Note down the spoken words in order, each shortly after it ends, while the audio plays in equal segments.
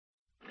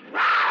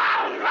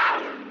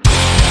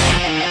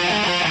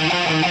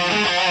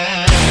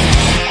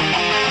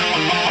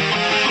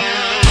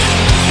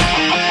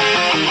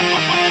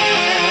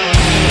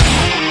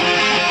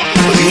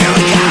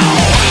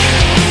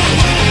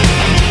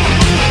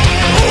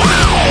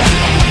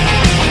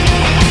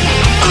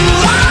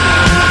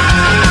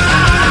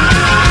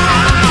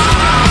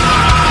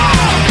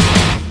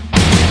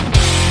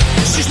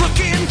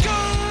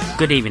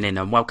Good evening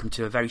and welcome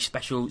to a very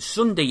special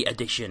Sunday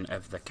edition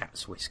of the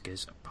Cat's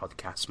Whiskers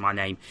podcast. My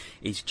name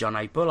is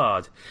Jono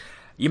Bullard.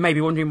 You may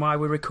be wondering why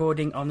we're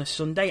recording on a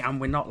Sunday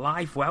and we're not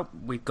live. Well,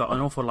 we've got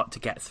an awful lot to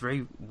get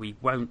through. We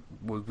will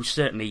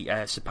certainly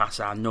surpass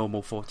our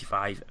normal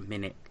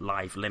 45-minute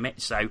live limit,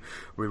 so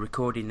we're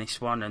recording this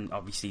one, and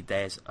obviously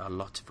there's a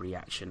lot of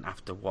reaction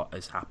after what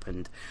has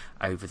happened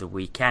over the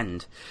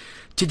weekend.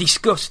 To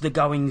discuss the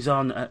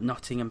goings-on at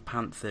Nottingham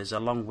Panthers,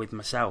 along with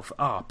myself,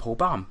 are Paul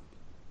Balm.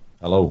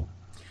 Hello.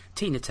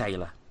 Tina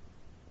Taylor.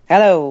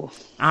 Hello.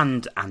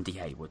 And Andy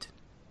Haywood.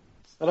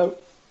 Hello.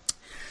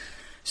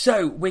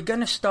 So, we're going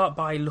to start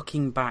by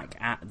looking back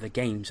at the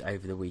games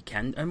over the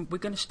weekend, and we're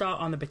going to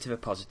start on a bit of a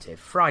positive.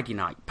 Friday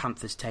night,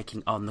 Panthers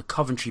taking on the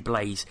Coventry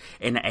Blaze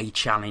in a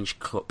Challenge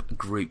Cup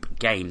group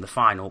game, the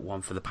final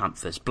one for the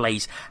Panthers.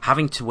 Blaze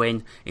having to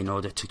win in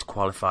order to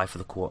qualify for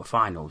the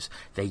quarterfinals.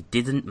 They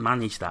didn't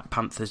manage that.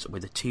 Panthers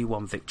with a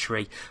 2-1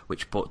 victory,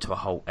 which brought to a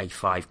halt a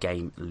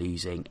 5-game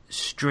losing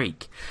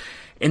streak.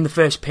 In the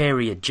first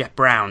period, Jeff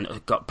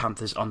Brown got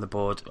Panthers on the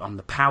board on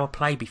the power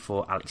play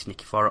before Alex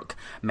Nikiforuk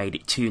made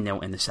it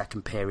 2-0 in the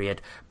second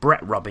period.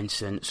 Brett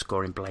Robinson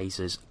scoring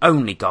Blazers'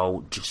 only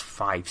goal just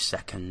 5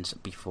 seconds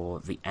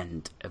before the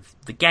end of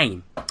the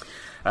game.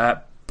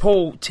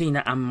 Paul,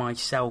 Tina and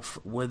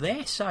myself were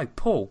there. So,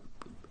 Paul,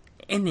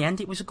 in the end,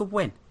 it was a good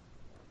win.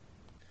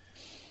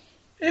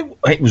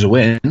 It was a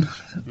win.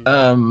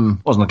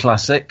 Wasn't a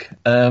classic.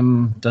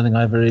 Don't think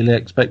I ever really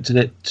expected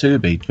it to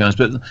be honest.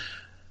 But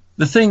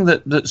the thing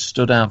that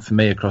stood out for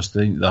me across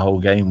the whole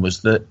game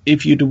was that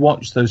if you'd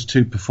watched those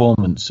two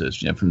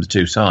performances, from the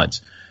two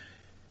sides,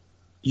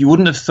 you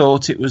wouldn't have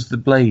thought it was the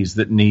Blaze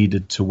that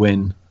needed to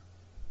win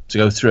to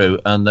go through,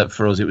 and that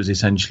for us it was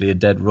essentially a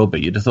dead rubber.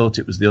 You'd have thought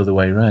it was the other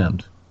way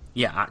around.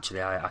 Yeah,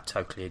 actually, I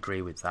totally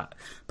agree with that.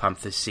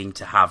 Panthers seem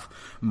to have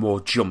more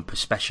jump,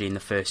 especially in the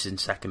first and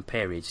second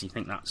periods. Do you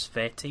think that's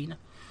fair, Tina?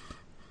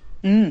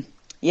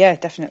 Yeah,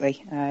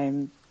 definitely.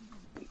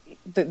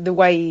 The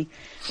way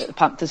that the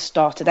Panthers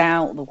started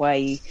out, the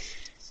way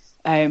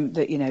that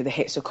the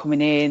hits were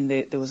coming in,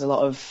 there was a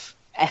lot of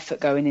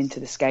effort going into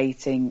the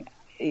skating.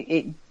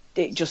 It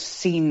just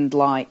seemed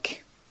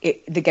like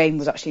the game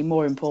was actually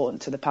more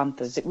important to the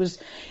Panthers. It was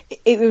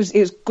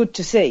good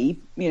to see,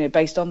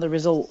 based on the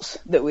results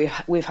that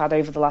we've had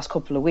over the last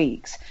couple of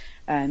weeks.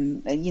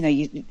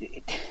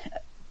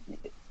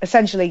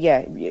 Essentially,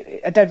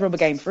 a dead rubber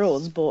game for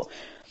us, but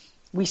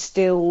we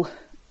still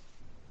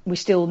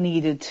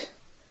needed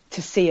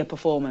to see a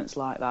performance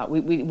like that.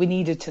 We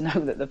needed to know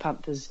that the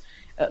Panthers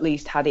at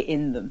least had it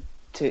in them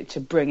to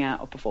bring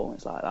out a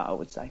performance like that, I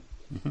would say.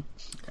 Mm-hmm.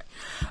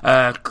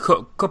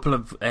 Okay. Couple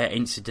of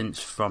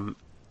incidents throughout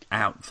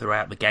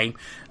the game.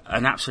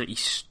 An absolutely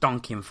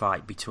stonking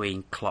fight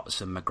between Klotz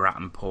and McGrath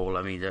and Paul.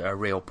 I mean, a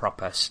real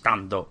proper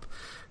stand-up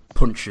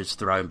punches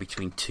thrown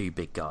between two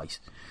big guys.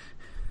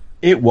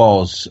 It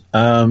was.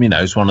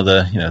 It's one of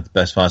the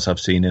best fights I've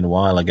seen in a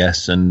while, I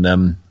guess,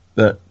 and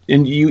but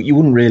you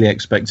wouldn't really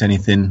expect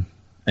anything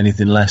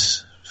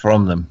less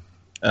from them.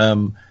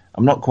 I'm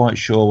not quite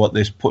sure what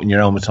this putting your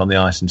helmet on the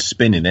ice and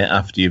spinning it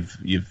after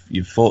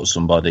you've fought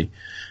somebody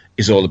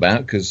is all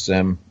about, because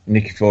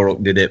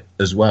Nikiforuk did it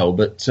as well.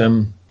 But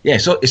so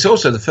it's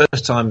also the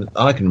first time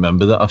I can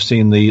remember that I've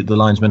seen the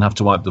linesmen have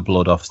to wipe the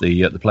blood off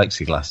the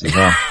plexiglass as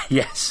well.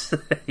 Yes,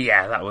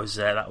 yeah, that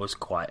was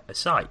quite a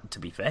sight, to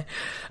be fair.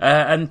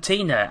 And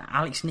Tina,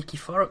 Alex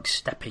Nikiforuk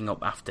stepping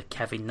up after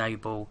Kevin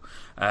Noble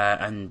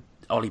and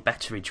Ollie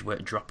Betteridge were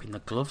dropping the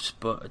gloves,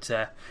 but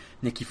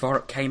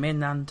Nikiforuk came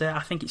in and I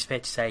think it's fair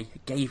to say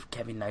gave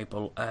Kevin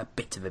Noble a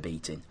bit of a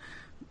beating.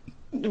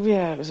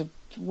 Yeah, it was a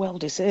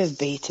well-deserved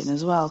beating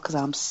as well, because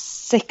I'm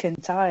sick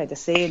and tired of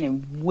seeing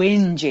him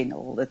whinging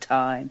all the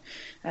time.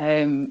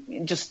 Kevin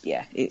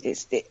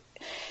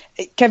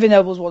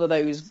Noble's one of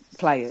those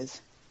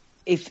players.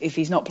 If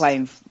he's not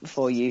playing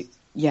for you,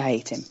 you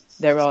hate him.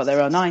 There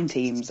are 9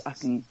 teams, I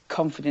can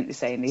confidently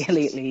say, in the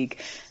Elite League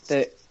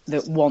that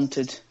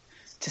wanted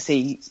to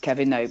see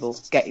Kevin Noble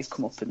get his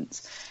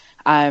comeuppance.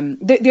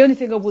 The only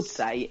thing I would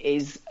say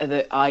is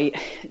that I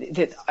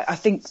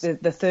think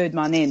the third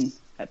man in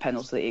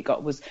penalty that he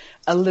got was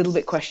a little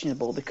bit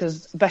questionable,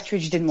 because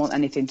Betteridge didn't want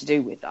anything to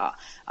do with that,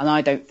 and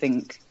I don't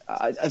think,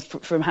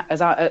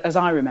 as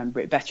I remember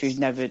it, Betteridge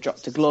never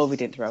dropped a glove. He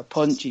didn't throw a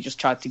punch. He just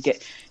tried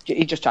to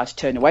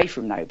turn away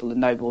from Noble, and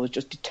Noble was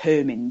just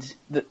determined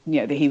that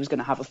that he was going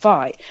to have a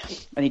fight,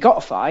 and he got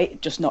a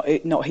fight, just not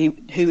who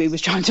he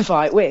was trying to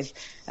fight with.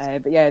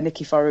 But yeah,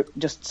 Nikiforuk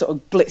just sort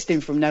of blitzed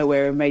in from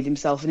nowhere and made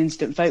himself an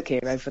instant folk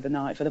hero for the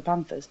night for the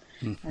Panthers.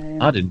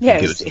 I didn't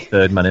think it was the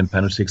third man in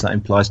penalty, because that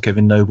implies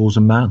Kevin Noble's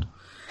a man.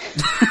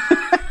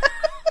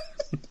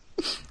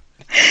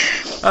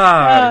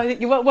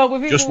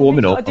 We've just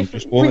warming up.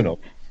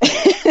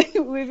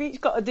 We've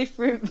each got a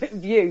different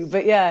view,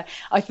 but yeah,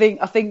 I think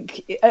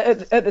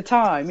at the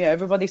time,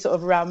 everybody sort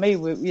of around me,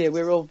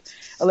 we're all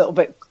a little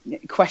bit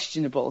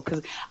questionable,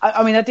 because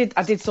I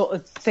did sort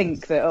of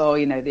think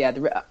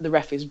that the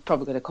ref is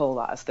probably going to call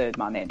that as third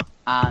man in,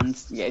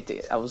 and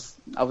I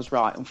was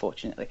right,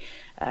 unfortunately.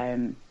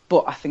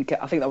 But I think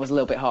that was a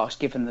little bit harsh,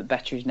 given that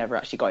Betteridge never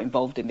actually got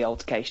involved in the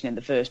altercation in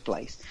the first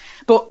place.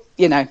 But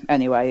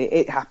anyway,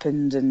 it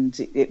happened, and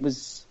it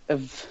was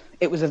of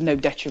no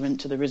detriment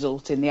to the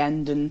result in the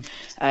end, and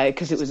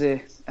because it was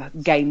a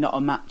game, not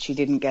a match, he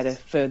didn't get a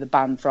further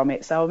ban from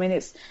it. So I mean,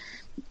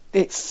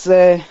 it's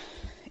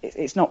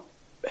not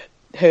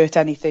hurt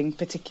anything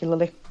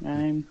particularly,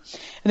 and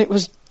it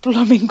was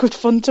blooming good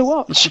fun to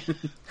watch.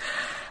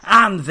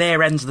 And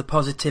there ends the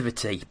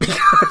positivity,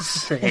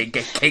 because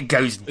it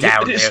goes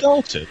downhill. It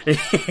started.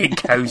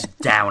 It goes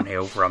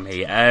downhill from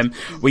here.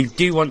 We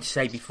do want to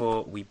say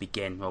before we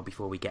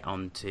get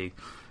on to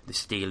the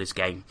Steelers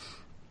game,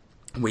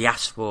 we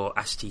asked for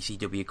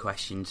STCW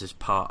questions as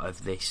part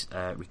of this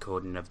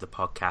recording of the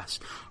podcast.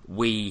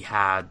 We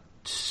had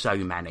so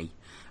many.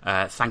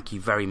 Thank you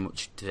very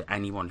much to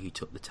anyone who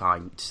took the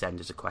time to send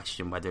us a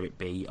question, whether it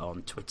be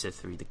on Twitter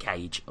through the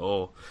Cage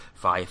or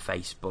via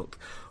Facebook.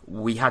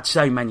 We had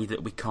so many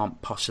that we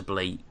can't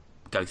possibly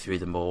go through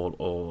them all,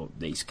 or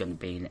it's going to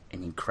be an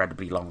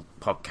incredibly long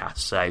podcast.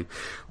 So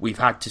we've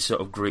had to sort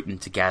of group them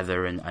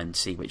together and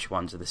see which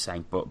ones are the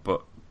same.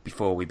 But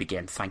before we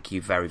begin, thank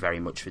you very, very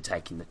much for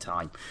taking the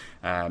time.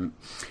 And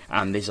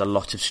there's a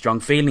lot of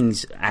strong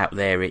feelings out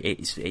there.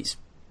 It's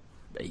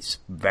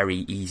very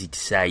easy to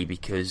say,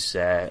 because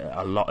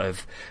a lot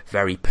of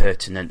very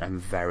pertinent and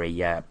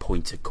very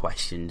pointed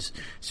questions,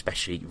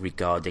 especially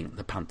regarding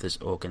the Panthers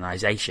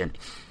organisation.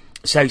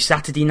 So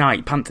Saturday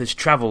night, Panthers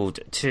travelled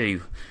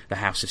to the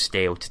House of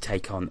Steel to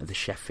take on the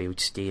Sheffield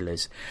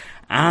Steelers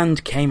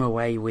and came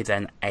away with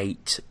an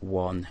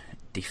 8-1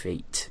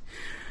 defeat.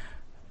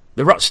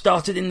 The Rots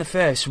started in the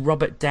first.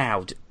 Robert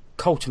Dowd,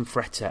 Colton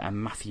Fretter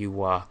and Matthew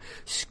Waugh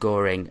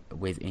scoring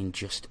within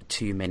just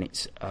 2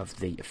 minutes of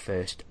the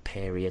first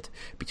period,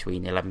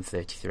 between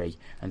 11:33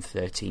 and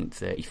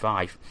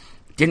 13:35.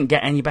 Didn't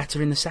get any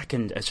better in the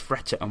second, as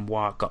Fretter and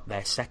Waugh got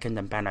their second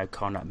and Ben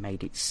O'Connor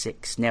made it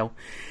 6-0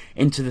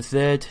 into the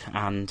third,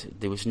 and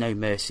there was no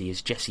mercy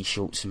as Jesse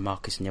Schultz and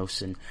Marcus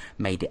Nilsson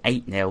made it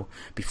 8-0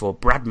 before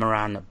Brad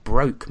Moran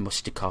broke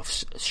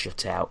Mustakov's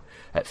shutout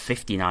at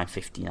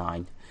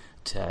 59-59.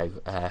 So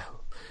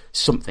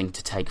something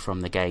to take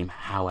from the game,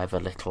 however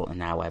little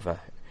and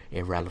however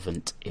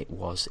irrelevant it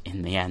was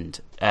in the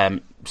end.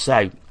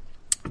 So,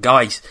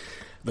 guys,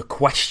 the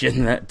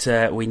question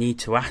that we need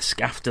to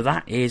ask after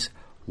that is,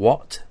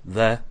 what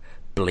the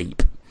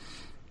bleep?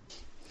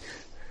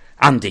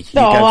 Andy, you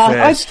go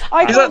first.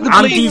 Is that the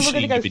Andy,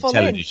 bleep you've been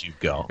telling us you've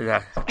got?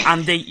 Yeah.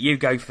 Andy, you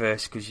go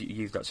first, because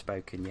you've not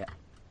spoken yet.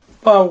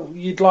 Well,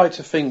 you'd like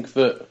to think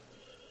that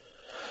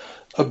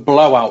a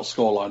blowout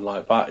scoreline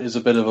like that is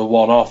a bit of a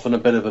one-off and a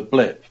bit of a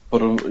blip,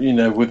 but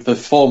with the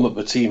form that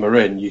the team are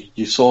in,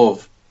 you sort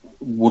of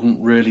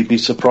wouldn't really be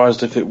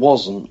surprised if it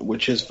wasn't,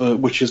 which is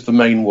the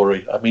main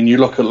worry. I mean, you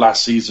look at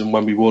last season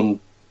when we won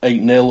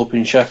 8-0 up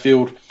in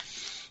Sheffield.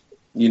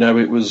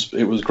 It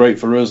was great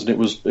for us, and it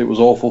was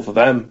awful for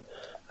them.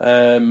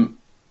 And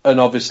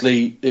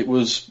obviously, it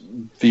was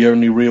the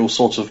only real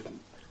sort of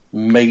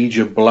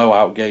major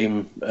blowout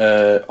game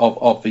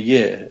of the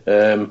year.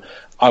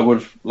 I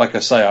would like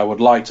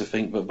to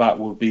think that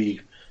would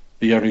be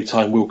the only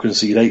time we'll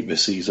concede 8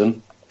 this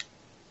season.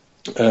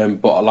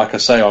 But like I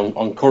say,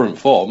 on current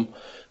form,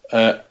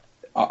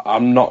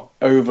 I'm not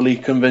overly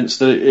convinced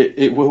that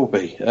it will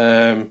be.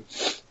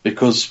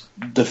 Because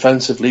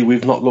defensively,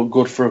 we've not looked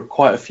good for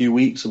quite a few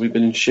weeks, and we've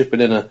been shipping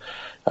in a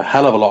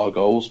hell of a lot of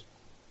goals.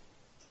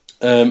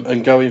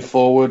 And going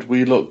forward,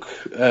 we look,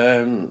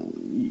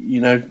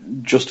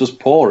 just as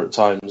poor at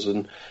times,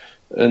 and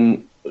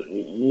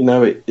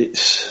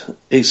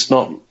it's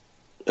not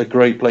a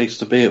great place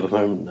to be at the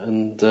moment.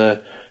 And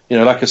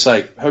like I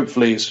say,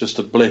 hopefully it's just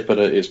a blip, and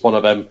it's one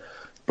of them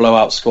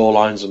blowout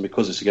scorelines. And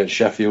because it's against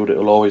Sheffield,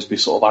 it'll always be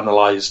sort of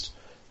analysed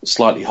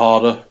slightly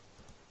harder.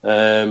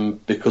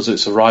 Because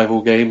it's a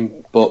rival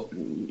game, but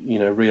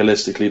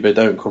realistically they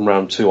don't come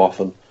round too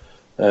often,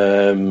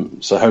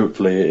 so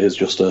hopefully it is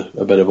just a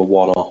bit of a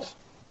one-off.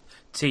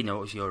 Tina,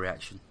 what was your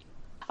reaction?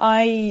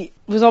 I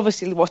was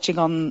obviously watching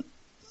on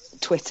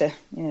Twitter,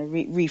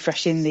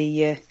 refreshing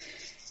the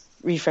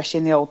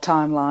old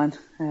timeline.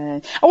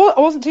 I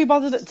wasn't too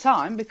bothered at the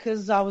time,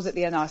 because I was at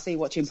the NIC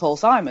watching Paul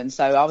Simon,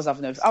 so I was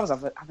having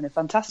a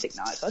fantastic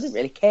night, so I didn't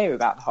really care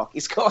about the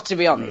hockey score, to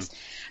be honest.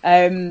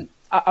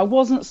 I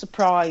wasn't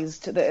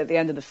surprised that at the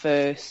end of the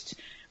first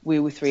we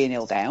were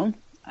 3-0 down.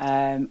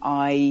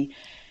 I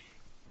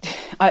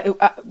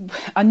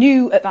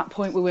knew at that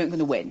point we weren't going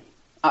to win.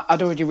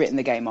 I'd already written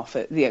the game off.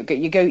 You go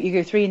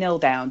 3-0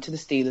 down to the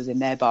Steelers in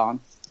their barn.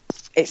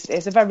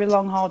 It's a very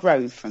long, hard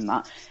road from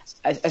that,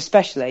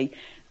 especially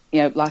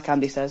like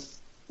Andy says,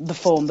 the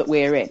form that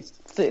we're in.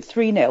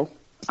 3-0.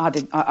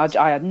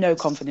 I had no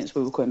confidence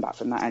we were coming back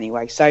from that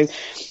anyway. So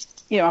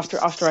after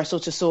I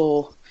sort of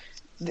saw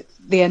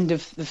the end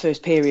of the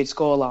first period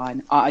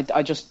scoreline,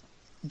 I just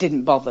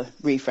didn't bother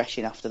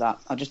refreshing after that.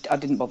 I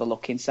didn't bother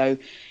looking. So,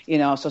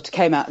 I sort of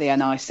came out of the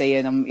NIC,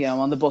 and I'm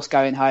on the bus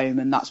going home,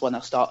 and that's when I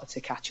started to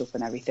catch up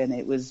and everything.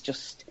 It was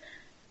just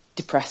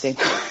depressing.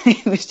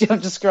 I'm just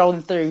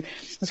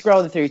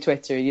scrolling through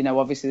Twitter. You know,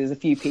 obviously there's a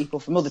few people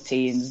from other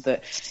teams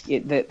that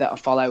I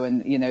follow,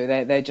 and you know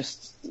they're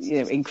just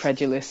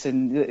incredulous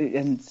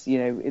and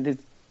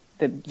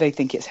they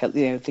think it's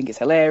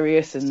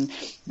hilarious, and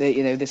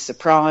there's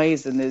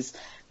surprise, and there's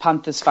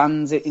Panthers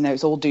fans.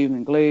 It's all doom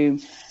and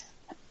gloom.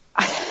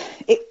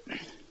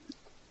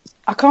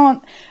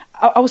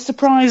 I was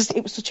surprised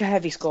it was such a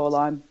heavy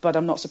scoreline, but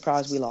I'm not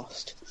surprised we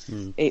lost.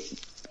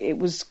 It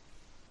was,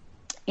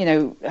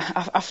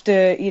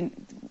 after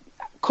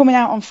coming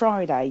out on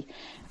Friday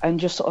and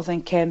just sort of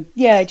thinking,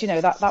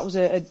 that was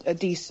a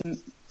decent,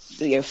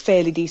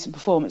 fairly decent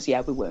performance.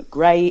 Yeah, we weren't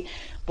great,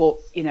 but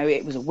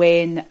it was a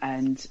win,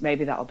 and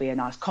maybe that'll be a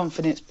nice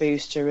confidence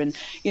booster, and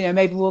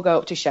maybe we'll go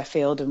up to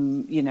Sheffield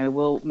and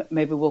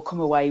we'll come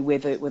away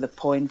with a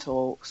point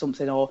or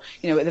something, or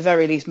at the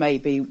very least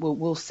maybe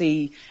we'll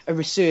see a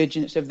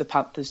resurgence of the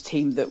Panthers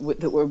team that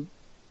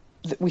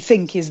we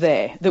think is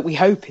there, that we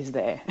hope is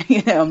there.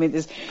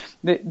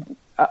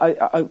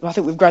 I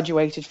think we've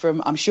graduated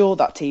from I'm sure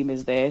that team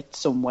is there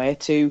somewhere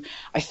to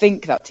I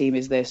think that team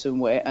is there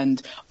somewhere,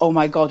 and oh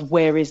my God,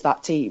 where is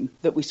that team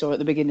that we saw at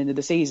the beginning of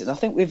the season? I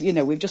think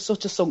we've just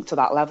sort of sunk to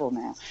that level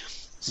now.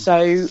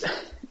 So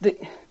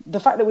the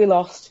fact that we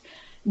lost,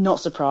 not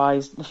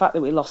surprised. The fact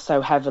that we lost so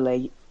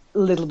heavily, a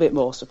little bit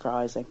more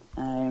surprising.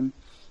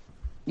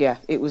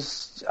 It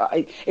was.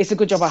 It's a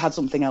good job I had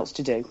something else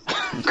to do,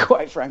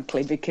 quite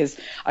frankly, because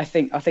I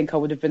think I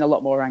would have been a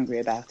lot more angry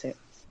about it.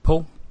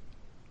 Paul?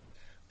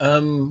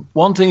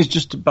 One thing is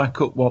just to back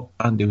up what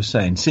Andy was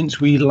saying.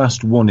 Since we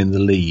last won in the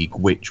league,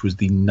 which was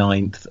the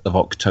 9th of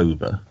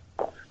October,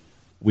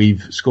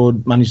 we've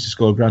managed to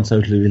score a grand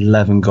total of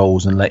 11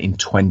 goals and let in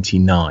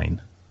 29.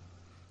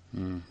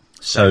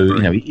 So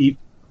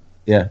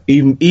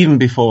even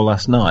before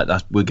last night,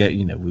 we're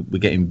getting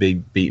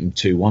beaten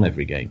 2-1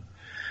 every game.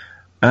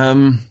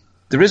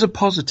 There is a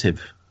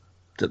positive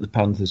that the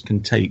Panthers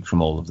can take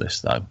from all of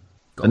this, though.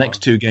 The next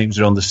 2 games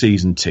are on the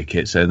season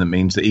ticket, so that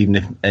means that even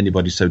if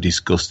anybody's so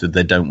disgusted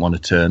they don't want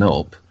to turn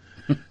up,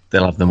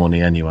 they'll have the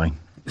money anyway.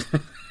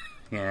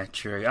 Yeah,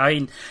 true. I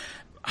mean,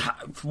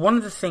 one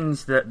of the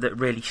things that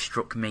really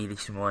struck me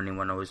this morning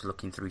when I was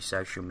looking through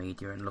social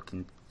media and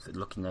looking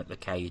at the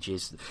cage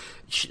is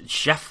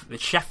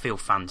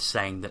Sheffield fans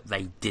saying that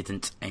they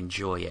didn't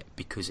enjoy it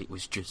because it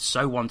was just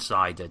so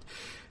one-sided.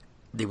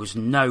 There was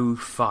no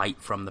fight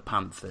from the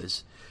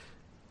Panthers,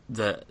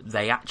 that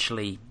they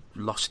actually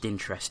lost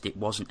interest. It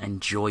wasn't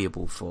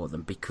enjoyable for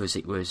them because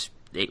it was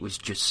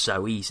just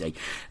so easy.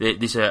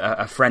 There's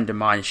a friend of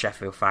mine, a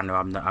Sheffield fan who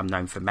I've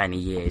known for many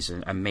years,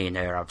 and me and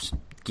her have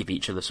give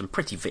each other some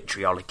pretty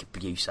vitriolic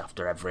abuse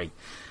after every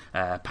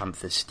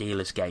Panthers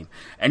Steelers game,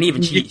 and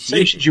even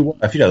she's your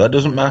wife. That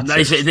doesn't matter. No,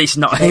 it's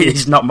not.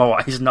 It's not my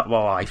wife. It's not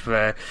my wife.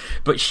 But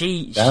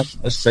that's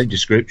the same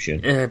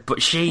description.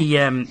 But she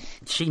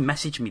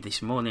messaged me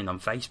this morning on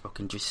Facebook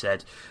and just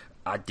said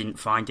I didn't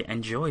find it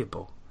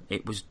enjoyable.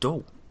 It was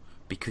dull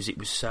because it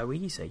was so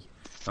easy.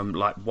 I'm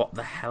like, what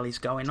the hell is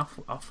going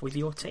off with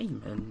your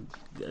team?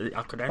 And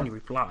I could only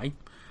reply,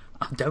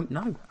 I don't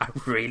know. I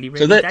really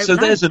don't know. So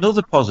there's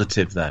another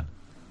positive then.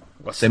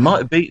 They might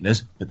have beaten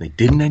us, but they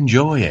didn't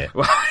enjoy it.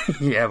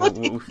 Yeah,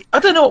 I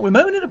don't know what we're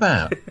moaning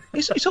about.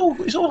 It's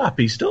all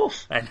happy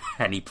stuff. And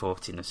any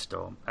port in a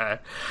storm.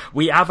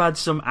 We have had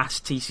some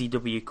Ask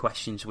TCW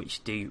questions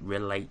which do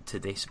relate to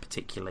this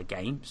particular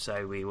game,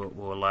 so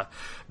we'll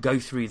go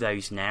through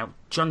those now.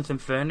 Jonathan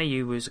Fernie,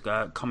 who was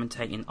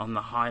commentating on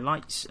the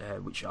highlights,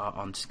 which are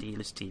on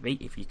Steelers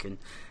TV, if you can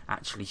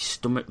actually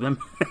stomach them.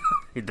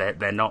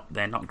 they're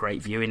not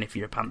great viewing if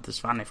you're a Panthers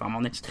fan, if I'm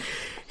honest.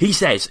 He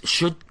says,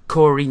 should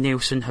Corey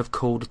Nielsen have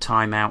called a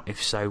timeout?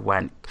 If so,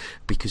 when?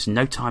 Because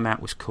no timeout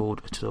was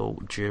called at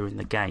all during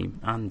the game.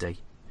 Andy?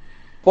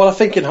 Well, I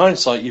think in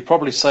hindsight you'd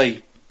probably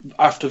say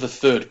after the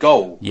third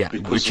goal. Yeah,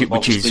 which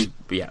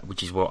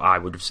is what I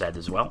would have said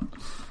as well.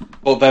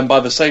 But then by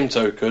the same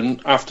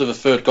token, after the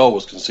third goal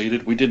was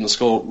conceded, we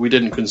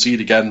didn't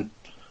concede again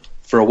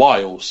for a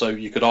while, so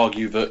you could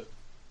argue that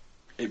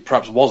it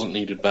perhaps wasn't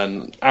needed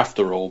then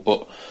after all.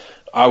 But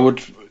I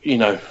would,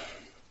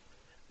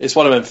 it's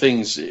one of them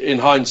things. In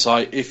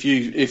hindsight, if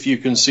you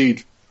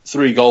concede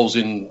 3 goals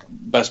in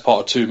best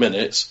part of 2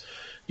 minutes,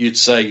 you'd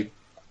say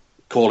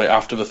call it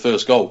after the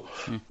first goal,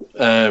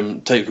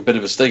 take a bit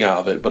of a sting out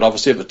of it. But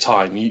obviously at the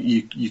time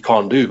you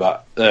can't do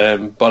that.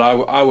 But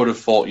I would have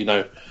thought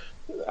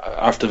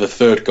after the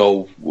third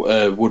goal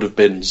would have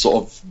been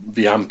sort of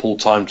the ample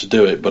time to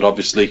do it. But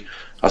obviously,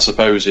 I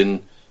suppose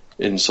in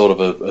sort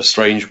of a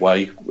strange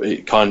way,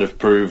 it kind of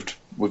proved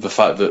with the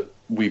fact that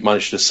we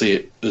managed to see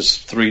it as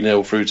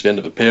 3-0 through to the end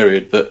of the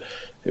period that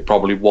it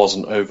probably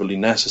wasn't overly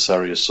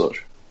necessary as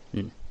such.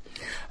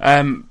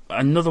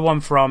 Another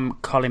one from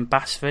Colin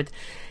Basford.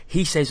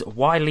 He says,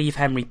 why leave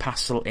Henry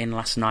Passel in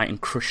last night and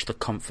crush the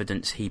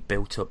confidence he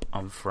built up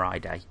on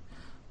Friday?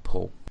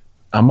 Paul?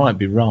 I might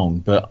be wrong,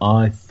 but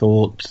I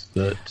thought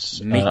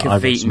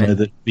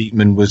that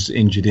Beekman was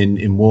injured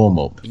in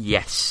warm-up.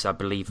 Yes, I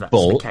believe that's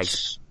the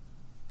case.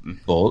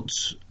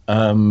 But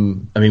I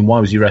mean, why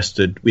was he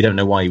rested? We don't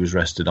know why he was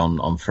rested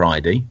on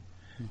Friday.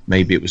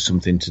 Maybe it was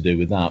something to do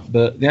with that.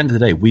 But at the end of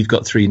the day, we've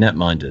got 3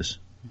 netminders.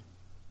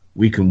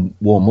 We can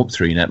warm up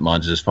 3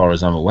 netminders as far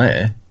as I'm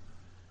aware,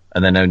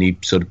 and then only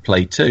sort of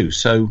play 2.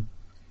 So,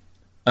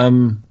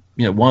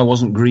 why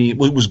wasn't Green?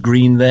 Was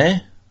Green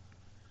there?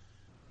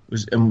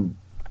 Was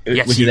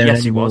yes, he there?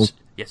 Yes, he was.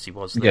 Yes, he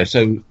was. There. Yeah.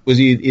 So was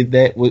he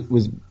there?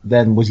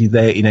 Was he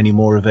there in any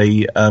more of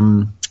a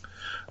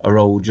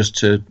role just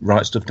to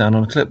write stuff down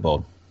on a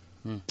clipboard?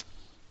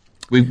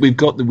 We've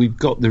got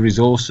the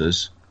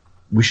resources.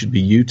 We should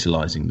be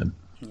utilising them.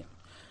 Yeah.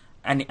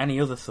 Any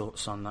other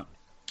thoughts on that?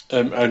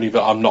 Only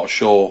that I'm not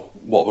sure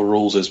what the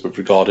rules is with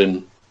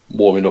regarding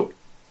warming up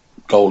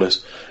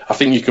goalies. I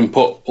think you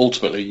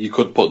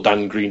could put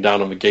Dan Green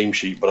down on the game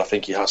sheet, but I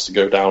think he has to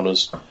go down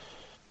as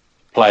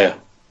player.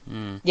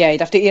 Yeah,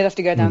 he'd have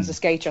to go down as a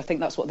skater. I think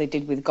that's what they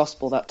did with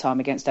Gospel that time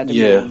against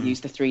Edinburgh. And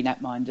used the 3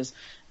 netminders.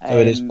 So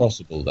it is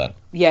possible then.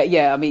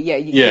 Yeah. I mean,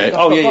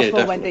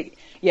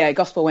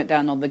 Gospel went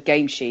down on the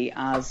game sheet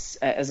as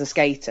a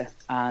skater,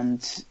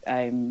 and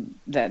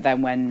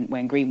then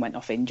when Green went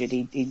off injured,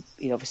 he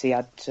obviously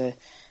had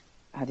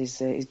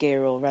his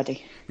gear all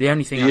ready. The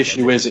only thing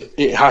issue is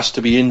it has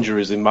to be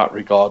injuries in that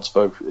regards,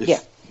 though.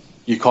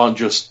 You can't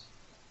just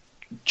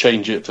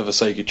change it for the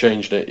sake of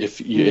changing it.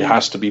 It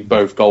has to be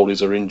both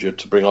goalies are injured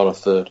to bring on a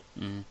third.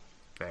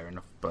 Fair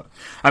enough, but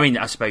I mean,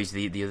 I suppose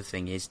the other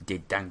thing is,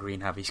 did Dan Green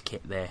have his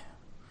kit there?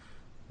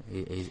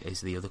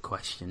 Is the other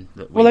question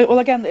that well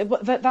again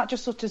that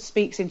just sort of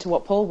speaks into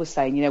what Paul was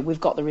saying.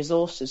 We've got the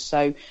resources,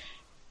 so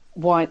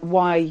why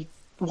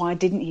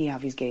didn't he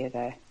have his gear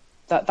there?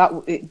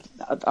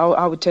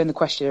 I would turn the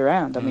question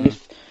around. I mean,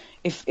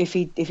 if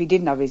he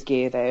didn't have his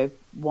gear there,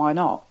 why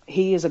not?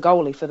 He is a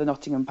goalie for the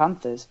Nottingham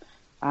Panthers,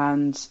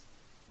 and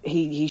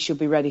he should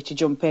be ready to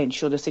jump in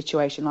should a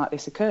situation like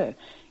this occur.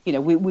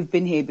 We've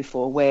been here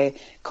before where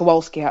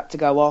Kowalski had to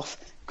go off,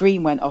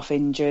 Green went off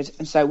injured,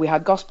 and so we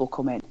had Gospel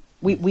come in.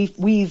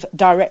 We've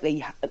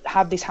directly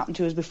had this happen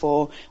to us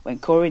before when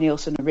Corey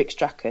Nielsen and Rick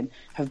Strachan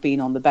have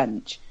been on the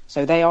bench,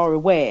 so they are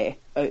aware,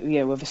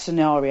 of a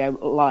scenario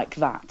like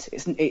that.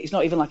 It's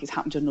not even like it's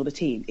happened to another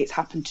team; it's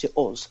happened to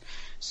us.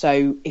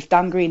 So if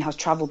Dan Green has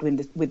travelled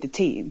with the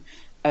team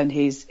and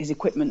his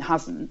equipment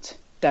hasn't,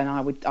 then I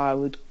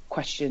would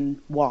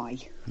question why.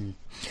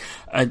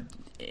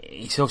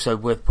 It's also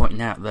worth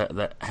pointing out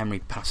that Henry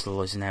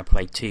Pastel has now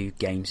played 2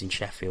 games in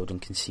Sheffield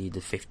and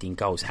conceded 15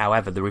 goals.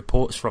 However, the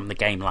reports from the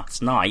game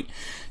last night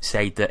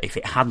say that if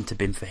it hadn't have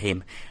been for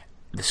him,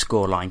 the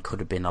scoreline could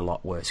have been a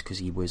lot worse because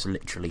he was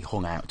literally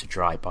hung out to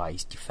dry by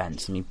his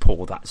defence. I mean,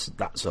 Paul, that's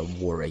a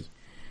worry.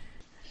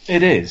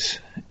 It is,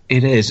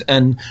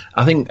 and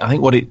I think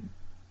what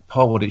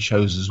it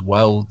shows as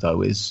well,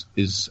 though,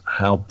 is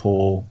how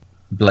poor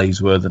Blaze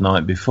were the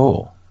night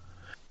before.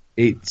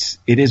 It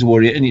is a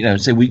worry,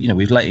 and so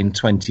we've let in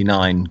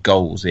 29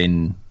 goals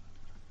in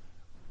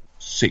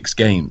 6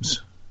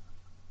 games,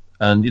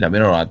 and all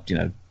right,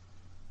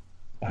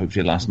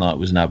 hopefully last night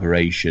was an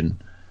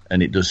aberration,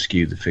 and it does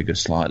skew the figure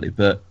slightly,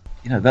 but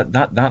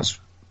that's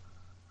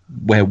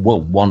where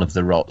one of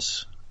the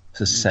rots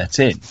has set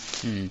in,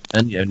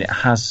 and it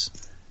has,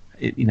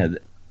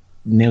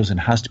 Nielsen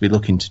has to be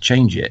looking to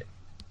change it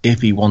if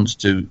he wants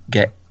to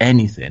get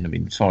anything. I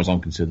mean, as far as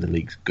I'm concerned, the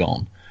league's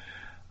gone.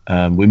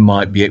 We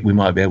might be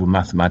able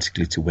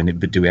mathematically to win it,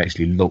 but do we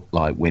actually look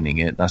like winning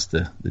it? That's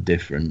the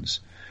difference.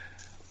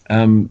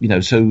 So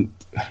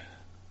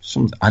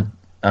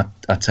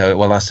I tell you,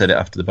 well, I said it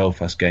after the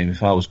Belfast game.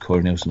 If I was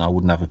Corey Nielsen, I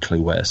wouldn't have a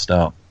clue where to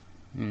start.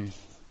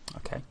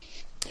 Okay.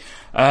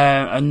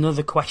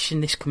 Another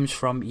question. This comes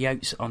from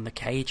Yotes on the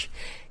Cage.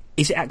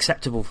 Is it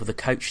acceptable for the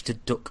coach to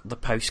duck the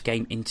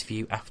post-game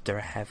interview after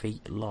a heavy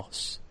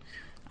loss?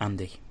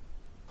 Andy?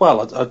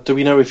 Well, do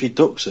we know if he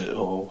ducks it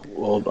or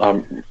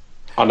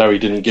I know he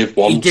didn't give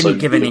one. He didn't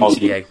give an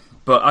interview,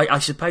 but I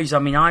suppose. I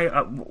mean,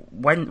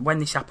 when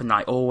this happened,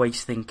 I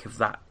always think of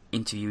that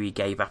interview he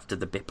gave after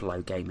the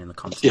Bipolo game in the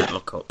Continental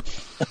Cup.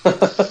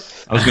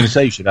 I was going to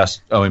say you should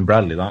ask Owen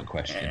Bradley that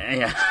question.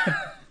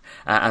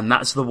 And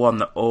that's the one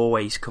that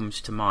always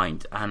comes to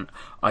mind. And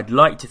I'd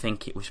like to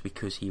think it was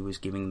because he was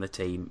giving the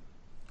team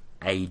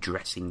a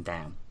dressing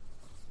down.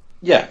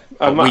 Yeah,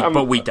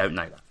 but we don't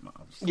know that.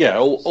 Yeah,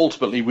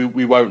 ultimately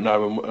we won't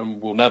know, and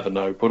we'll never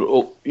know. But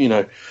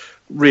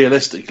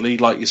realistically,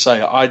 like you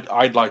say,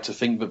 I'd like to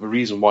think that the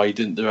reason why he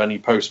didn't do any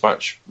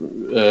post-match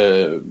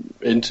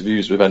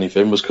interviews with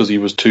anything was because he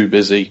was too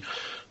busy,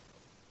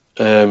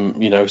 sort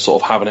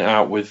of having it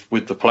out with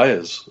the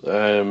players.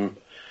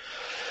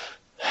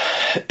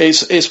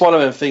 It's one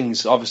of them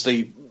things.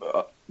 Obviously,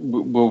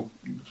 we'll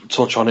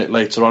touch on it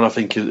later on, I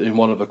think, in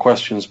one of the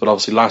questions. But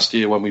obviously, last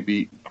year when we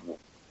beat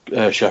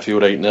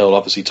Sheffield 8-0,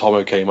 obviously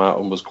Tomo came out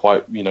and was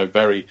quite,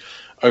 very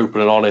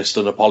open and honest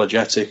and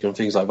apologetic and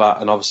things like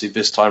that. And obviously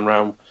this time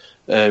round,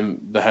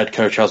 the head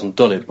coach hasn't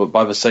done it. But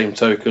by the same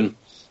token,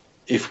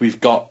 if we've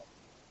got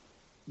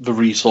the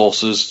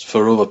resources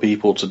for other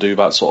people to do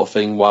that sort of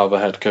thing, while the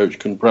head coach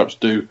can perhaps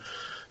do,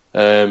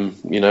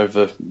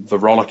 the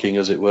rollicking,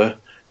 as it were,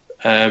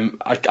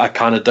 I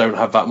kind of don't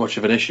have that much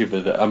of an issue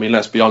with it. I mean,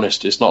 let's be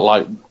honest, it's not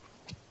like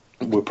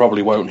we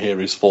probably won't hear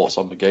his thoughts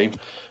on the game.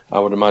 I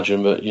would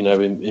imagine that,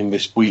 in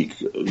this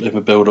week, in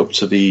the build up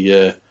to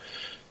the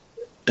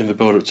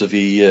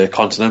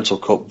Continental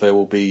Cup, there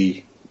will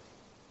be,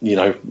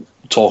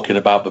 talking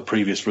about the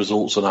previous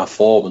results and our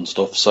form and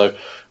stuff. So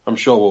I'm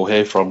sure we'll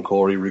hear from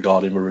Corey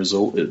regarding the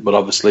result. But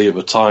obviously, at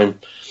the time,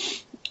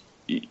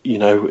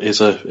 is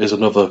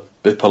another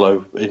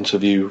Bipolo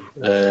interview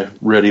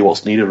really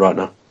what's needed right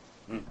now?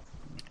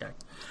 Okay.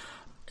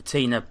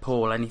 Tina,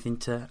 Paul, anything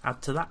to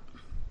add to that?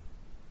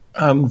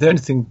 The only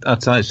thing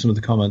outside some of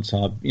the comments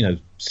I've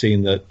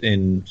seen that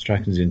in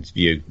Strachan's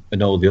interview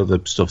and all the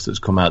other stuff that's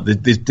come out,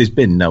 there's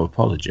been no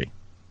apology.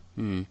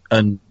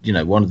 And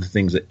one of the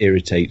things that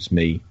irritates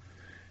me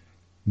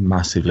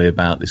massively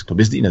about this club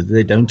is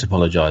they don't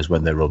apologise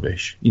when they're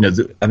rubbish.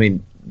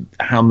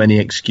 How many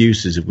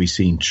excuses have we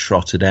seen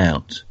trotted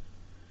out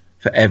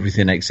for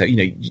everything except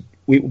it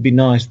would be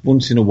nice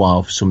once in a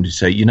while for somebody to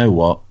say, you know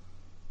what,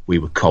 we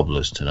were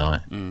cobblers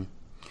tonight.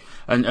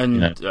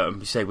 And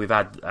we say we've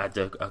had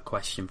a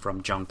question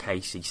from John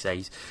Casey.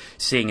 Says,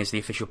 seeing as the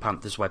official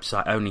Panthers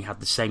website only had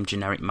the same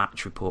generic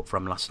match report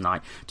from last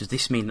night, does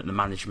this mean that the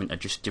management are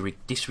just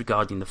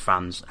disregarding the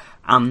fans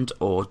and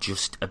or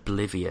just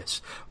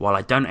oblivious? While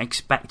I don't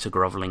expect a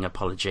grovelling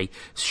apology,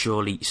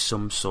 surely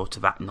some sort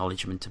of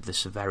acknowledgement of the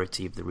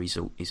severity of the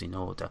result is in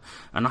order.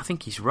 And I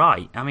think he's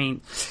right. I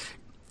mean,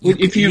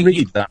 if you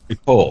read that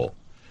report,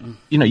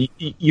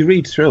 you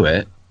read through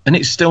it and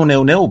it's still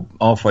 0-0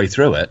 halfway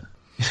through it.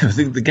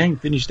 The game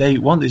finished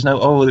 8-1. There's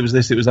no, it was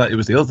this, it was that, it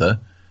was the other.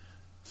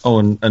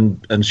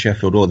 And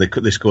Sheffield,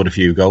 they scored a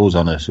few goals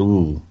on us.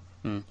 Ooh.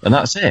 And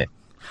that's it.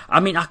 I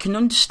mean, I can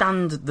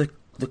understand the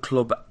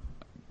club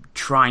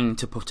trying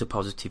to put a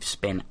positive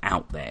spin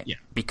out there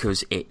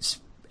because it's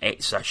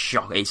a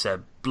shock. It's a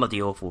bloody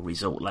awful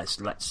result. Let's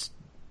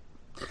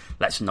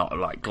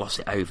not gloss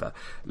it over.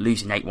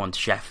 Losing 8-1 to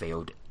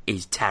Sheffield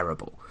is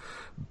terrible,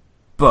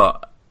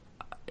 but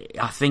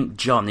I think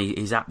John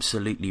is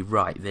absolutely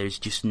right. There's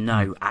just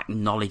no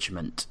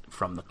acknowledgement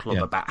from the club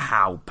about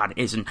how bad it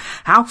is and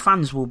how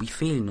fans will be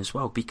feeling as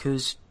well,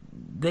 because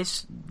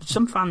there's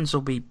some fans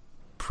will be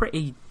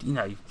pretty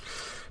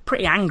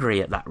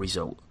angry at that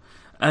result.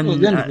 And at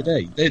the end of the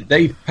day,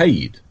 they've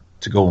paid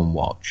to go and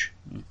watch.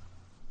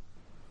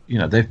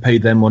 They've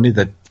paid their money.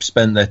 They've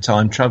spent their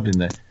time travelling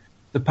there.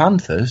 The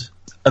Panthers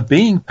are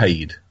being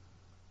paid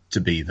to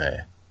be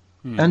there,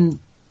 and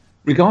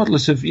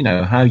regardless of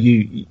how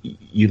you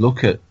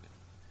look at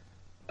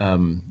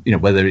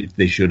whether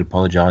they should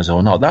apologise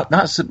or not,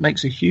 that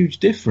makes a huge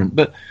difference.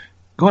 But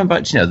going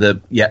back to I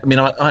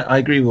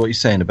agree with what you're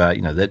saying about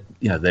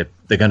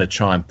they're going to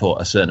try and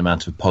put a certain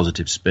amount of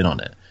positive spin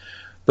on it.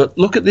 But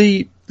look at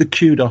the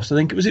kudos. I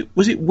think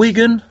was it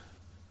Wigan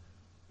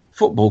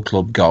Football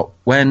Club got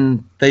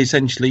when they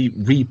essentially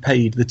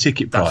repaid the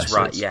ticket prices. That's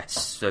right.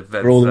 Yes,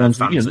 for all the ones.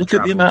 Look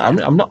at the amount.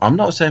 I'm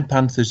not saying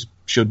Panthers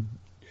should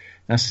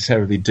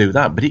necessarily do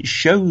that, but it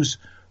shows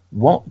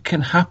what can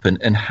happen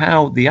and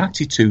how the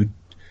attitude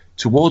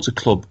towards a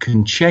club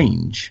can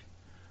change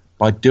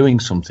by doing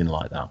something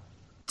like that.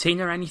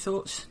 Tina, any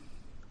thoughts?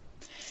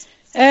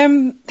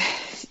 Well,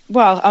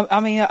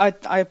 I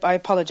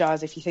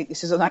apologise if you think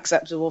this is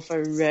unacceptable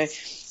for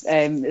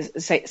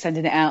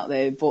sending it out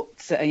there, but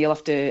you'll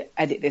have to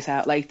edit this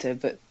out later.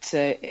 But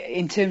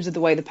in terms of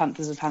the way the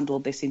Panthers have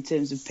handled this, in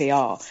terms of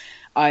PR,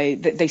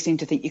 they seem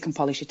to think you can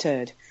polish a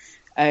turd.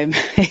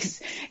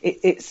 It's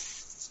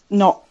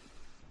not.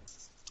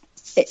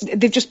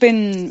 They've just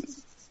been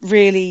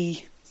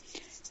really,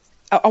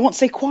 I won't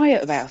say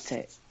quiet about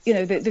it.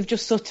 They've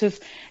just sort of,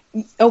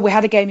 we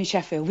had a game in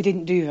Sheffield, we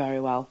didn't do very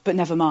well, but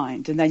never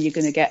mind. And then you're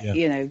going to get,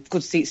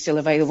 good seats still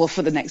available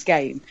for the next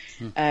game.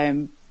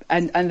 And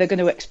they're going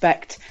to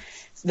expect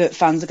that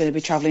fans are going to be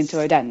travelling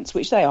to Odense,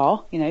 which they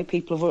are. I know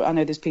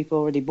there's people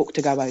already booked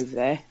to go over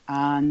there,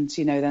 and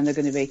then they're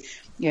going to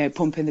be,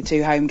 pumping the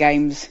 2 home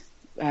games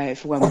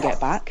for when we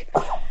get back.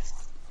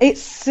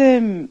 It's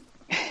so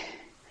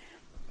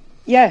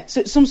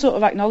some sort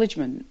of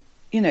acknowledgement.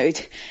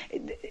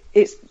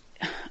 It's.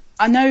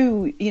 I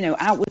know,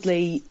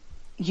 outwardly,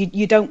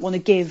 you don't want to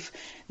give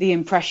the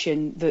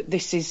impression that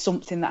this is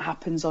something that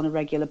happens on a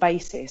regular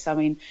basis. I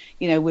mean,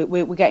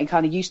 we're getting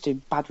kind of used to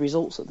bad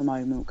results at the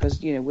moment because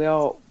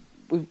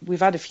we've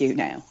had a few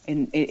now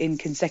in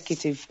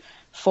consecutive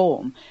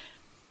form,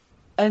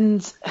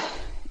 and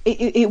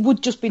it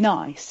would just be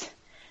nice,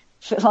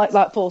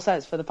 like Paul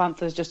says, for the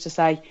Panthers just to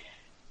say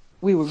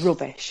we were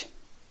rubbish.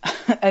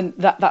 And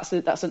that's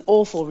an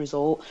awful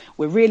result.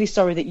 We're really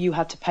sorry that you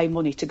had to pay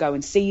money to go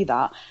and see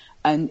that,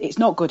 and it's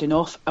not good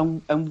enough,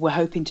 and we're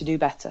hoping to do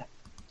better.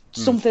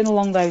 Something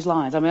along those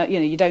lines. I mean,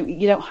 you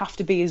don't have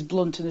to be as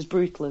blunt and as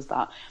brutal as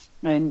that.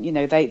 And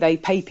they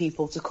pay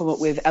people to come up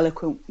with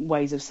eloquent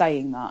ways of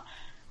saying that.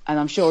 And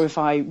I'm sure if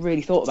I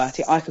really thought about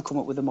it, I could come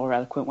up with a more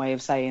eloquent way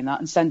of saying that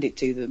and send it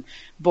to them.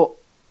 But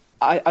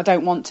I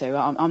don't want to.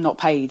 I'm not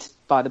paid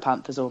by the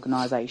Panthers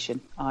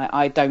organisation.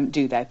 I don't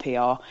do their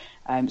PR.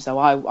 So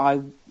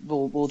I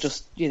will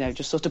just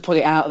sort of put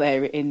it out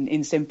there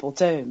in simple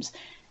terms.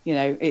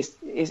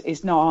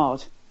 It's not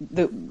hard.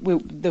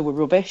 They were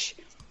rubbish.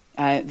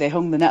 They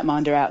hung the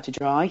netminder out to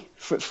dry,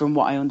 from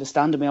what I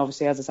understand. I mean,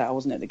 obviously, as I said, I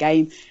wasn't at the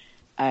game.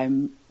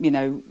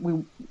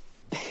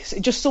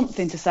 Just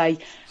something to say,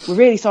 we're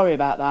really sorry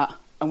about that,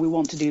 and we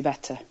want to do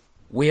better.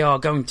 We are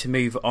going to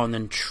move on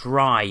and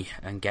try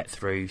and get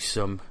through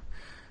some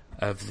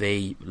of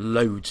the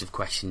loads of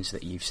questions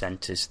that you've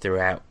sent us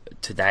throughout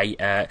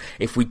today.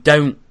 If we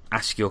don't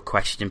ask your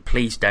question,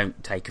 please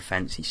don't take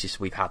offence. It's just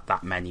we've had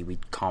that many, we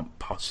can't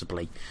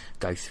possibly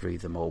go through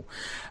them all.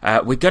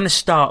 We're going to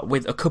start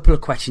with a couple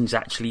of questions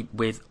actually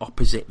with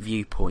opposite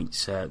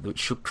viewpoints, which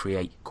should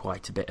create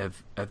quite a bit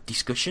of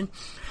discussion.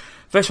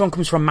 First one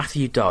comes from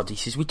Matthew Dodd. He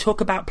says, we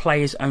talk about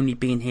players only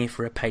being here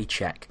for a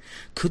paycheck.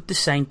 Could the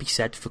same be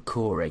said for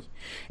Corey?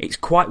 It's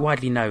quite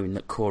widely known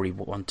that Corey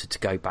wanted to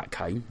go back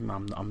home.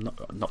 I'm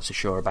not so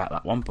sure about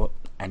that one, but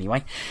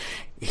anyway.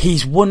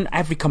 He's won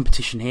every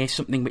competition here,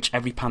 something which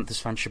every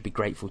Panthers fan should be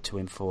grateful to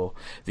him for.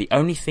 The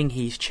only thing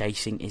he's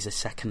chasing is a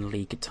second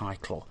league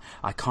title.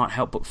 I can't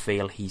help but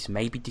feel he's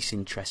maybe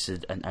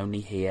disinterested and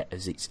only here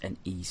as it's an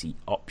easy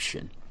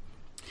option.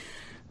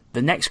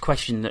 The next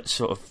question that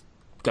sort of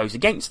goes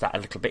against that a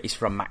little bit is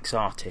from Max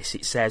Artis.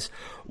 It says,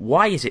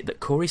 why is it that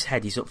Corey's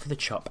head is up for the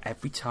chop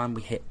every time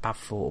we hit bad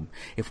form?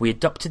 If we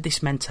adopted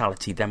this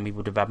mentality, then we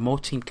would have had more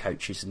team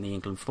coaches than the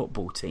England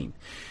football team.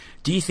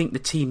 Do you think the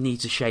team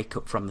needs a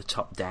shake-up from the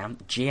top down?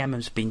 GM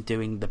has been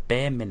doing the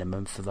bare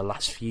minimum for the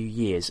last few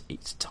years.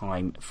 It's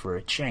time for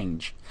a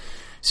change.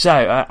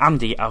 So,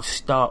 Andy, I'll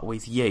start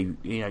with you.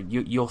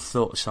 Your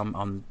thoughts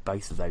on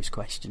both of those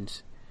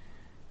questions.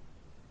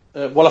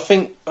 Well, I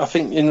think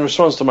in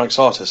response to Max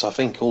Artis, I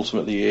think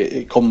ultimately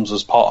it comes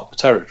as part of the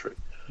territory.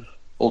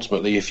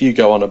 Ultimately, if you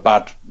go on a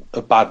bad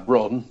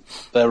run,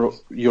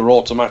 you're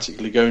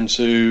automatically going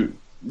to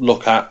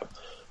look at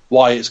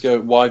why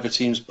the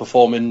team's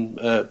performing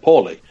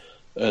poorly,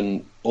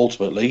 and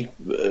ultimately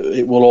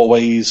there will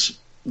always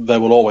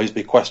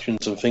be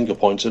questions and finger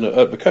pointing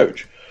at the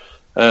coach,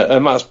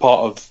 and that's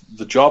part of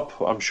the job.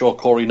 I'm sure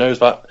Corey knows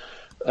that,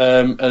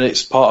 and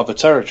it's part of the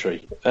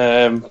territory.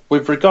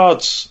 With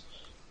regards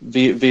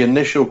the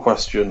initial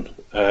question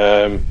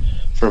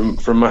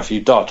from Matthew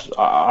Dodd,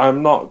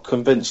 I'm not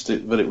convinced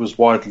that it was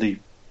widely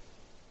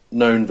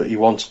known that he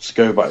wanted to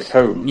go back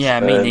home. Yeah,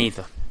 me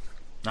neither.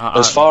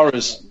 As far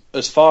as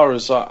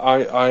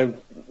I'm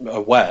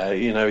aware,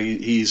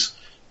 he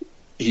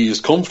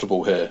is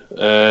comfortable here,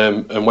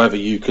 and whether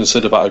you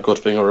consider that a good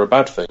thing or a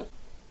bad thing,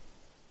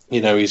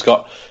 he's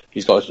got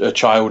a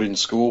child in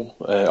school.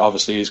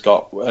 Obviously, he's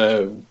got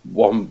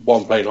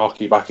one playing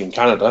hockey back in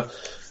Canada.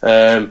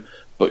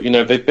 But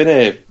they've been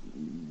here,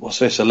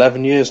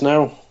 11 years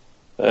now.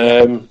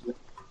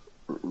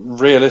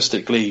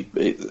 Realistically,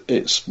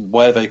 it's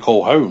where they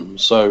call home.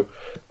 So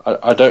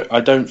I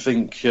don't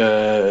think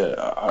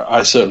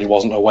I certainly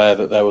wasn't aware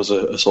that there was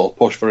a sort of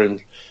push for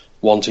him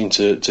wanting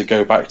to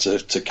go back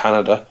to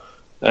Canada.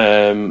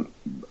 And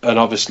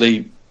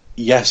obviously,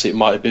 yes, it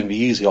might have been the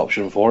easy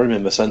option for him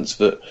in the sense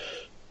that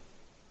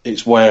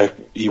it's where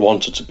he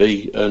wanted to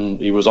be and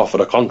he was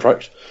offered a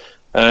contract.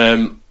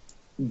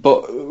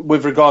 But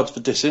with regards to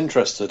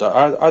disinterested,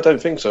 I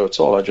don't think so at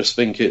all. I just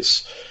think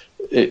it's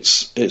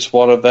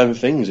one of them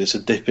things. It's a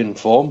dip in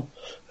form.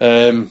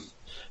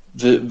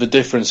 The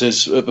difference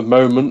is at the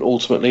moment,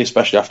 ultimately,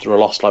 especially after a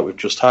loss like we've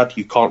just had,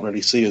 you can't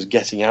really see us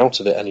getting out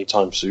of it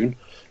anytime soon.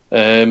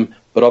 But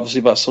obviously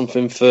that's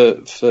something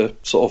for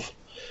sort of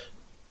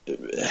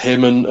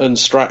him and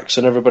Strax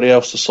and everybody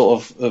else to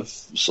sort of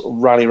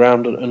rally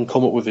around and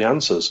come up with the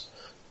answers.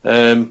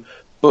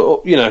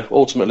 But,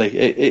 ultimately,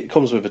 it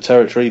comes with the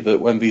territory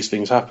that when these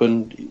things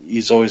happen,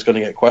 he's always going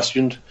to get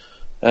questioned.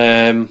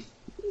 And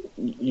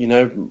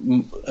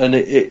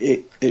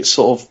it's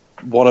sort of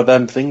one of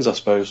them things, I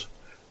suppose.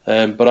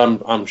 But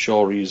I'm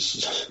sure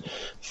he's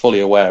fully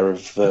aware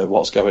of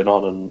what's going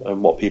on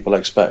and what people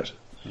expect.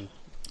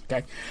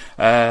 Okay.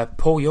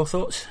 Paul, your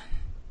thoughts?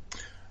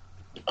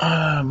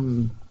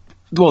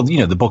 Well,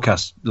 the book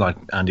has, like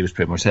Andy was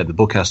pretty much said, the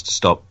book has to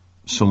stop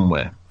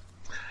somewhere.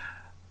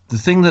 The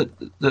thing that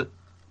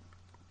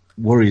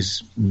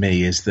worries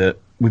me is that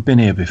we've been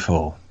here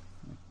before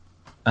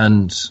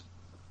and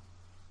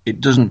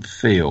it doesn't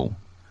feel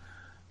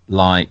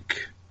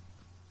like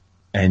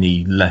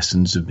any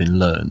lessons have been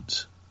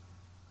learnt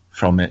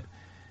from it,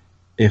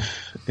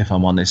 if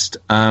I'm honest.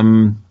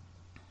 And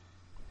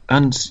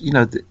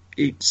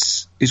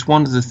it's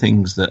one of the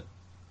things that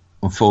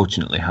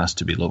unfortunately has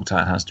to be looked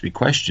at, has to be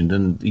questioned,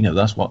 and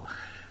that's what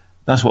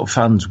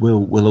fans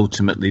will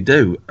ultimately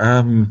do.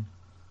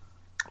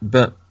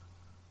 But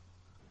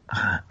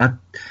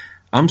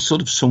I'm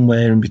sort of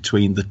somewhere in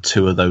between the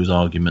two of those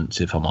arguments,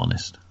 if I'm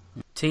honest.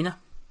 Tina?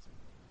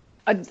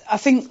 I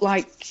think,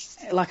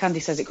 like Andy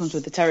says, it comes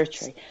with the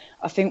territory.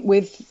 I think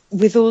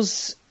with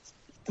us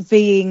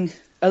being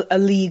a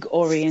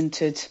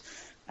league-oriented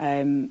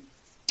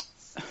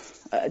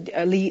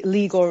a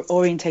league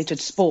orientated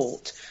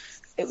sport,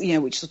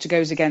 which sort of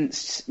goes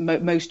against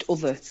most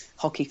other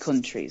hockey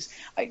countries.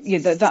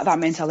 That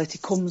mentality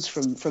comes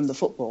from the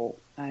football,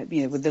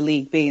 with the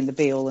league being the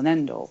be all and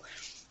end all.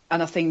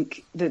 And I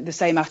think the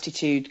same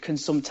attitude can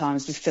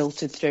sometimes be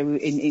filtered through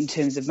in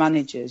terms of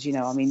managers. You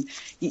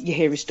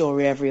hear a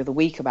story every other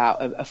week about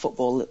a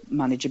football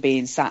manager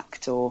being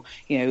sacked or,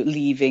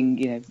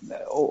 leaving,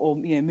 or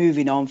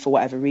moving on for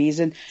whatever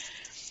reason.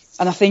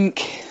 And I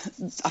think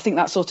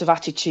that sort of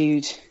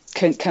attitude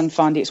can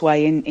find its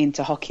way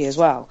into hockey as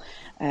well.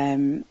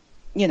 Nielsen's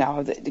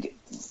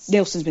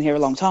been here a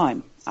long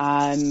time,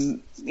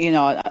 and he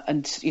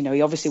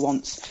obviously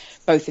wants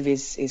both of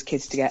his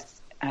kids to get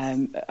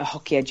a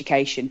hockey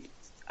education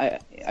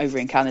over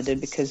in Canada,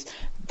 because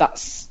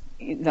that's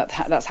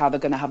how they're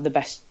going to have the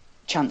best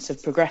chance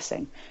of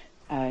progressing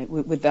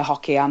with their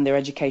hockey and their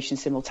education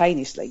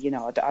simultaneously.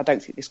 I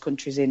don't think this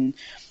country's in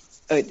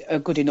a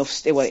good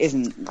enough it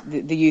isn't.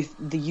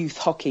 The youth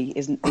hockey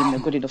isn't in a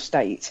good enough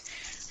state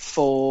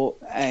for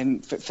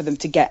them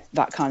to get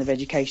that kind of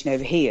education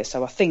over here.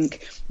 So I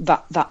think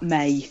that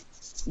may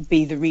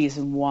be the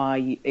reason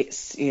why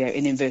it's,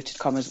 in inverted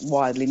commas,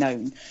 widely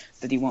known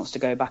that he wants to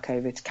go back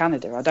over to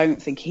Canada. I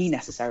don't think he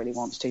necessarily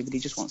wants to, but he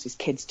just wants his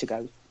kids to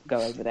go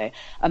over there,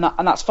 and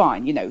that's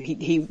fine.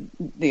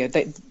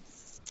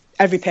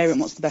 Every parent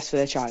wants the best for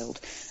their child,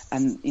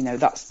 and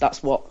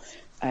that's what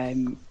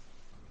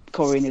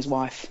Corey and his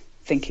wife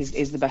think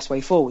is the best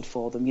way forward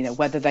for them.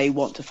 Whether they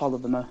want to follow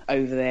them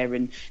over there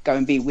and go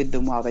and be with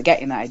them while they're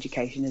getting that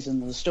education is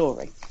another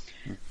story.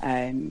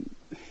 In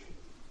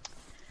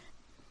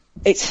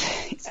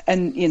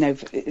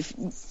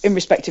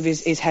respect of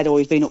his head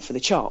always being up for the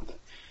chop,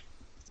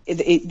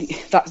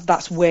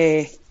 that's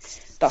where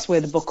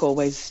the buck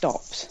always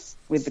stops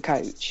with the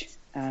coach.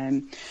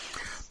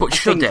 But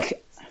should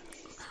it?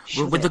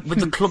 With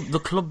the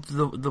club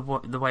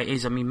the way it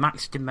is,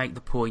 Max did make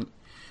the point.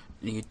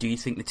 Do you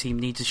think the team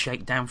needs a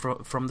shakedown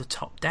from the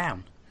top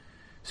down?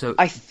 So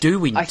do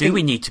we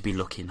need to be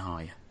looking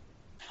higher?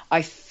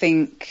 I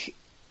think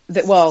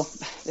that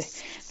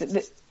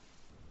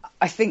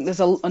I think there's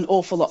an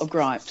awful lot of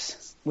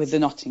gripes with the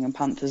Nottingham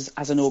Panthers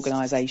as an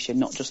organisation,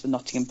 not just the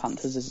Nottingham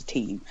Panthers as a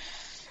team.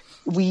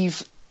 We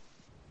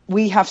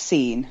have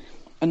seen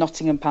a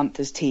Nottingham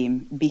Panthers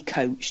team be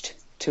coached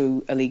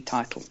to a league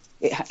title.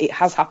 It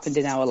has happened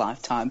in our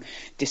lifetime,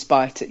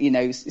 despite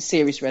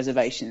serious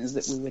reservations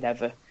that we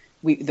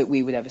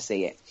would ever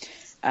see it.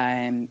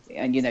 And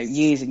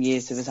years and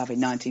years of us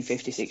having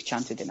 1956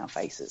 chanted in our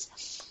faces.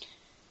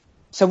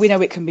 So we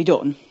know it can be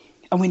done.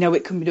 And we know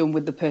it can be done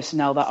with the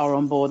personnel that are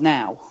on board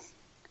now.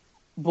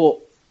 But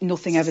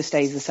nothing ever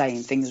stays the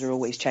same. Things are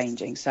always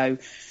changing. So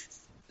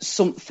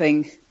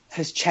something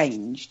has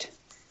changed,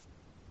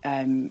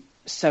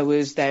 so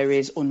as there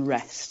is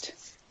unrest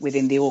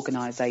within the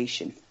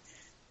organisation.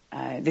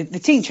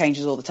 The team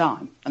changes all the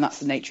time, and that's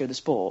the nature of the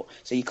sport.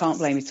 So you can't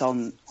blame it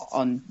on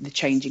the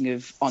changing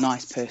of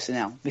on-ice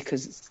personnel,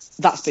 because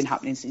that's been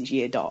happening since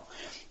year dot.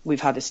 We've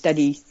had a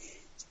steady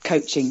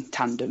coaching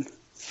tandem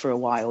for a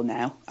while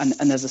now, and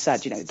as I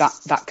said,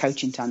 that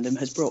coaching tandem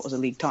has brought us a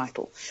league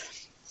title.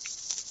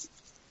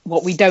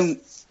 We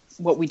don't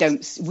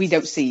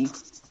see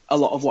a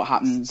lot of what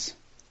happens,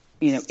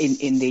 in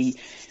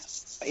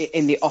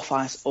the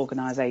off-ice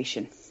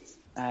organisation.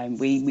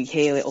 We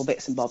hear little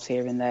bits and bobs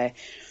here and there,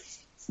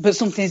 but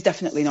something is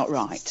definitely not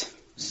right.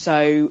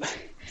 So,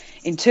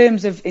 in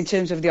terms of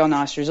the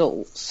on-ice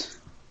results,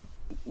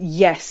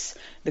 yes,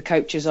 the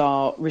coaches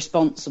are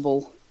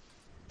responsible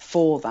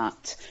for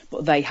that,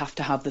 but they have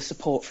to have the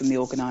support from the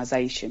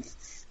organisation.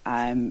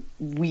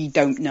 We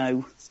don't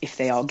know if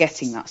they are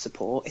getting that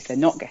support. If they're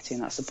not getting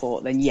that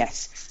support, then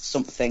yes,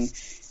 something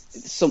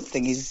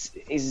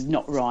is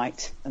not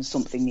right, and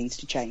something needs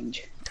to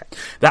change.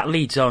 That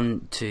leads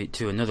on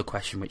to another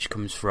question, which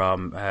comes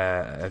from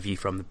a view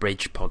from the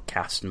Bridge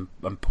podcast.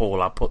 And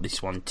Paul, I'll put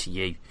this one to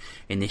you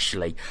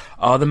initially.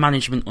 Are the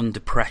management under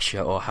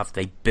pressure, or have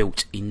they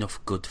built enough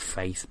good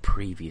faith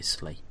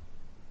previously?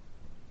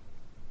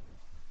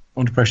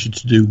 Under pressure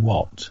to do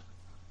what?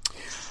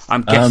 I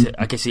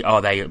guess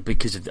are they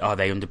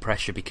under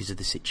pressure because of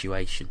the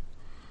situation?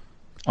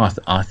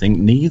 I think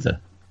neither.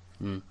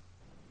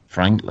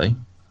 Frankly.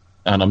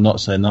 And I'm not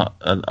saying that,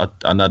 and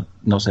I'm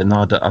not saying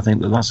no. I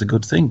think that's a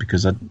good thing,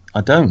 because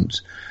I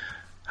don't.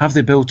 Have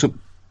they built up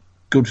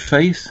good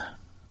faith?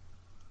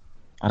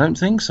 I don't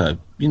think so.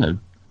 I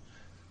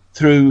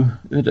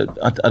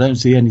don't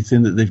see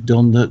anything that they've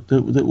done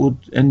that would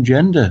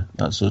engender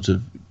that sort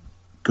of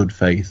good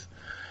faith.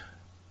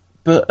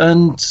 But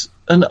and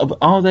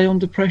are they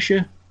under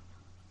pressure?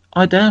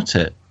 I doubt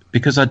it,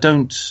 because I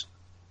don't.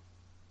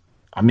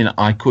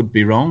 I could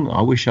be wrong.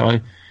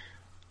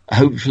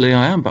 Hopefully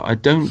I am, but I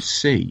don't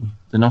see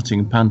the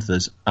Nottingham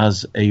Panthers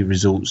as a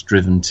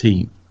results-driven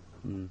team.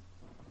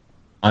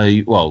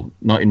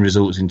 Not in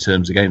results in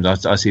terms of games.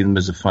 I see them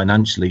as a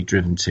financially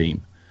driven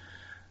team.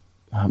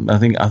 I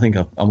think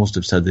I must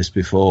have said this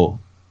before.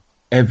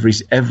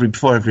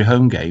 Before every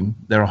home game,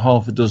 there are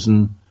half a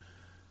dozen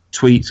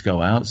tweets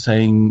go out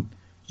saying,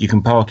 you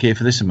can park here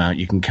for this amount,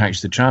 you can catch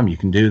the tram, you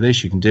can do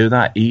this, you can do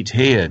that, eat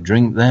here,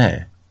 drink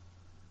there.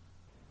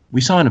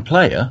 We sign a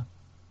player,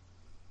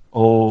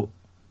 or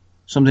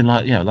something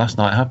like, last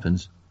night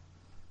happens.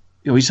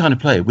 We sign a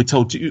player, we're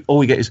told to, all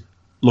we get is,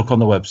 look on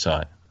the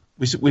website.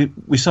 We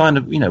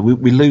sign,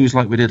 we lose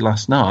like we did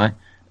last night,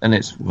 and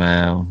it's,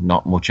 well,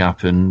 not much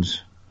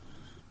happened.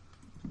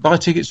 Buy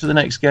tickets for the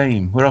next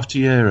game, we're off to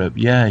Europe,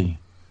 yay.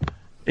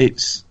 I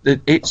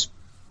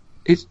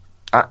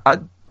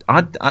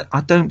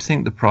don't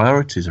think the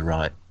priorities are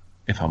right,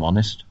 if I'm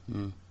honest.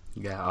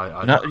 Yeah,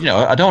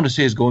 I don't want to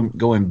see us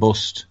going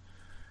bust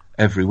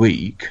every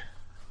week,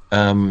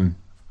 but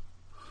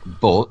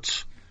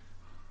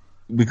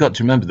we've got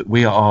to remember that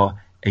we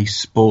are a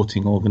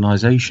sporting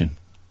organisation.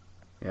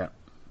 Yeah,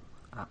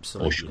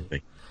 absolutely. Or should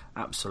be.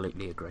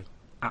 Absolutely agree.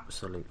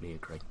 Absolutely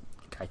agree.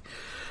 Okay.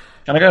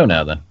 Can I go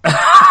now then?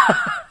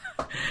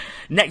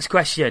 Next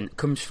question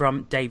comes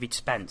from David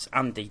Spence.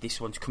 Andy, this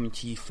one's coming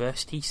to you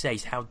first. He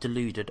says, how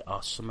deluded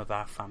are some of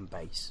our fan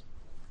base?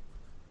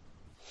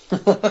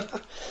 Well,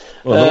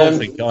 I don't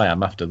think I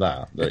am after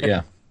that, but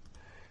yeah.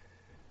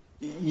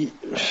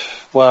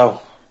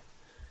 Well,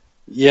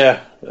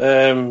 yeah.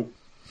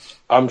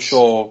 I'm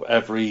sure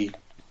every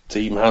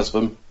team has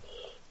them.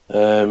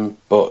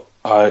 But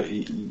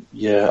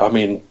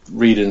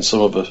reading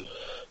some of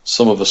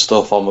the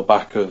stuff on the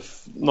back of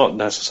not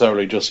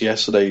necessarily just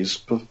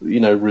yesterday's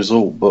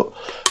result, but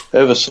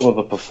over some of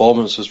the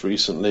performances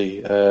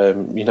recently,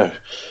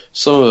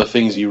 some of the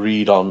things you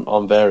read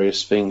on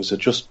various things are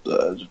just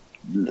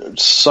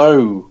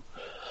so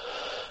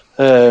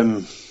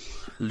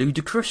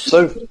ludicrous.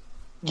 So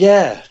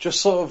yeah,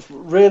 just sort of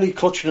really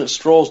clutching at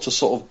straws to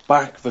sort of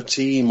back the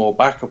team or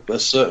back up a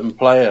certain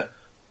player.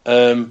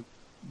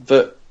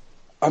 That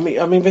I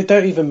mean, they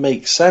don't even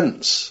make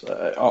sense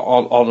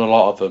on a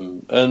lot of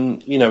them,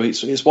 and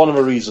it's one of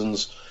the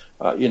reasons.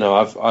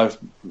 I've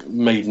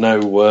made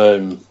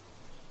no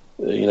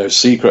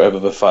secret over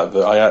the fact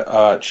that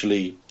I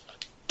actually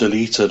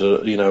deleted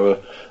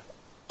an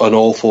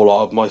awful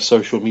lot of my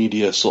social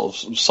media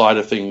sort of side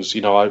of things.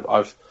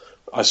 I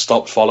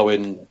stopped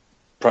following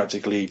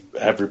practically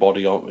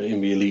everybody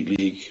in the Elite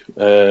League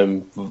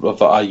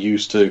that I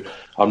used to.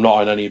 I'm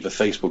not in any of the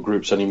Facebook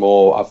groups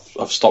anymore.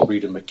 I've stopped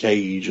reading the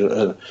Cage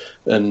and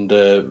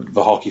the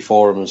Hockey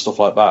Forum and stuff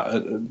like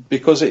that,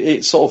 because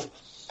it's sort of,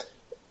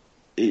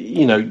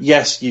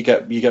 yes, you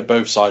get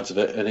both sides of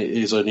it, and it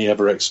is only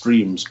ever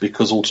extremes,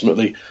 because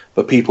ultimately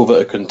the people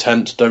that are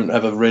content don't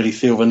ever really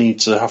feel the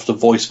need to have to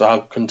voice for how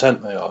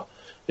content they are.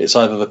 It's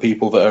either the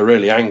people that are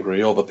really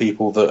angry or the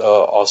people that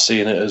are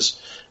seeing it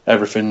as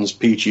everything's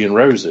peachy and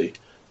rosy.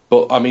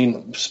 But I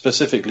mean,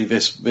 specifically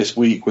this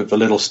week, with the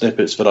little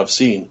snippets that I've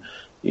seen,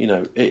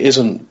 it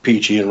isn't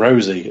peachy and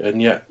rosy,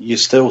 and yet you're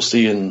still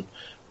seeing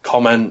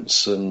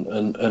comments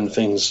and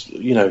things,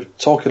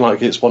 talking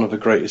like it's one of the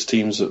greatest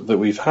teams that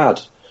we've had,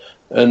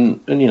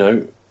 and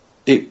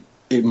it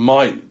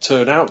might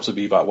turn out to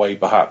be that way,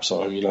 perhaps.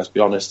 I mean, let's be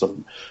honest,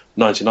 I'm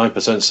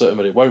 99% certain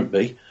that it won't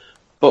be.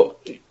 But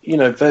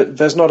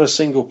there's not a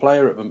single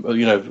player at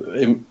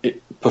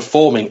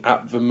performing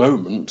at the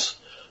moment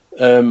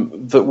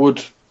that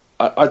would.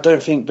 I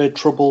don't think they'd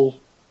trouble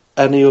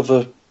any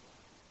other,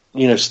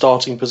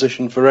 starting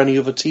position for any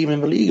other team in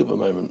the league at the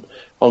moment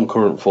on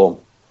current form,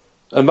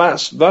 and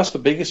that's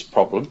the biggest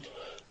problem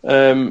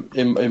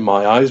in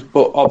my eyes.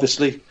 But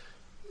obviously,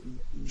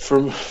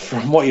 from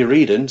what you're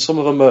reading, some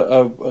of them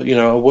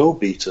are world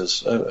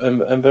beaters,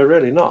 and they're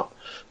really not.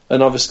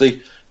 And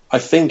obviously, I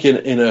think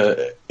in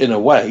a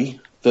way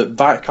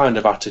that kind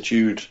of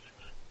attitude,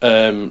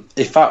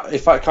 if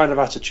that kind of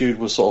attitude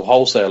was sort of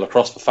wholesale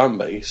across the fan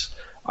base,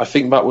 I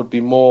think that would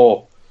be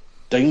more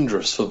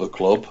dangerous for the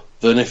club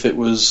than if it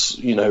was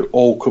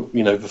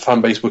the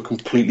fan base would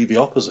completely be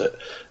opposite.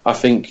 I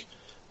think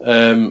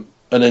an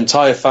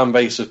entire fan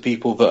base of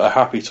people that are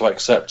happy to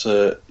accept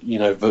the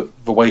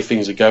way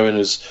things are going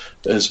as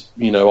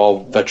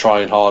they're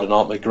trying hard and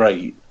aren't they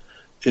great,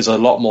 is a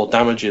lot more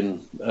damaging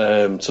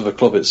to the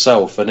club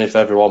itself than if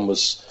everyone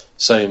was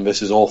saying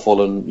this is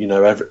awful and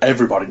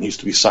everybody needs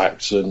to be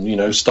sacked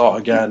and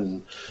start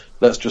again.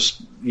 Let's just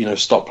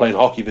stop playing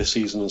hockey this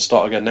season and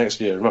start again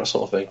next year and that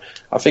sort of thing.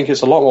 I think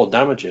it's a lot more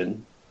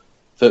damaging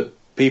that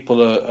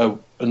people are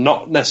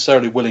not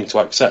necessarily willing to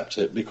accept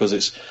it, because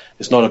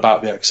it's not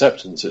about the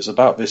acceptance. It's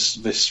about this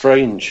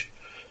strange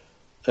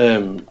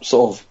sort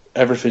of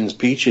everything's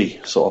peachy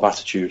sort of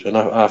attitude, and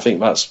I think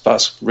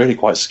that's really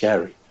quite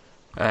scary.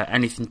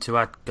 Anything to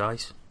add,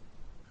 guys?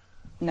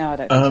 No, I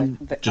don't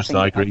think so.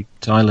 I agree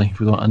entirely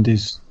with what Andy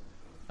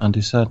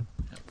said.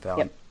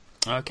 Yep.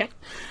 Okay.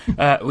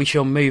 We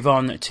shall move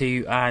on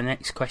to our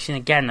next question.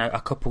 Again,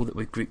 a couple that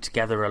we've grouped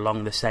together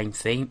along the same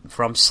theme.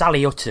 From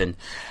Sally Hutton.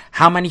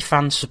 How many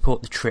fans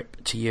support the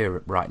trip to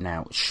Europe right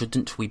now?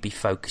 Shouldn't we be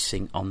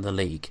focusing on the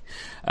league?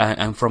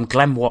 And from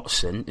Glenn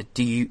Watson,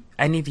 do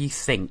any of you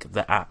think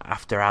that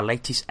after our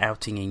latest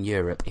outing in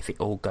Europe, if it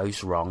all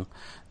goes wrong,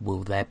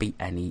 will there be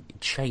any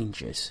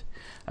changes?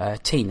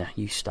 Tina,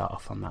 you start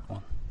off on that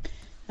one.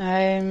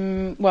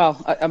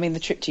 Well, I mean, the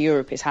trip to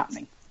Europe is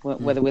happening.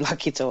 whether we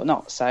like it or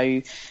not.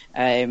 So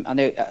I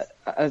know,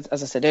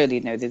 as I said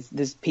earlier,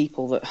 there's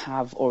people that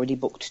have already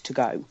booked to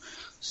go,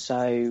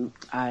 so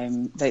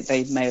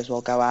they may as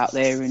well go out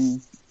there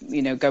and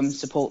go and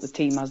support the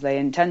team as they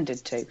intended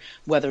to.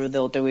 Whether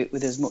they'll do it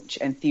with as much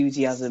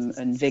enthusiasm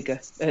and vigour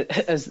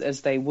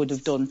as they would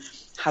have done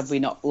had we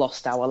not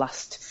lost our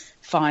last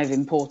 5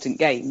 important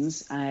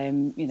games,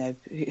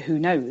 who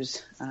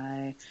knows?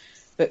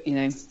 But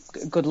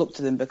good luck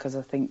to them, because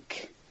I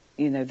think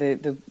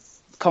the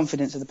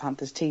confidence of the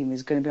Panthers team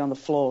is going to be on the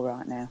floor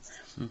right now.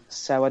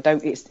 So I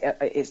don't.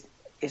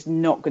 It's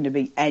not going to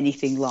be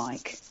anything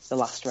like the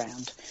last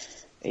round.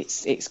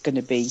 It's going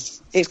to be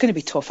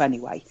tough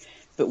anyway.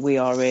 But we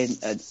are in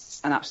an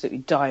absolutely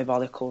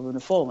diabolical run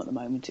of form at the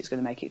moment. It's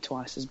going to make it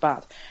twice as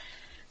bad.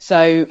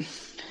 So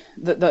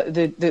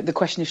the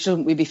question is,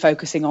 shouldn't we be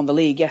focusing on the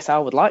league? Yes, I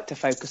would like to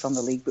focus on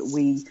the league, but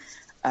we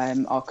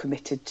are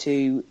committed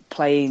to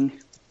playing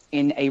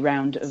in a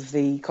round of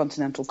the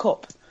Continental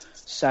Cup.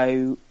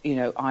 So,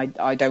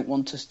 I don't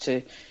want us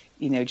to,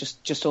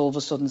 just all of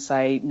a sudden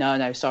say,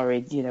 no,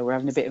 sorry, we're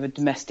having a bit of a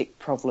domestic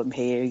problem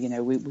here.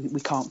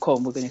 We can't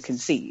come, we're going to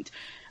concede.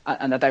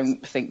 And I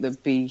don't think that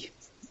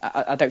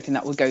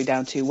would go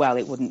down too well.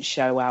 It wouldn't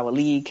show our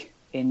league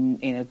in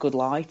a good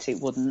light. It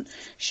wouldn't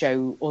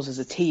show us as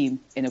a team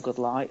in a good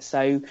light.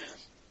 So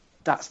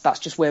that's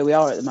just where we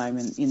are at the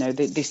moment.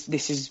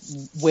 This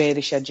is where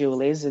the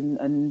schedule is,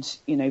 and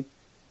the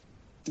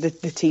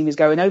team is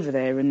going over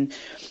there. And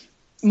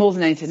more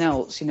than anything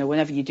else,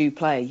 whenever you do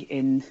play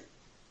in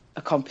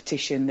a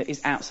competition that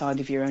is outside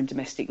of your own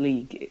domestic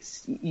league,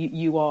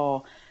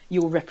 you're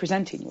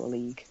representing your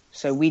league.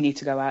 So we need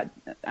to go out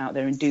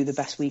there and do the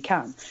best we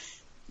can,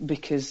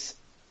 because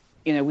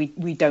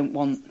we don't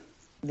want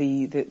I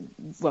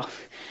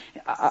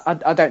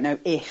don't know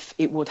if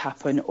it would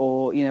happen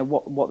or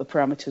what the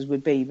parameters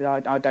would be,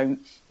 but I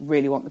don't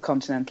really want the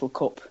Continental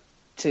Cup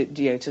to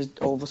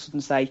all of a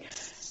sudden say,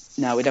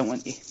 no, we don't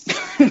want you.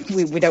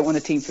 we don't want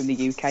a team from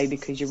the UK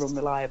because you're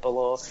unreliable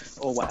or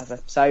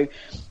whatever. So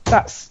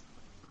that's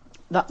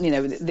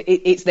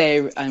it's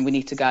there, and we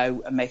need to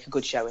go and make a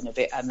good showing of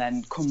it, and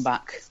then come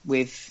back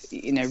with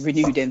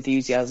renewed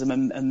enthusiasm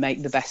and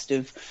make the best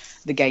of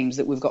the games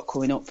that we've got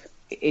coming up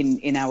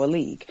in our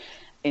league.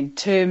 In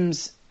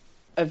terms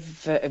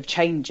of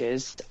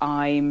changes,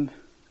 I'm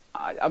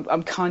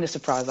kind of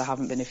surprised there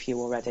haven't been a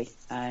few already.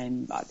 I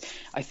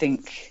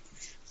think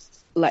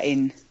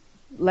letting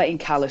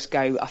Callis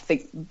go, I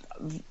think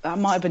that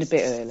might have been a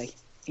bit early.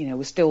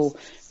 We're still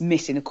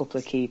missing a couple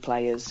of key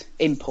players,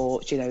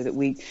 imports, that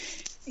we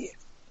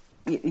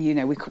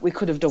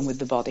could have done with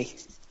the body.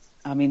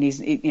 I mean,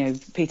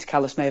 Peter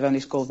Callis may have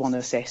only scored 1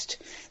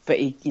 assist, but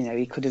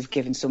he could have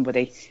given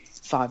somebody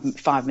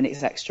 5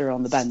 minutes extra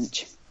on the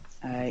bench,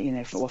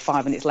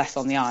 5 minutes less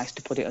on the ice,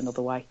 to put it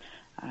another way.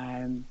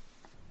 But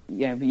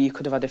you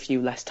could have had a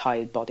few less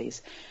tired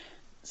bodies.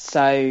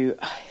 So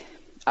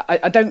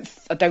I don't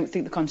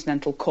think the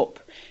Continental Cup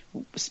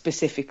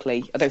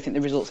specifically, I don't think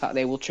the results out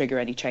there will trigger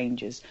any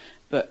changes.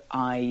 But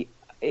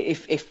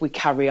if we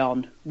carry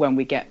on when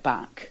we get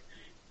back,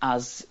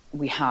 as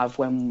we have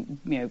when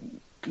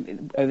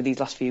over these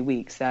last few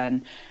weeks,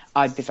 then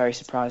I'd be very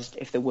surprised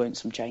if there weren't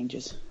some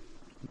changes.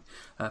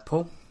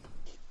 Paul?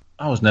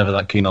 I was never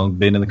that keen on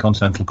being in the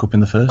Continental Cup in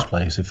the first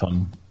place, if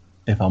I'm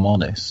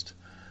honest.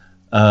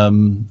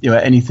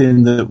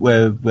 Anything that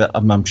where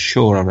I'm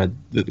sure I read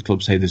that the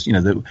club say this,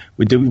 that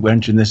we're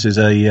entering this as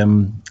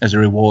a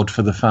reward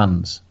for the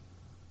fans.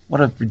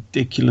 What a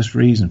ridiculous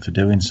reason for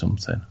doing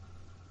something.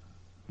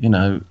 You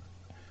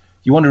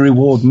want to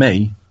reward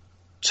me?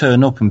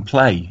 Turn up and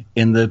play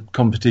in the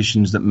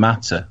competitions that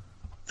matter,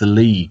 the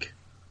league,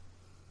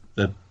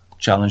 the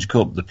Challenge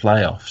Cup, the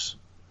playoffs.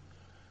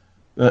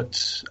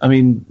 But I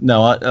mean,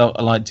 no,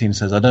 I like Tina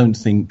says, I don't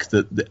think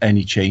that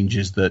any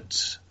changes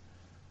that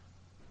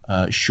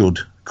should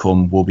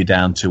come will be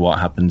down to what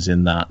happens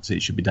in that.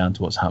 It should be down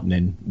to what's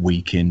happening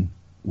week in,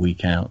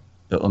 week out.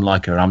 But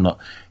unlike her, I'm not,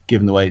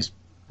 given the way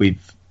we've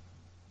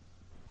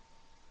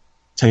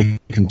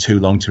taken too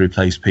long to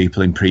replace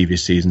people in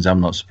previous seasons,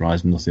 I'm not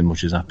surprised nothing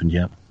much has happened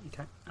yet.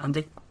 Okay,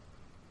 Andy?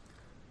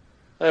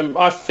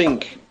 I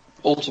think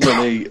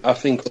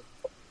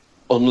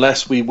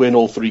unless we win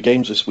all 3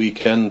 games this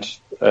weekend,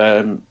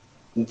 then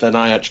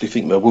I actually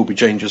think there will be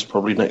changes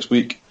probably next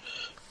week.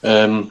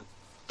 I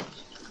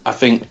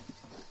think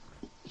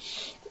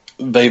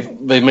they've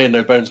made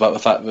no bones about the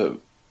fact that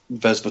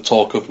there's the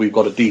talk of we've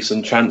got a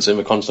decent chance in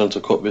the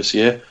Continental Cup this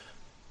year.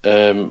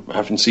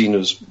 Having seen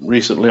us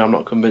recently, I'm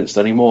not convinced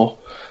anymore.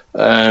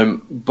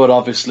 But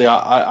obviously,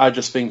 I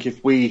just think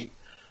if we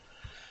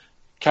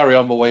carry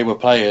on the way we're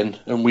playing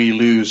and we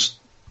lose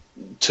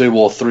 2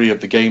 or 3 of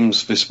the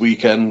games this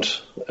weekend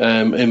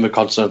in the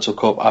Continental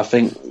Cup, I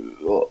think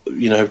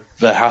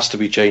there has to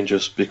be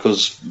changes,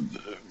 because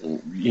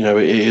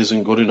it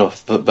isn't good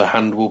enough that the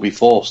hand will be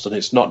forced, and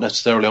it's not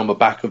necessarily on the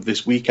back of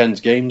this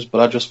weekend's games,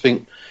 but I just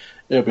think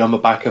it'll be on the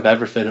back of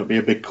everything. It'll be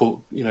a big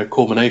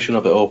culmination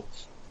of it all.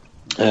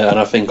 And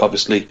I think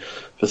obviously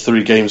for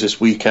 3 games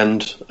this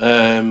weekend,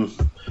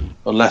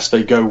 unless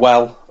they go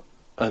well,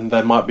 and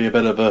there might be a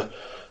bit of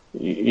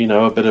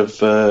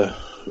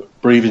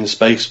breathing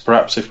space,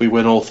 perhaps, if we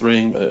win all three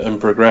and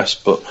progress.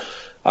 But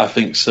I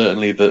think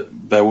certainly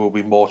that there will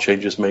be more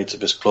changes made to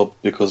this club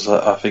because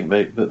I think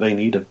that they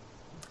need them.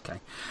 Okay.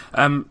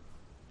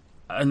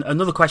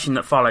 Another question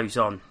that follows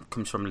on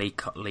comes from Lee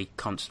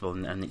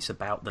Constable, and it's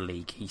about the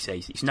league. He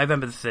says, it's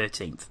November the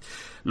 13th.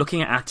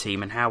 Looking at our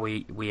team and how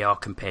we are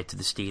compared to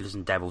the Steelers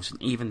and Devils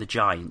and even the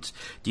Giants,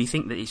 do you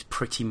think that it's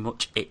pretty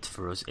much it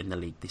for us in the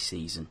league this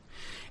season?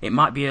 It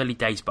might be early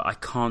days, but I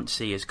can't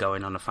see us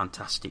going on a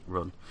fantastic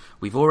run.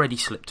 We've already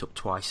slipped up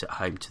twice at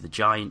home to the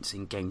Giants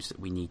in games that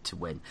we need to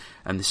win,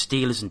 and the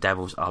Steelers and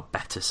Devils are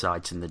better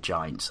sides than the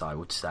Giants, I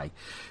would say.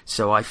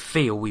 So I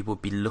feel we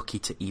would be lucky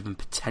to even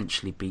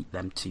potentially beat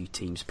them two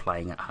teams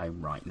playing at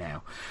home right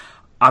now.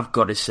 I've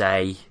got to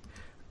say,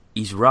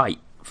 he's right.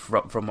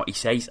 From what he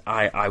says,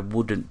 I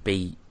wouldn't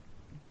be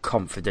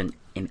confident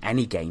in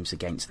any games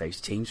against those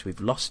teams.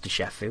 We've lost to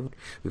Sheffield.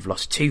 We've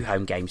lost 2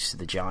 home games to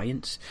the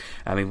Giants.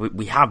 I mean,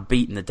 we have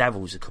beaten the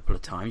Devils a couple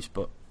of times,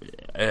 but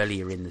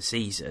earlier in the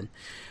season,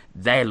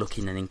 they're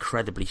looking an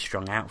incredibly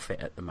strong outfit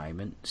at the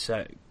moment.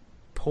 So,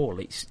 Paul,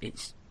 it's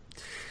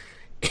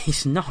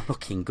not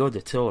looking good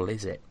at all,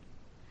 is it?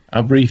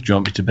 How brief do you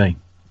want me to be?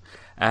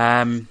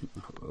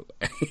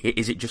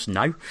 Is it just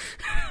no?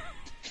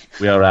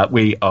 We are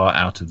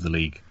out of the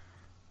league.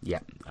 Yeah,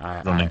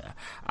 and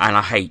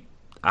I hate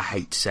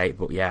to say it,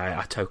 but yeah,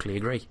 I totally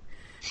agree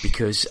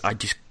because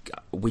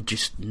we're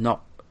just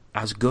not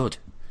as good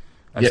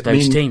as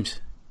those teams.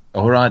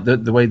 All right,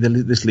 the way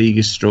this league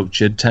is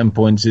structured, 10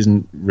 points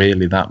isn't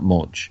really that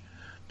much,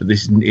 but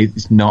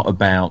it's not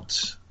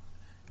about.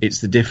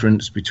 It's the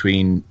difference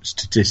between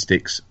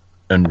statistics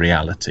and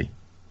reality.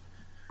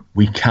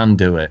 We can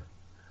do it.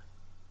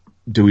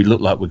 Do we look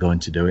like we're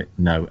going to do it?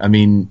 No. I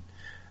mean,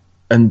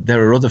 and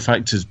there are other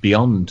factors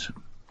beyond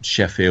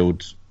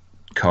Sheffield,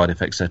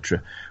 Cardiff,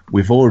 etc.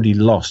 We've already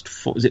lost,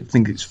 I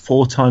think it's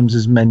 4 times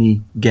as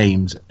many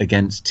games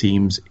against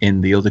teams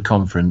in the other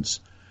conference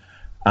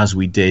as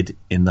we did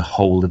in the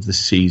whole of the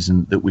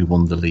season that we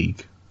won the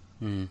league.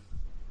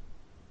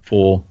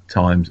 4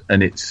 times,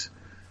 and it's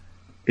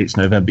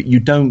November. You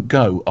don't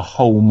go a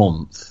whole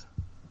month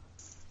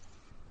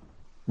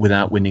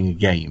without winning a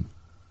game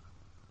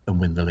and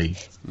win the league.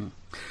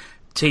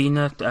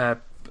 Tina,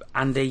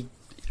 Andy,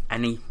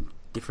 any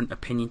different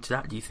opinion to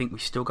that? Do you think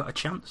we've still got a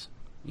chance?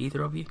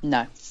 Either of you?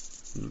 No,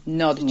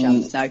 not a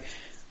chance. No.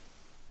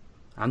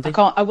 Andy? I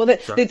can't. I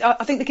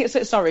think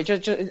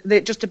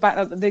just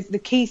about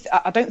the key.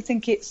 I don't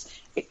think it's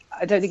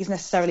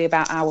necessarily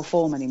about our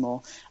form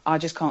anymore. I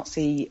just can't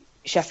see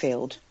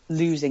Sheffield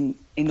losing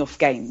enough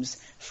games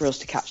for us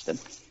to catch them.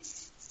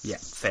 Yeah,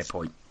 fair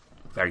point.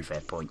 Very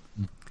fair point.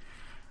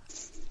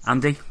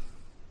 Andy?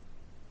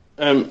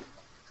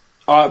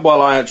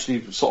 I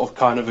actually sort of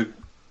kind of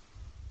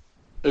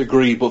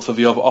agree, but for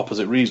the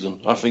opposite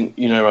reason. I think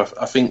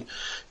I think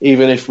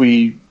even if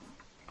we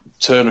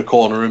turn a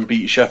corner and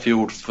beat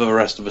Sheffield for the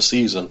rest of the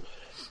season,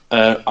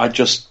 I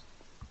just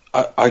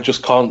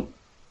can't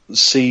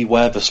see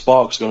where the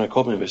spark's going to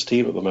come in this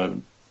team at the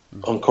moment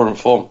on current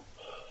form.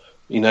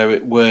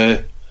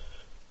 We're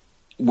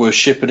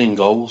shipping in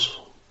goals,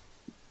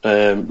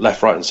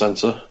 left, right, and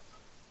centre,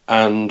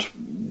 and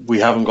we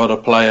haven't got a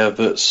player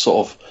that's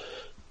sort of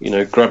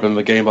grabbing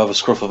the game by the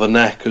scruff of the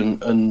neck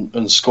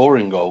and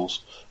scoring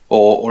goals,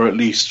 or at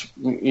least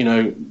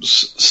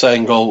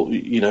setting goal,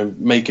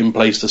 making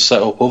plays to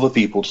set up other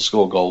people to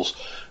score goals.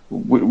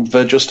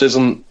 There just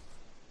isn't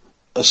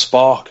a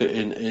spark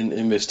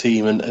in this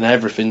team, and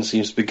everything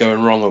seems to be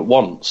going wrong at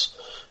once.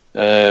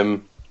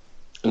 And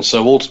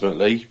so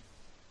ultimately,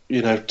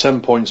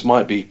 10 points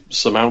might be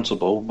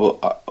surmountable,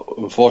 but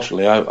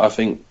unfortunately, I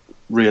think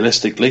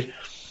realistically,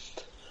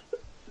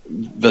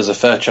 there's a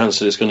fair chance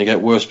that it's going to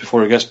get worse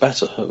before it gets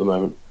better at the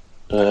moment.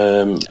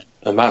 And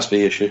that's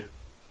the issue.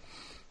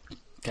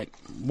 Okay.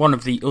 One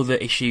of the other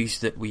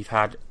issues that we've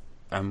had,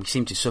 we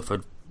seem to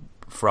suffer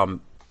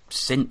from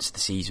since the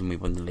season we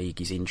won the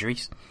league, is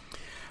injuries.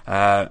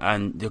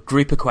 And the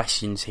group of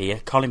questions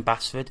here. Colin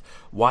Basford,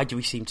 why do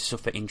we seem to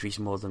suffer injuries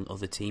more than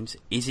other teams?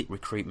 Is it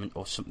recruitment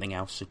or something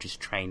else such as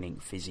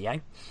training,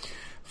 physio?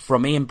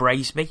 From Ian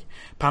Braisby,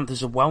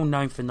 Panthers are well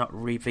known for not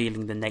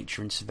revealing the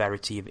nature and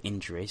severity of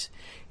injuries.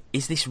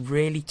 Is this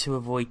really to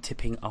avoid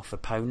tipping off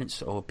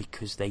opponents or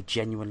because they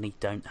genuinely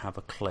don't have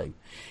a clue?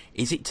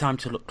 Is it time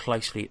to look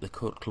closely at the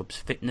club's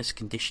fitness,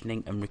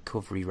 conditioning and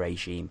recovery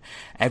regime?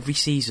 Every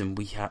season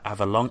we have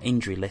a long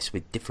injury list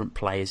with different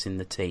players in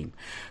the team.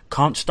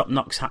 Can't stop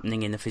knocks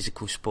happening in a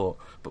physical sport,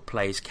 but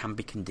players can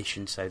be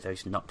conditioned so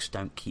those knocks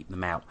don't keep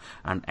them out,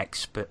 and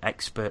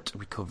expert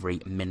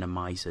recovery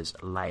minimises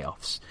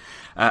layoffs.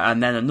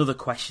 And then another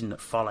question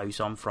that follows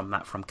on from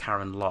that, from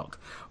Karen Locke.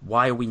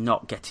 Why are we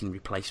not getting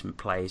replacement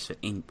players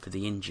for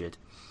the injured?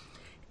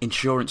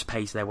 Insurance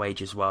pays their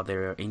wages while they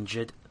are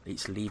injured.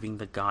 It's leaving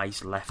the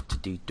guys left to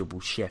do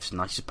double shifts,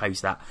 and I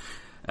suppose that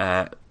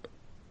that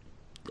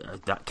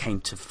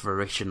came to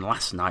fruition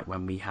last night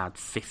when we had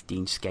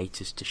 15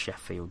 skaters to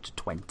Sheffield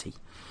 20.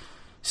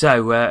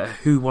 So,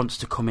 who wants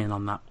to come in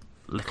on that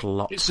little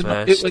lots It's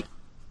first.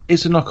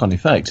 It's a knock-on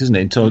effect, isn't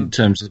it? In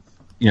terms of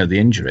the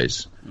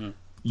injuries,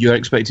 you're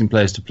expecting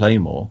players to play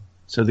more,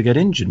 so they get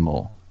injured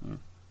more.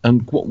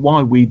 And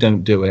why we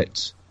don't do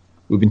it?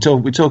 We're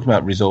talking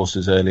about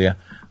resources earlier.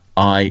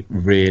 I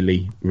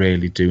really,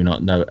 really do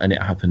not know, and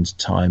it happens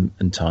time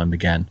and time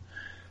again.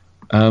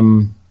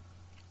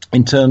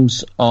 In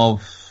terms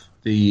of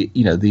the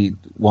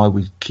why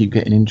we keep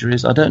getting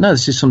injuries, I don't know.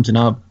 This is something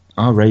I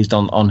raised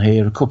on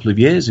here a couple of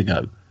years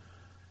ago.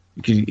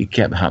 It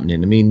kept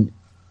happening. I mean,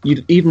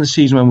 even the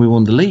season when we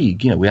won the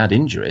league, we had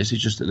injuries.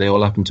 It's just that they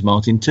all happened to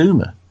Martin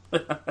Tuma.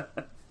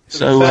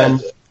 So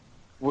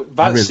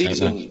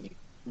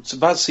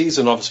that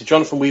season, obviously,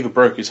 Jonathan Weaver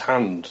broke his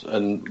hand,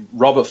 and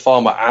Robert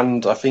Farmer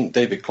and I think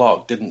David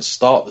Clark didn't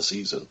start the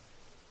season.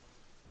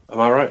 Am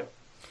I right?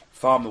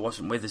 Farmer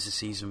wasn't with us the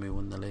season we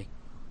won the league.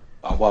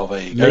 Oh, well,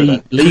 there you go.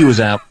 Then. Lee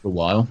was out for a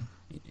while.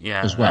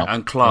 Yeah, as well.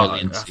 And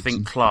Clark, I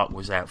think Clark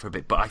was out for a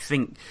bit, but I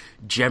think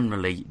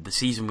generally the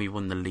season we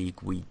won the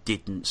league, we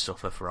didn't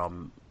suffer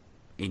from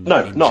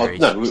injuries. Not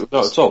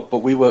at all. But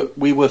we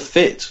were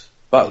fit.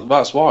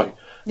 That's why.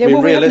 Yeah, I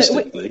mean,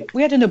 realistically,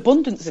 we had an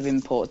abundance of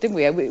imports, didn't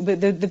we?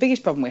 The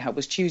biggest problem we had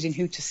was choosing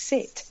who to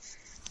sit.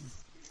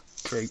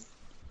 True.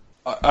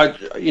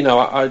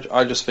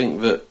 I just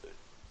think that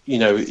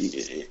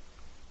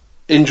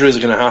injuries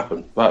are going to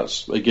happen.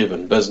 That's a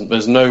given.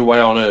 There's no way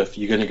on earth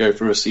you're going to go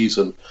through a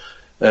season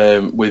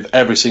with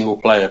every single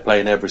player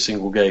playing every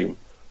single game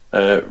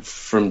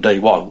from day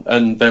one.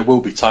 And there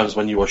will be times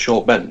when you are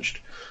short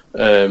benched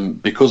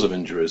because of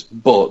injuries.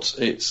 But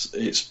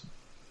it's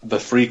the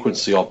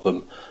frequency of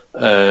them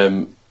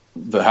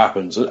that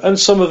happens. And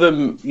some of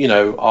them,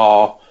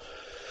 are.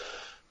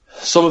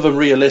 Some of them,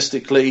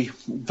 realistically,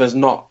 there's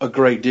not a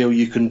great deal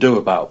you can do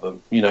about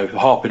them.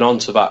 Harping on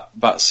to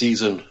that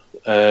season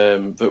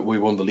that we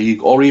won the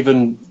league, or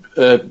even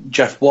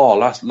Jeff Waugh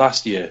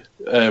last year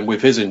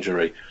with his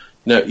injury.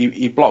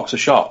 He blocks a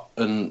shot,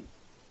 and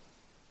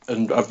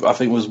I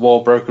think it was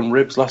Waugh broken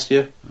ribs last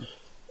year.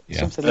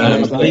 Yeah,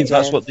 I believe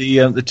that's what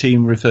the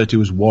team referred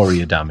to as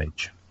warrior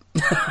damage.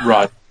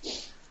 Right.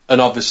 And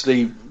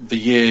obviously, the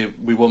year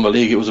we won the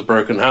league, it was a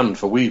broken hand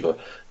for Weaver.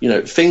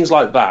 Things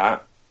like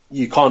that.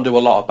 You can't do a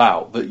lot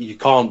about, but you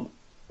can't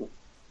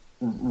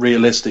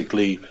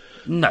realistically.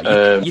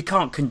 No, you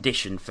can't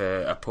condition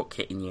for a puck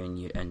hitting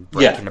you and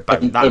breaking a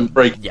bone. And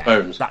breaking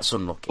bones. That's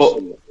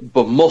unlucky.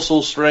 But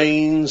muscle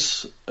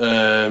strains,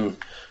 not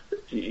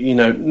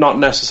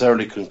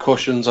necessarily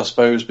concussions, I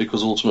suppose,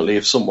 because ultimately,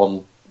 if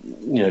someone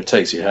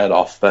takes your head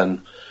off,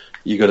 then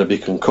you're going to be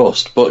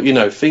concussed. But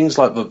things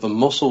like the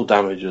muscle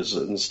damages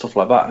and stuff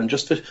like that, and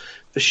just the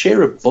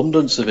sheer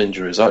abundance of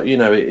injuries,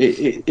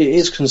 it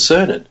is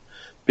concerning.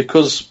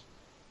 Because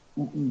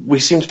we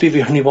seem to be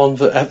the only one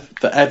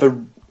that ever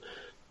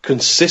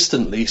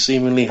consistently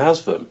seemingly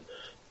has them,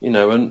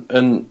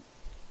 and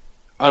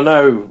I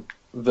know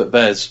that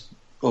there's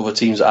other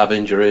teams that have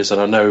injuries,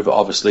 and I know that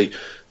obviously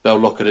they'll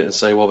look at it and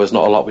say, well, there's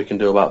not a lot we can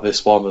do about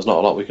this one, there's not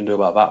a lot we can do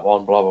about that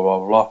one, blah, blah,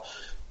 blah, blah.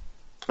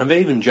 And they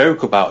even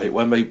joke about it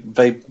when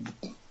they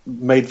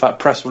made that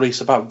press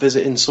release about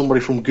visiting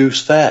somebody from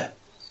Goose Fair.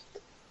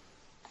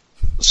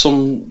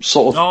 Some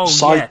sort of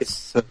psychic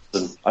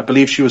person. I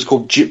believe she was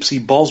called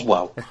Gypsy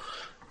Boswell.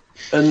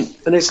 And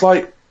it's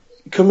like,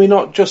 can we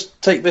not just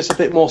take this a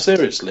bit more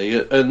seriously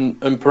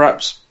and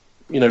perhaps,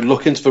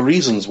 look into the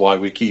reasons why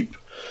we keep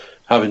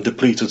having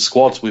depleted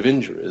squads with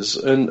injuries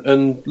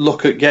and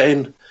look at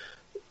getting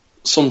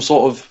some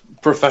sort of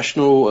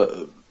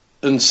professional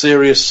and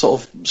serious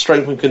sort of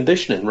strength and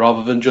conditioning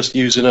rather than just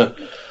using a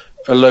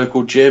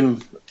local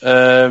gym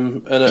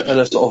and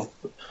a sort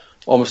of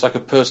almost like a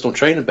personal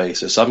trainer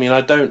basis. I mean,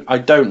 I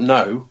don't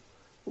know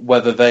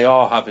whether they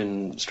are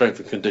having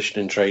strength and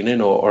conditioning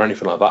training or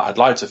anything like that. I'd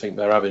like to think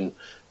they're having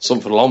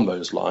something along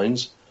those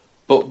lines.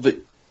 But,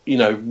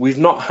 we've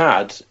not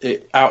had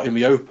it out in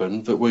the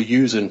open that we're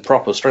using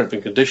proper strength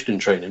and conditioning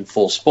training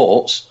for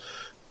sports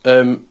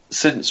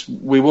since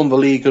we won the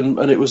league and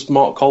it was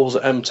Mark Coles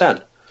at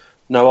M10.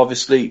 Now,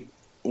 obviously,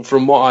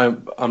 from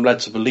what I'm led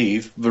to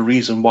believe, the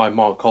reason why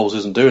Mark Coles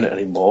isn't doing it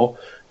anymore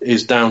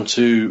is down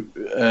to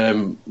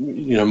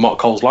Mark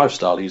Cole's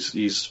lifestyle.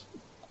 He's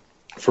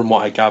from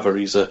what I gather,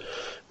 he's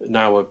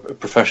now a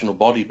professional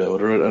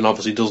bodybuilder, and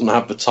obviously doesn't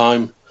have the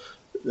time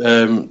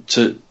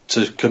to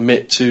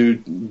commit to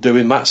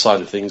doing that side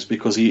of things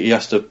because he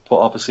has to put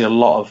obviously a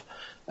lot of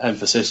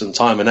emphasis and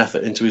time and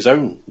effort into his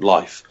own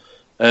life.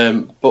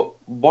 But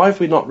why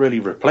have we not really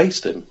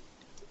replaced him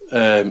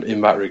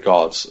in that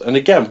regards? And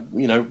again,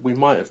 we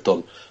might have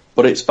done,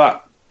 but it's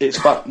that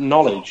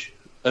knowledge.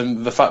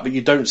 And the fact that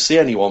you don't see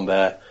anyone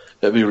there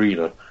at the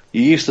arena.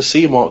 You used to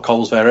see Mark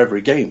Coles there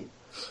every game,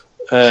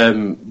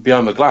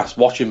 behind the glass,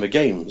 watching the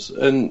games.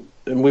 And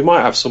we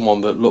might have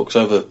someone that looks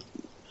over,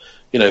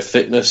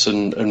 fitness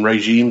and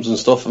regimes and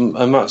stuff,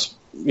 and that's,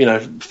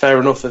 fair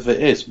enough if it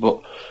is.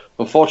 But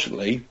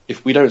unfortunately,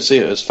 if we don't see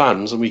it as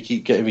fans and we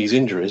keep getting these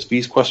injuries,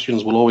 these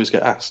questions will always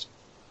get asked.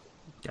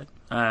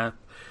 Okay.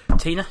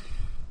 Tina?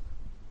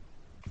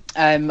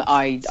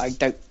 I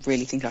don't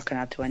really think I can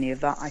add to any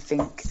of that. I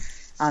think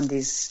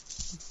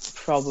Andy's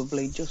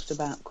probably just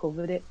about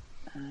covered it.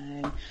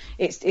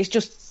 It's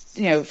just,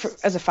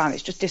 as a fan,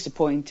 it's just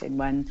disappointing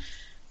when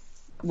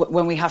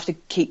we have to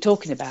keep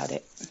talking about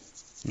it.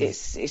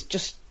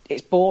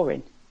 It's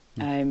boring.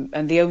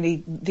 And the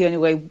only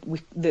way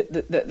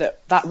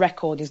that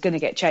record is going to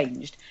get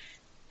changed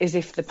is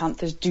if the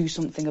Panthers do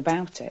something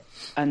about it.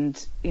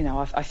 And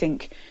I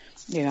think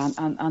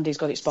Andy's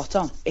got it spot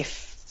on.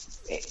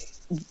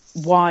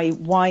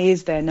 Why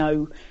is there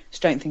no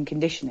strength and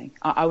conditioning?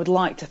 I would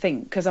like to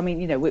think, because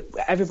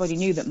everybody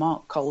knew that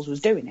Mark Coles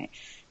was doing it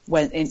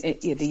when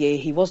in the year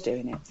he was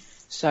doing it.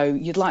 So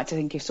you'd like to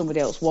think if somebody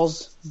else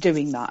was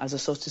doing that as a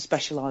sort of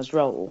specialised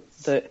role,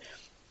 that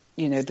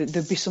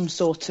there'd be some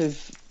sort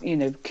of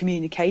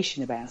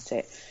communication about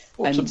it.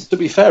 Well, and to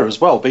be fair as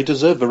well, they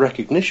deserve the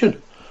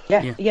recognition.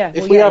 Yeah.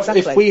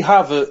 If we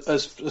have a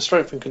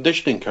strength and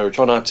conditioning coach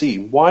on our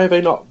team, why are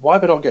they not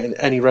getting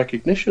any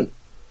recognition?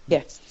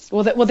 Yeah.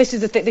 Well, this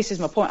is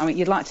my point. I mean,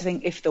 you'd like to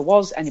think if there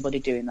was anybody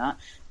doing that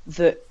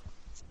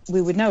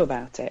we would know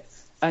about it,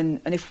 and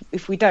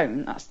if we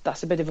don't,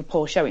 that's a bit of a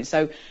poor showing.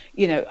 So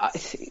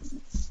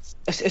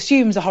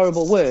assume's a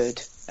horrible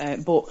word,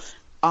 but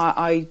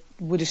I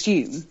would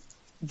assume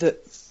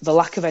that the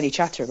lack of any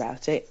chatter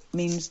about it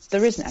means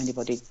there isn't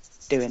anybody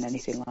doing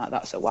anything like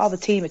that. So while the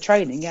team are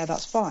training, yeah,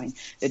 that's fine.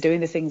 They're doing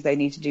the things they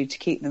need to do to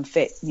keep them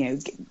fit,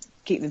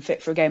 keep them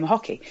fit for a game of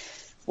hockey.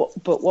 What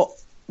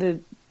the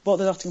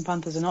Nottingham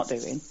Panthers are not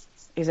doing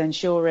is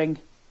ensuring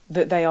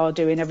that they are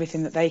doing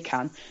everything that they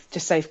can to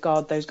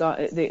safeguard those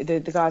guys, the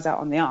guys out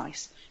on the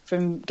ice,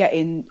 from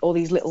getting all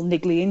these little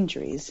niggly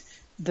injuries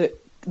that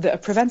are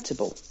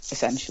preventable,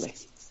 essentially.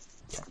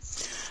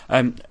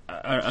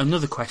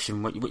 Another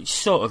question, which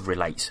sort of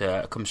relates,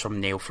 comes from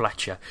Neil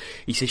Fletcher.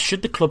 He says,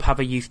 should the club have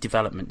a youth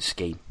development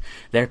scheme?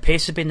 There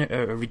appears to have been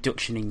a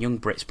reduction in young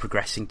Brits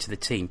progressing to the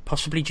team,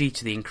 possibly due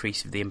to the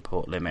increase of the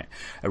import limit.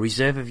 A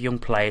reserve of young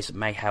players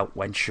may help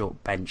when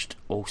short-benched,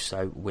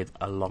 also with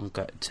a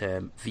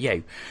longer-term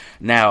view.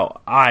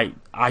 Now, I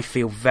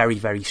feel very,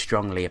 very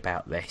strongly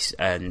about this,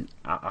 and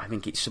I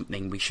think it's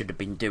something we should have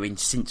been doing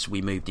since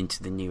we moved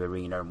into the new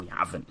arena, and we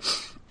haven't.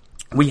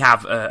 We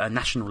have a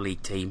National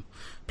League team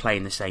play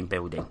in the same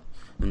building,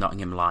 the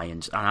Nottingham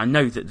Lions, and I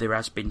know that there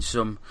has been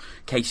some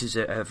cases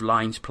of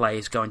Lions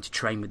players going to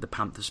train with the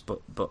Panthers,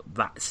 but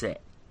that's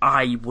it.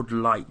 I would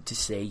like to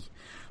see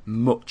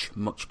much,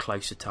 much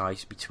closer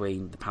ties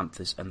between the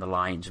Panthers and the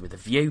Lions, with a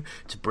view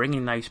to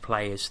bringing those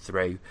players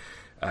through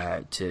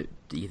to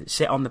either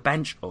sit on the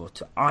bench or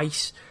to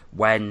ice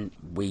when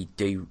we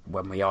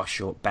are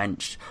short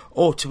benched,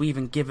 or to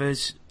even give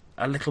us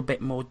a little bit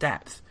more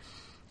depth.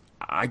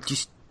 I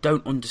just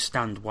don't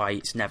understand why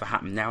it's never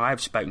happened. Now,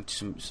 I've spoken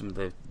to some of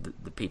the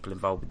people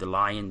involved with the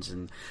Lions,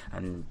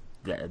 and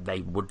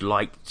they would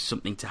like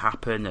something to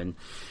happen, and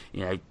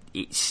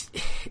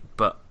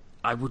but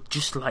I would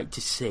just like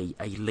to see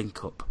a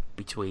link up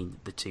between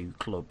the two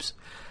clubs,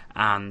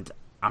 and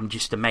I'm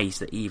just amazed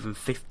that even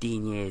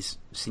 15 years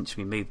since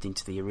we moved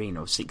into the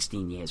arena, or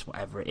 16 years,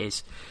 whatever it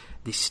is,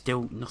 there's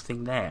still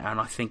nothing there, and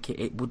I think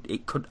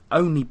it could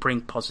only bring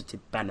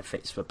positive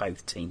benefits for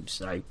both teams.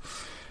 So,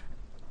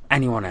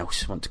 anyone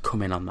else want to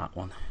come in on that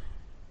one?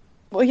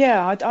 Well,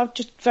 yeah, I'll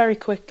just very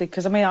quickly,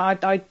 because I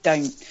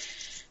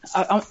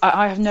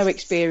have no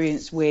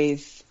experience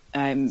with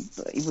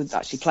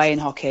actually playing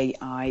hockey.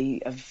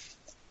 I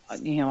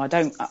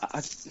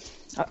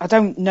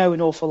don't know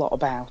an awful lot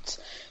about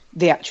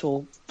the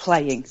actual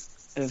playing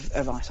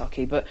of ice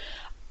hockey, but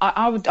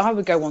I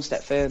would go one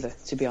step further,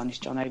 to be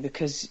honest, Jono,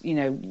 because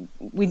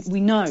we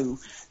know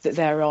that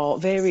there are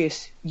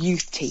various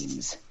youth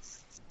teams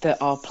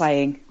that are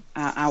playing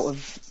out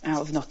of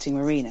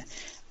Nottingham Arena,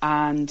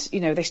 and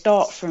they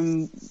start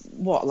from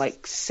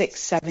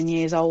 6-7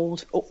 years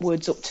old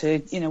upwards, up to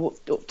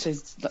up to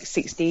like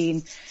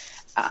 16,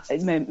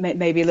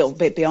 maybe a little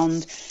bit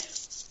beyond.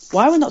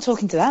 Why are we not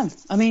talking to them?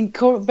 I mean,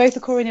 both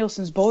of Corey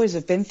Nielsen's boys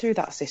have been through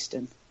that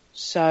system,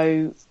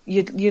 so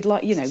you'd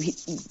like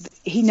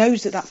he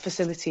knows that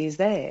facility is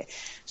there.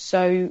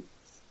 So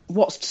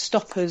what's to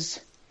stop us?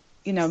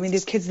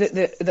 There's kids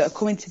that are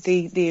coming to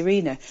the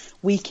arena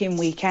week in,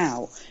 week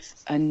out,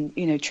 and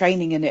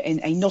training in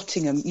a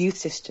Nottingham youth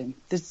system.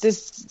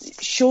 There's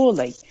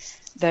surely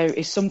there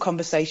is some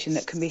conversation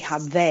that can be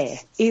had there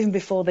even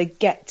before they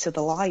get to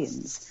the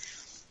Lions.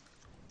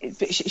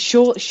 But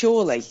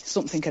surely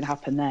something can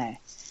happen there,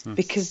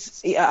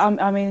 because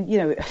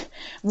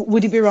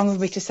would it be wrong of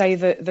me to say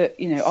that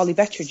Ollie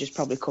Bettridge has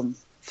probably come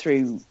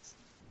through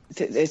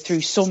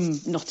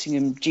some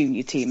Nottingham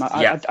junior team?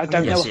 I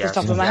don't know off the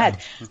top of my head.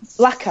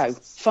 Blacko,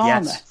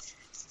 Farmer.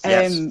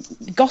 Yes.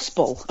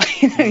 Gospel,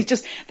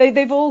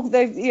 they've all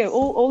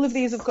of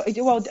these have got.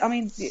 Well, I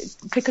mean,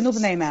 pick another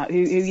name out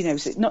who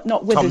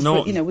not with Tom us,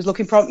 Norton. but was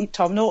looking promptly.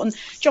 Tom Norton,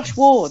 Josh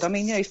Ward. I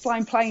mean, he's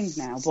flying planes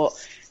now, but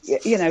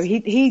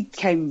he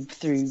came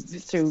through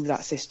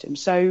that system.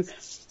 So,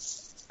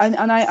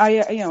 and I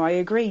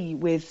agree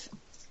with.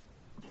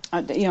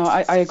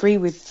 I agree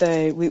with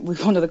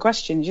one of the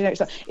questions.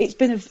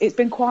 It's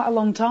been quite a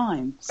long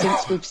time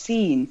since we've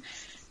seen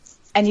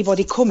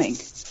anybody coming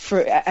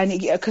for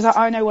any, because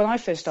I know when I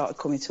first started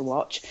coming to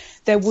watch,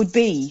 there would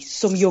be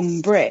some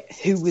young Brit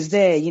who was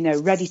there,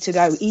 ready to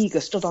go,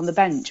 eager, stood on the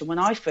bench. And when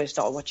I first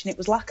started watching, it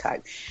was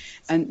Lacko,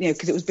 and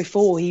because it was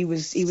before he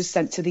was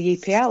sent to the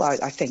EPL,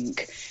 I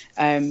think.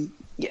 And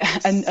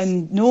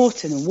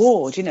Norton and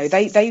Ward,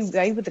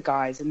 they were the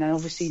guys. And then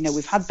obviously,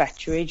 we've had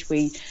Betteridge.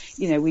 We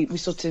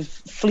sort of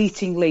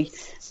fleetingly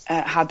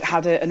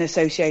had an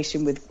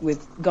association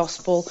with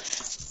Gospel,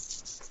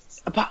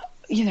 but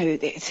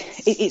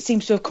it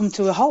seems to have come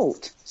to a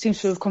halt. Seems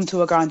to have come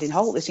to a grinding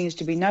halt. There seems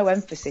to be no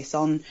emphasis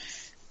on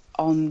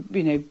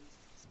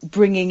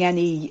bringing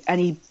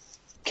any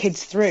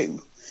kids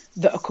through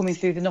that are coming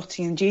through the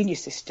Nottingham junior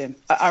system.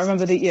 I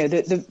remember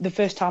the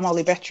first time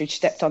Ollie Betteridge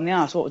stepped on the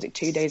ice, what was it,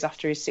 2 days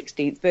after his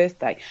 16th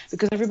birthday,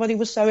 because everybody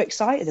was so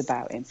excited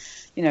about him.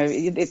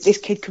 This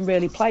kid can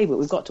really play, but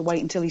we've got to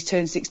wait until he's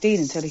turned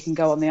 16 until he can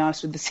go on the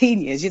ice with the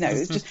seniors.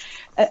 It's just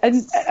and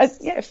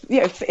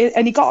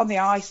he got on the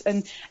ice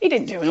and he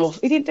didn't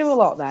do a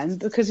lot then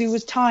because he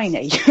was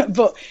tiny,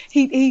 but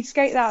he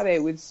skated out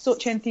there with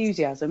such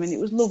enthusiasm, and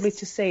it was lovely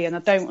to see. And I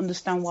don't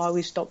understand why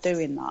we've stopped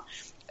doing that.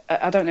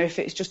 I don't know if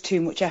it's just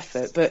too much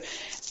effort, but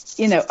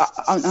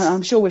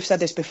I'm sure we've said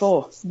this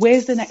before.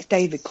 Where's the next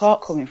David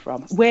Clark coming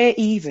from? Where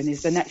even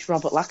is the next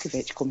Robert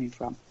Lakovic coming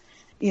from?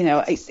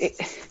 It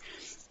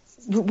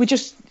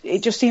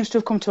just seems to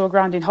have come to a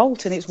grinding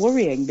halt, and it's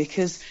worrying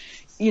because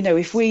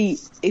if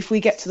we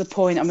get to the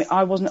point, I mean,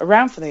 I wasn't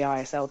around for the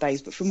ISL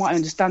days, but from what I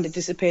understand, it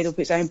disappeared up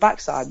its own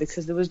backside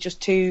because there was just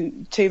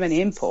too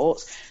many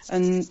imports,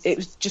 and it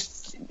was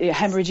just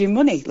hemorrhaging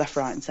money left,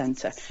 right, and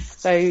centre.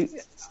 So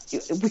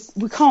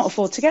we can't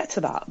afford to get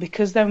to that,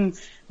 because then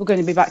we're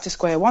going to be back to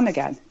square one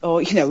again, or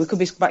we could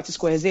be back to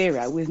square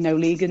zero with no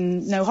league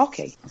and no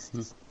hockey.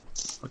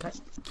 Okay.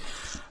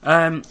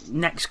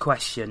 Next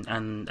question,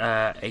 and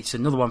it's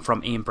another one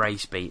from Ian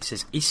Braceby. It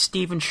says, is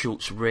Stephen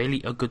Schultz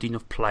really a good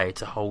enough player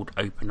to hold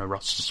open a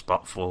roster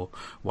spot for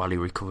while he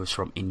recovers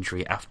from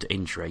injury after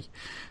injury?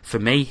 For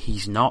me,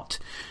 he's not.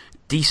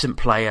 Decent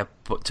player,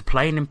 but to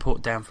play and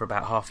import down for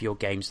about half your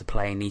games, the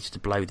player needs to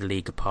blow the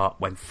league apart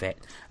when fit,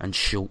 and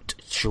Schultz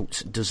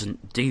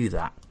doesn't do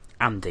that.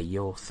 Andy,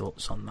 your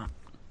thoughts on that?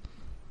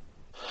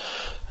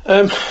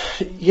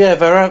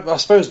 I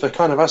suppose there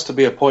kind of has to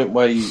be a point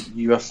where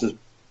you have to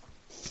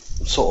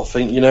sort of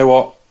think, you know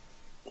what,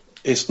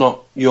 it's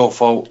not your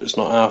fault, it's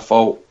not our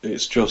fault,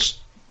 it's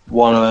just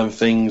one of them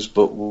things,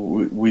 but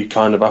we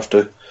kind of have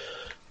to,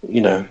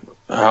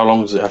 how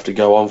long does it have to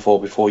go on for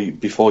before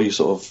you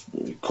sort of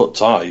cut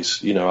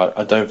ties?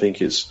 I don't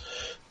think it's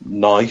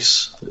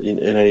nice in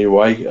any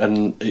way,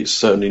 and it's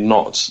certainly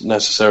not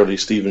necessarily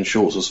Stephen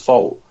Schultz's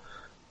fault.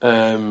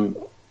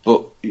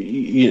 But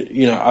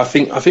I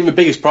think the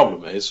biggest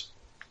problem is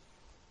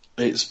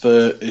it's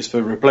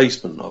the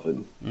replacement of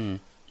him.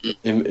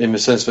 In the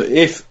sense that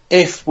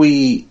if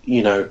we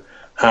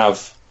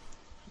have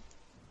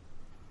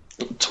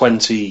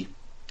 20.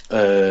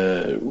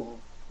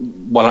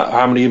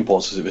 How many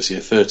imports is it this year?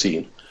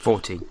 13?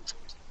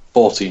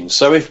 14.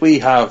 So if we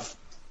have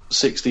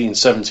 16,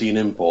 17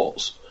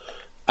 imports,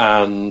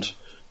 and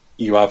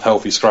you have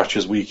healthy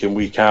scratchers week in,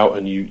 week out,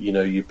 and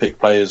you pick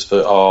players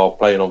that are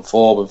playing on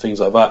form and things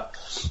like that,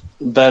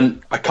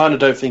 then I kind of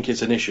don't think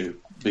it's an issue,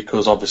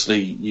 because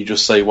obviously you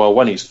just say, well,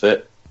 when he's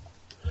fit,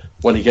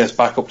 when he gets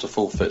back up to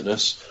full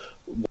fitness,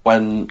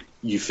 when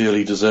you feel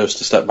he deserves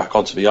to step back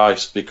onto the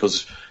ice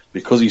because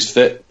he's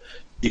fit,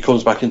 he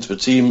comes back into the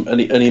team and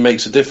he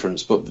makes a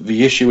difference. But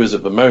the issue is,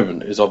 at the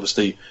moment, is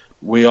obviously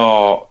we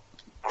are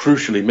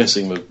crucially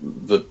missing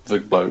the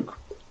bloke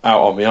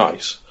out on the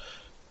ice.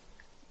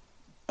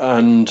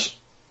 And,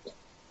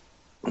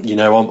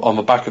 on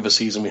the back of the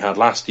season we had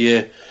last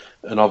year,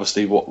 and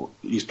obviously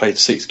he's played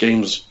 6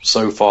 games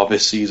so far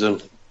this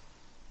season,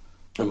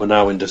 and we're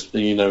now in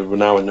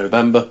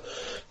November.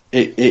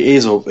 It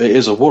is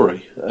a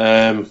worry.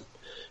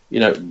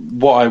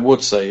 What I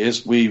would say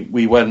is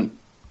we went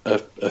a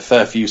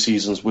fair few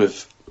seasons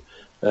with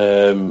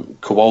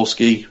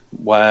Kowalski,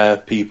 where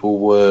people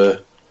were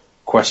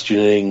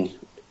questioning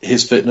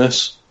his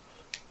fitness,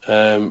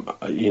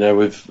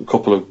 with a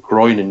couple of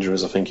groin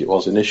injuries, I think it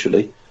was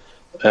initially,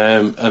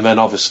 and then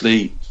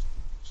obviously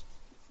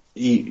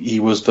he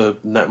was the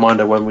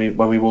netminder when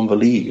we won the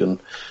league, and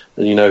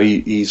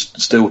he's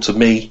still, to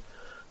me,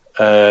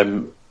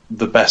 the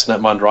best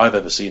netminder I've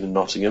ever seen in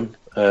Nottingham.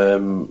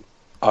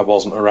 I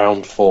wasn't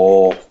around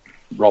for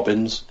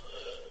Robbins,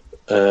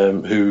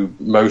 who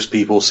most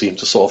people seem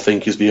to sort of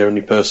think is the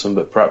only person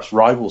that perhaps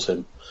rivals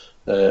him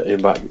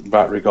in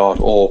that regard,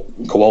 or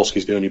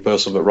Kowalski's the only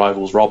person that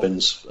rivals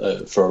Robbins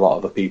for a lot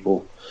of the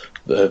people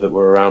that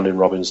were around in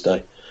Robbins'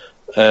 day.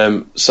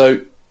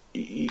 So,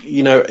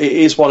 it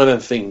is one of them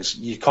things.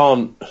 You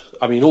can't,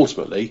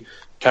 ultimately,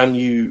 can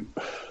you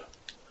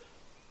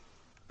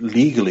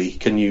legally,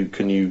 can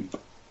you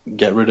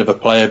get rid of a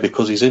player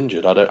because he's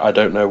injured? I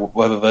don't know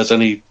whether there's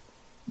any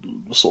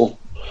sort of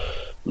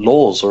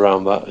laws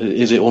around that.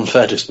 Is it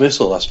unfair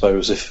dismissal, I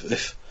suppose,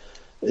 if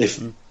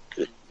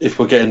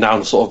we're getting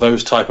down sort of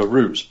those type of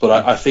routes?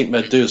 But I think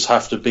there does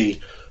have to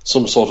be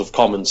some sort of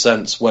common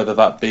sense, whether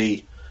that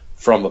be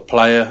from a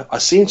player. I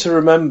seem to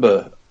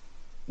remember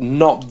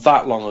not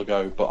that long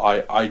ago,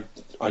 but I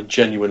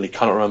genuinely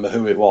cannot remember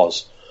who it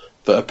was,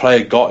 that a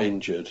player got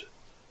injured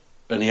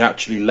and he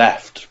actually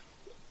left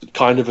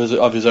kind of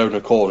of his own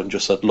accord and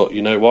just said, look,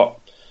 you know what?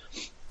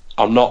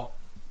 I'm not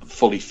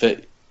fully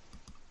fit.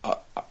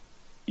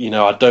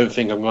 I don't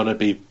think I'm going to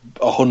be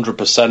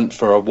 100%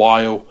 for a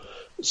while,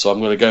 so I'm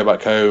going to go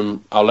back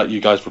home. I'll let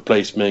you guys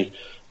replace me,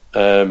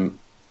 and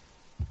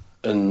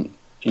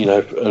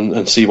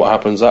see what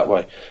happens that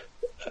way.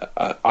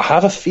 I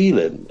have a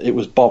feeling it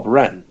was Bob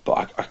Wren,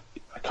 but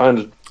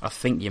I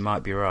think you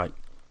might be right.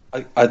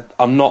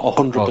 I'm not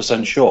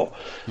 100% sure.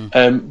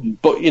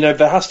 But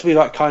there has to be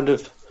that kind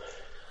of.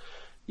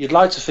 You'd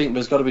like to think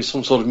there's got to be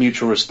some sort of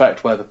mutual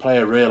respect where the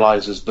player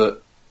realises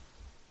that,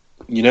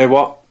 you know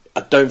what, I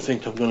don't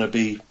think I'm going to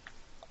be,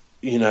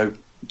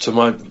 to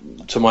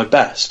my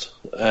best.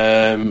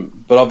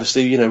 But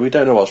obviously, we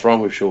don't know what's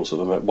wrong with Schultz at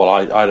the moment. Well,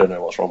 I don't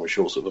know what's wrong with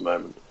Schultz at the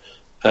moment.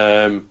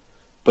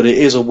 But it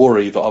is a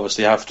worry that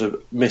obviously after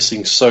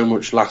missing so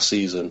much last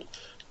season,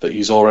 that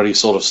he's already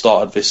sort of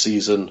started this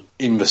season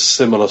in the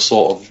similar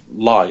sort of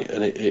light,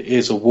 and it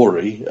is a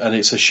worry, and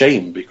it's a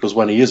shame because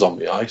when he is on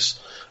the ice,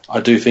 I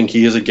do think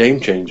he is a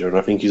game changer, and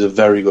I think he's a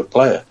very good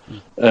player.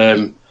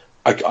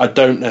 I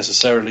don't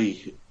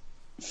necessarily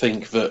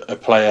think that a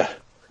player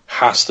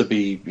has to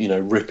be,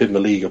 ripping the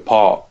league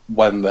apart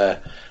when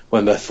they're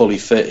fully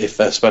fit if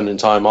they're spending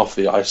time off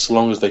the ice, as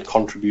long as they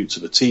contribute to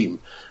the team.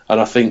 And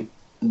I think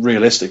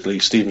realistically,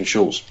 Stephen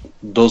Schultz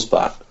does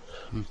that.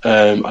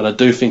 And I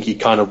do think he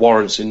kind of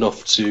warrants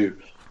enough to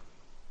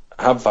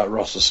have that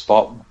roster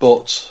spot.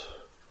 But,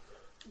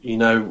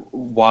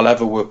 while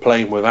ever we're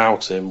playing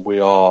without him,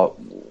 we are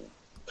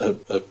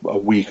a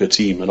weaker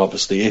team. And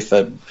obviously, if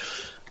there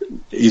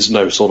is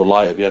no sort of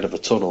light at the end of the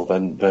tunnel,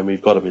 then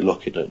we've got to be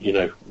looking at,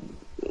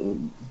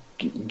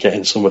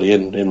 getting somebody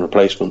in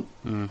replacement.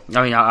 I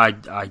mean,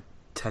 I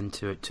tend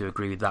to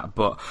agree with that,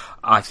 but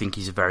I think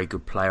he's a very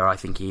good player. I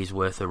think he is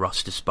worth a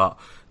roster spot.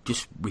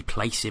 Just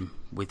replace him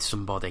with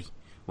somebody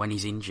when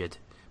he's injured.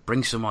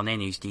 Bring someone in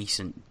who's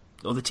decent.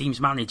 Other teams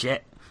manage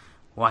it.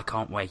 Why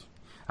can't we?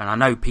 And I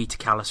know Peter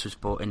Callis was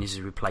brought in as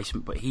a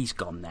replacement, but he's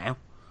gone now.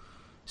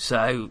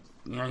 So,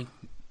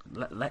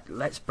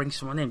 let's bring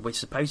someone in. We're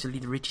supposedly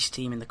the richest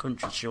team in the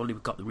country. Surely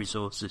we've got the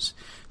resources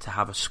to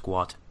have a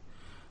squad.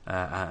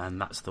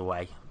 And that's the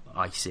way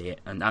I see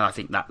it. And I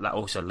think that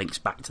also links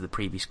back to the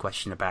previous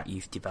question about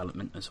youth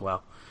development as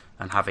well,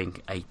 and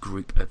having a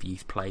group of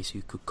youth players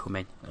who could come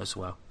in as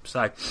well.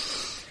 So,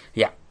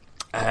 yeah,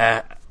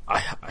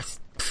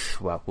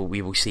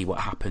 we will see what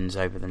happens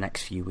over the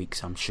next few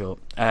weeks, I'm sure.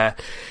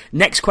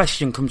 Next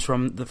question comes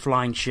from the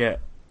Flying Shirt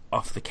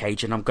Off the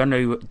Cage, and I'm going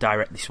to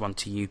direct this one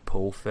to you,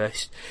 Paul,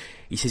 first.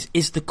 He says,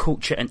 is the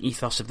culture and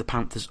ethos of the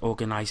Panthers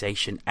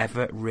organisation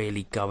ever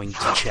really going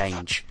to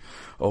change?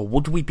 Or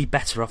would we be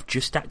better off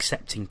just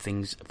accepting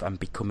things and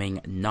becoming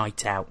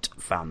night-out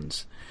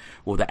fans?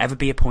 Will there ever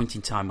be a point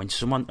in time when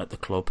someone at the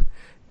club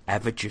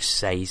ever just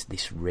says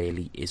this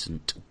really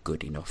isn't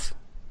good enough?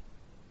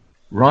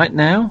 Right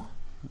now,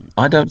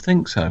 I don't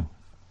think so.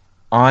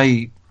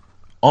 I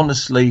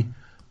honestly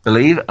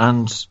believe,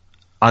 and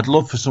I'd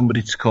love for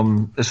somebody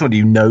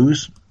who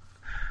knows,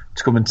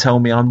 to come and tell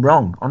me I'm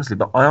wrong, honestly.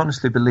 But I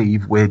honestly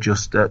believe we're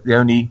just the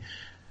only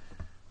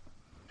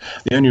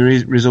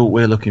result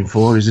we're looking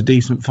for is a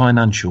decent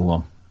financial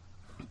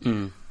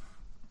one.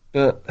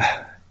 But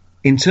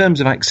in terms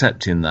of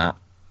accepting that,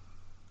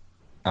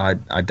 I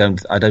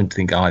don't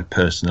think I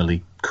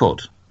personally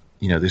could.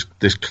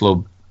 This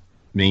club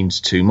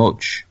means too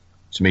much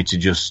to me to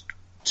just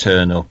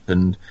turn up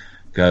and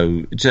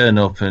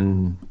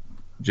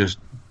just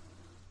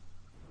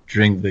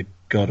drink the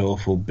god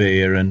awful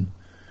beer and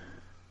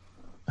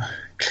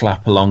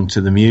clap along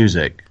to the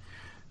music.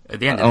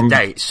 At the end of the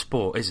day, it's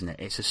sport, isn't it?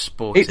 It's a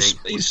sporting.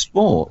 It's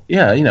sport,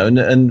 yeah.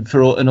 And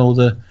for all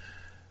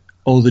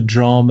the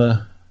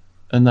drama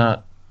and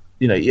that,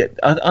 Yeah,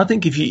 I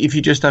think if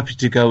you're just happy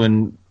to go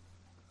and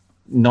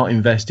not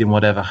invest in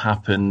whatever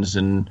happens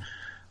and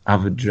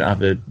have a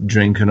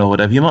drink and or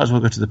whatever, you might as well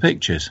go to the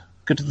pictures,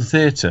 go to the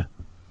theatre,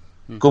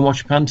 go and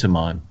watch a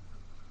pantomime.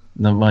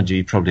 Now, mind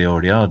you probably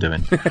already are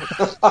doing.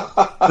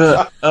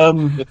 But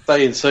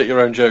they insert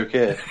your own joke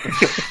here.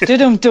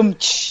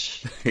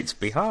 It's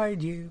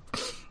behind you.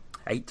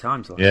 8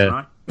 times last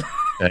night.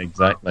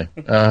 Exactly.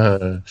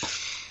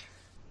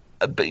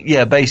 But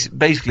yeah,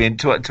 basically, and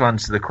to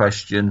answer the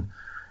question,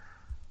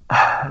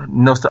 I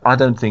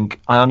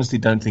honestly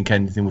don't think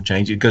anything will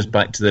change. It goes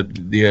back to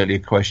the earlier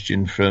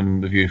question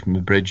from the view from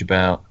the bridge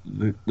about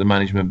the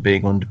management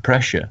being under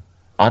pressure.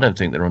 I don't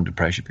think they're under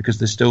pressure because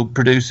they're still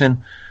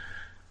producing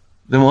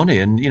the money.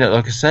 And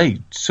like I say,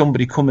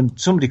 somebody come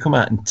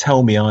out and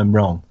tell me I'm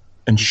wrong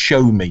and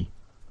show me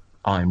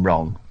I'm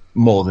wrong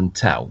more than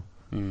tell,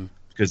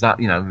 because that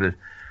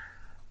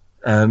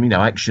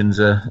actions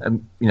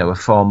are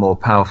far more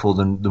powerful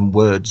than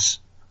words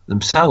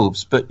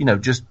themselves. But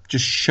just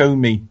show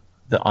me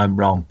that I'm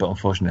wrong. But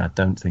unfortunately, I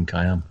don't think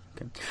I am.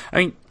 Okay. I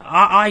mean,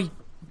 I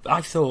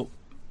thought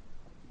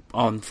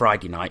on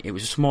Friday night. It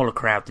was a smaller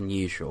crowd than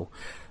usual,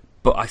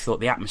 but I thought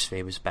the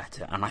atmosphere was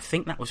better, and I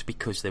think that was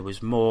because there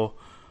was more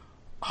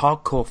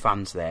hardcore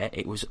fans there.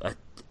 It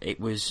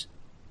wasn't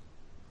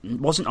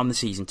on the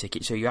season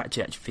ticket, so you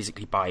actually had to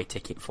physically buy a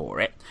ticket for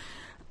it,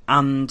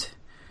 and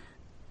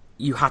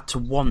you had to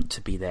want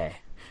to be there.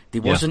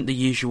 There wasn't the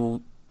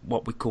usual,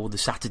 what we call the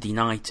Saturday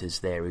nighters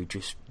there, who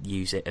just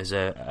use it as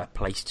a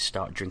place to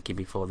start drinking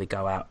before they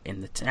go out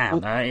in the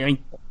town. I mean,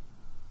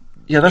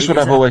 yeah, that's what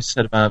I've always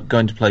said about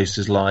going to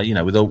places like,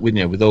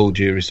 with all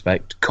due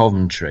respect,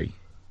 Coventry,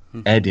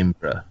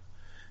 Edinburgh,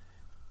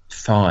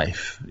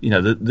 Fife.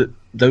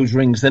 Those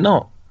rings, they're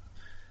not,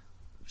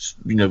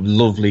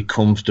 lovely,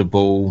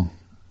 comfortable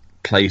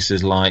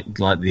places like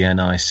the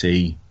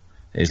NIC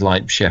is,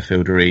 like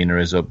Sheffield Arena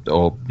is,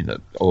 or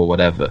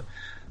whatever.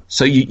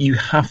 So you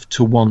have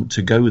to want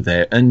to go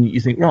there, and you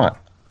think, right,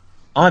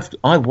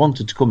 I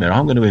wanted to come here.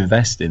 I'm going to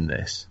invest in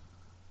this.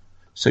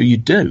 So you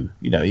do,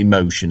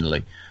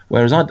 emotionally.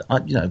 Whereas I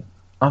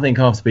think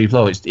after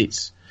people,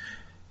 it's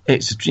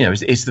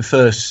the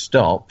first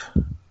stop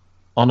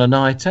on a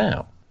night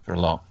out for a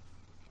lot.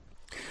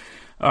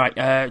 All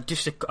right,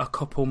 just a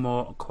couple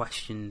more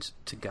questions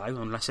to go,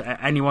 unless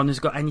anyone has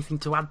got anything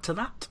to add to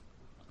that.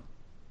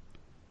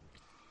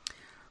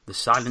 The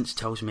silence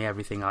tells me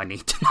everything I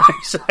need to know,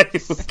 so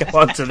we'll go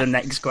on to the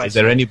next question. Is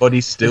there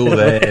anybody still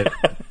there?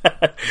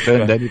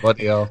 Turned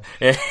anybody off?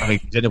 I mean,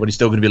 is anybody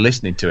still going to be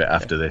listening to it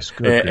after this?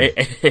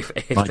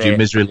 Mind you,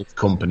 misery loves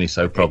company,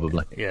 so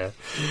probably. Yeah.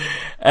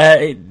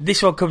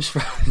 This one comes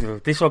from a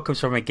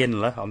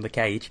Ginler on the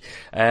cage.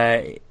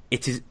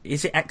 Is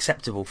it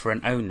acceptable for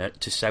an owner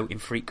to so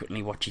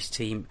infrequently watch his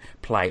team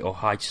play or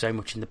hide so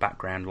much in the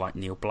background like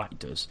Neil Black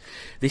does?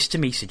 This to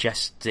me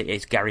suggests it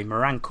is Gary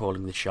Moran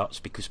calling the shots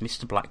because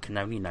Mr. Black can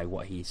only know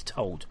what he is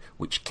told,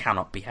 which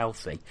cannot be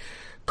healthy.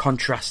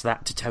 Contrast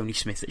that to Tony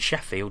Smith at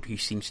Sheffield, who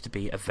seems to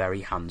be a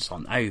very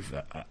hands-on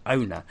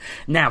owner.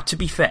 Now, to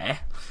be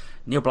fair,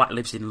 Neil Black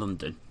lives in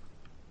London.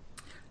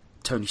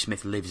 Tony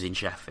Smith lives in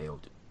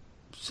Sheffield.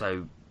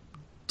 So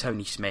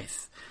Tony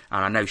Smith,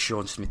 and I know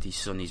Sean Smith, his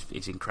son,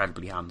 is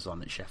incredibly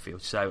hands-on at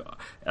Sheffield, so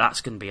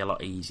that's going to be a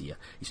lot easier.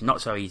 It's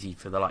not so easy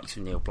for the likes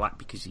of Neil Black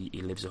because he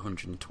lives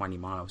 120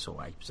 miles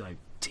away. So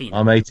Tina,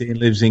 I'm 18,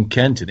 lives in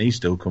Kent, and he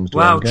still comes to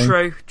our game.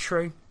 Well,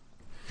 true.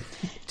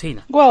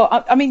 Tina. Well,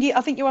 I mean,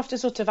 I think you have to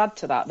sort of add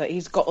to that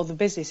he's got other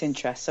business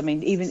interests. I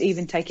mean,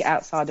 even take it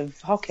outside of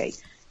hockey.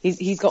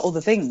 He's got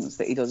other things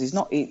that he does. He's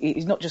not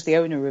just the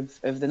owner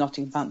of the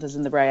Nottingham Panthers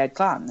and the Brayhead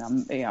clan.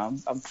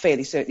 I'm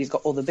fairly certain he's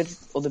got other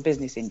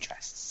business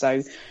interests.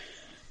 So,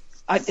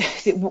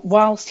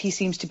 whilst he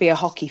seems to be a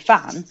hockey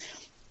fan,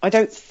 I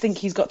don't think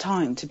he's got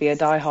time to be a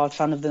diehard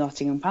fan of the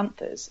Nottingham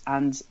Panthers,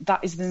 and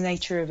that is the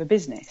nature of a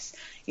business.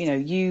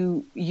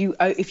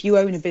 If you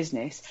own a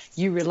business,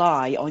 you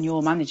rely on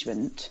your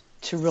management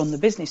to run the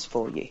business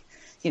for you.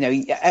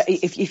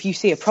 If you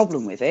see a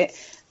problem with it.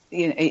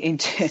 And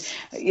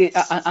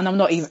I'm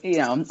not even,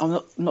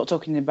 I'm not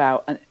talking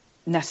about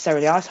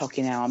necessarily ice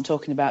hockey now. I'm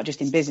talking about just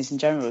in business in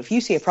general. If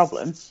you see a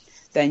problem,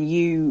 then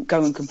you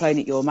go and complain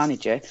at your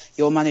manager.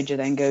 Your manager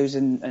then goes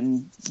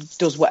and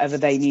does whatever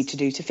they need to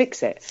do to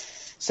fix it.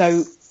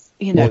 So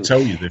Or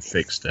tell you they've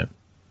fixed it.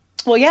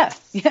 Well, yeah.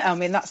 I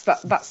mean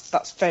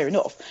that's fair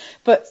enough.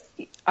 But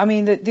I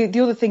mean the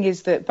other thing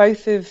is that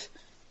both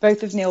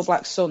of Neil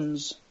Black's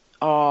sons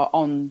are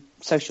on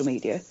social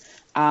media.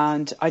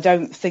 And I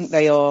don't think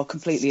they are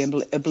completely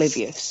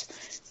oblivious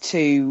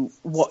to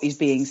what is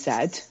being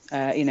said.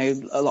 A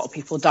lot of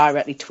people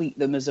directly tweet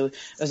them as a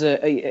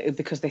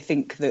because they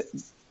think that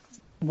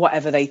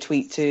whatever they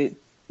tweet to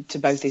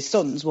both his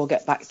sons will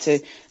get back to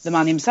the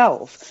man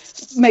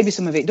himself. Maybe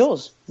some of it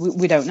does.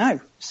 We don't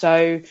know.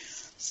 So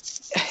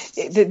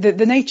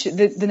the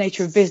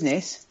nature of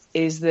business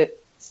is that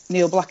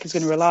Neil Black is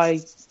going to rely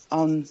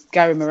on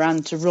Gary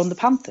Moran to run the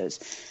Panthers,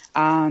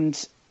 and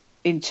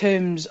in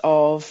terms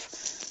of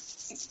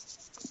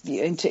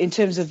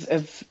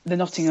the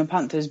Nottingham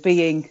Panthers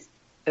being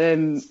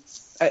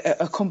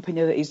a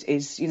company that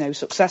is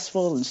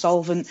successful and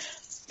solvent,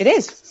 it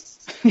is.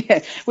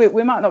 Yeah,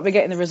 we might not be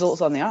getting the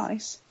results on the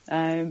ice,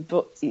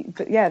 but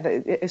yeah,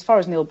 as far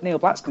as Neil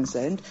Black's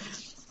concerned,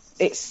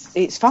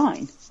 it's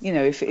fine.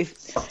 If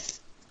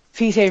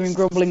he's hearing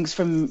grumblings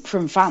from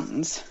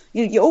fans,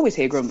 you always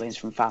hear grumblings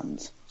from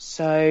fans.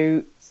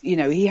 So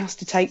he has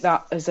to take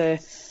that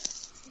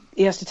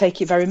he has to take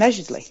it very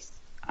measuredly.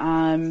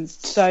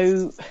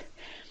 So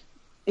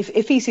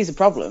if he sees a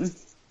problem,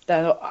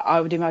 then I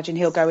would imagine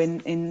he'll go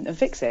in and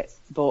fix it.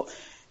 But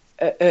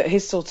at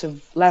his sort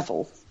of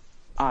level,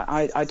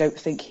 I don't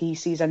think he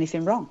sees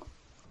anything wrong.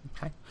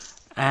 Okay.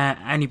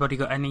 Anybody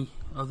got any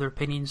other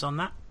opinions on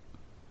that?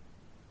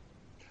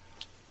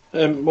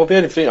 Well, the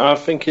only thing I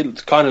think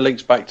it kind of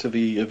links back to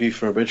the A View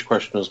from a Bridge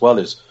question as well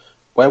is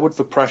where would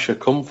the pressure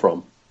come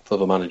from for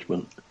the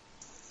management?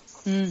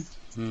 And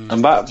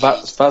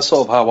that's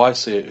sort of how I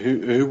see it.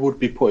 Who would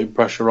be putting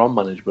pressure on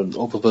management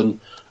other than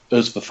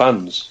us, the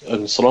fans?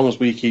 And so long as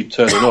we keep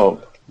turning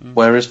up,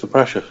 where is the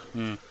pressure?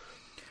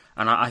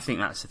 And I think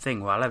that's the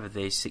thing. While ever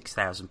there's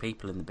 6,000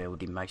 people in the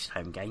building most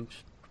home games,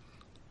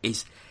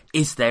 is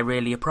there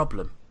really a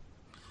problem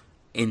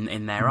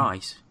in their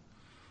eyes?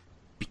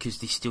 Because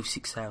there's still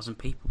 6,000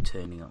 people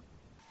turning up.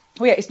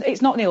 Well, yeah,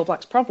 it's not Neil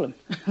Black's problem.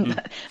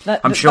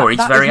 I'm sure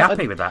he's very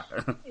happy with that.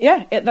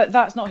 Yeah,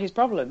 that's not his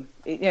problem.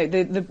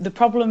 The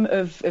problem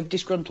of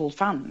disgruntled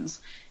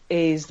fans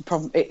is the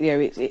problem.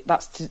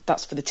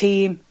 That's for the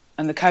team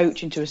and the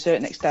coach, and to a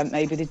certain extent,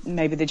 maybe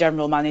the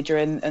general manager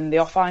and the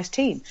off-ice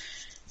team.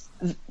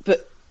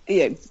 But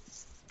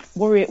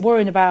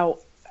worrying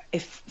about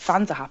if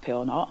fans are happy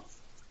or not,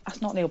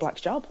 that's not Neil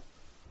Black's job.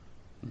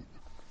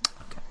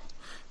 Okay,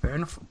 fair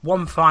enough.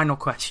 One final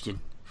question.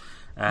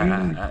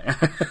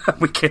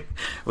 We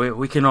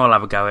can all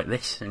have a go at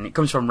this, and it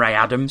comes from Ray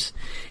Adams.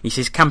 He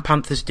says, "Can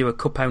Panthers do a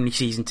cup-only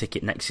season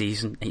ticket next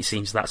season? It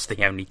seems that's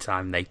the only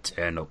time they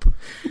turn up."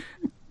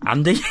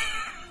 Andy?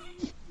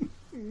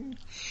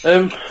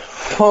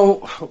 Well,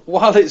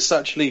 while it's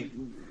actually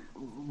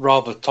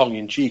rather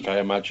tongue-in-cheek, I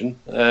imagine,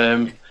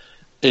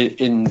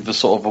 in the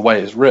sort of a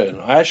way it's written,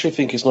 I actually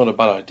think it's not a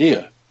bad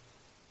idea,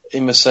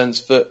 in the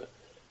sense that,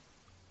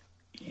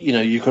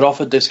 you could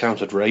offer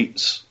discounted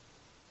rates.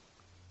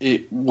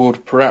 It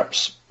would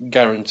perhaps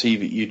guarantee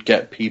that you'd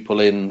get people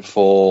in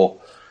for,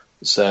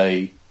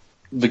 say,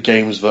 the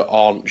games that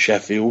aren't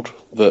Sheffield,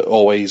 that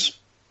always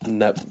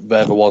they're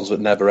the ones that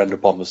never end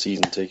up on the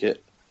season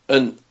ticket.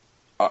 And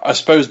I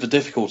suppose the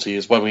difficulty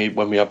is when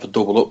we have the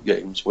double up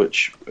games,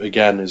 which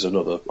again is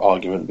another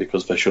argument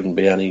because there shouldn't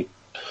be any,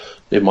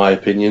 in my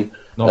opinion.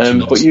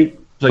 But you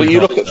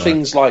look at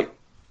things like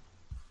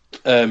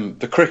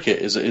the cricket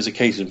is a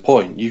case in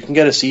point. You can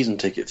get a season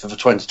ticket for the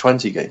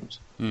 2020 games.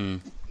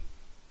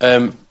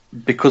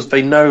 Because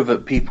they know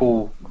that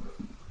people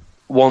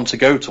want to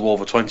go to all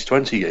the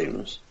 2020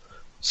 games,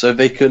 so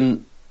they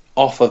can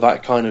offer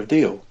that kind of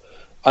deal.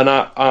 And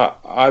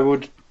I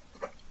would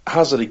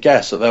hazard a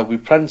guess that there will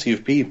be plenty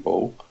of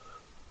people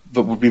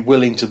that would be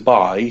willing to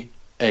buy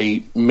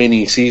a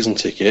mini season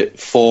ticket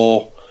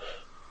for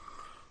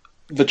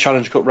the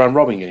Challenge Cup round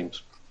robin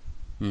games.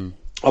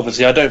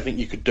 Obviously, I don't think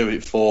you could do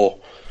it for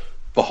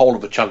the whole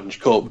of the Challenge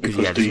Cup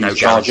because do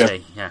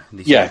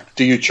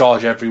you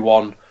charge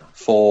everyone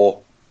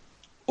for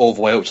all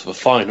the way up to the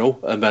final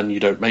and then you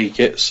don't make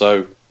it,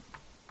 so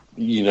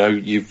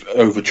you've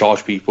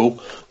overcharged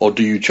people? Or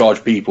do you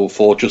charge people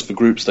for just the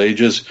group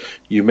stages,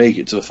 you make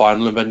it to the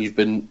final and then you've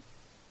been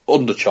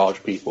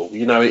undercharged people?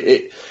 You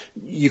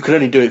can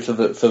only do it for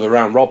the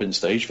round robin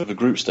stage, for the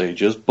group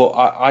stages, but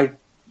I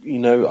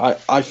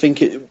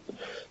think it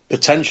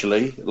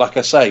potentially, like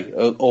I say,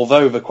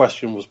 although the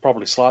question was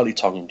probably slightly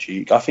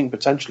tongue-in-cheek, I think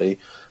potentially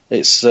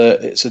it's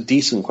a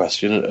decent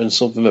question and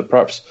something that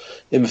perhaps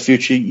in the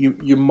future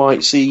you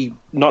might see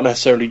not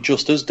necessarily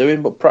just us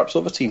doing, but perhaps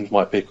other teams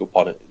might pick up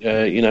on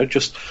it.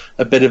 Just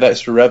a bit of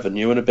extra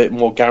revenue and a bit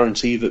more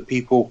guarantee that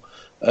people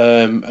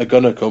are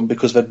going to come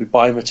because they'd be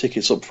buying the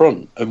tickets up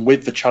front. And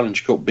with the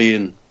Challenge Cup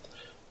being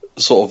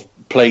sort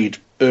of played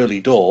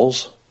early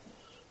doors,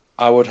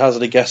 I would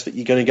hazard a guess that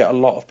you're going to get a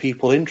lot of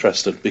people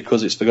interested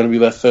because it's going to be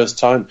their first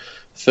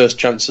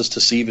chances to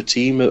see the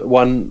team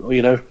when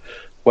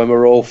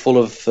we're all full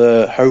of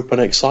hope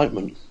and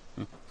excitement.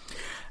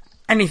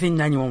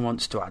 Anything anyone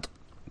wants to add?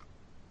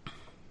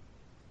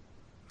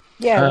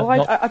 Yeah,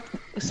 well,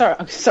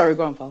 sorry,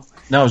 go on, Paul.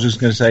 No, I was just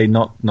going to say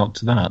not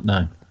to that,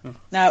 no.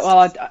 No,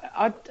 well,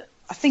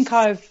 I think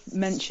I've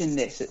mentioned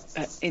this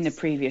in a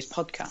previous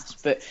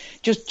podcast, but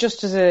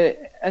just as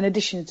an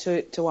addition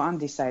to what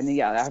Andy's saying,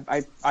 yeah,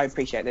 I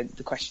appreciate that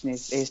the question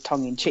is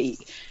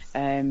tongue-in-cheek.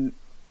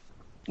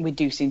 We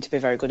do seem to be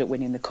very good at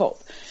winning the cup.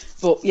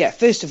 But yeah,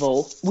 first of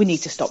all, we need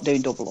to stop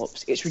doing double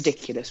ups. It's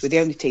ridiculous. We're the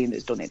only team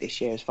that's done it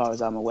this year, as far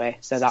as I'm aware.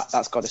 So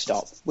that's got to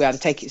stop. We either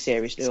take it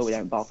seriously or we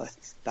don't bother.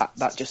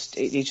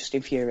 It just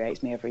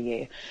infuriates me every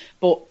year.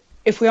 But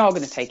if we are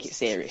going to take it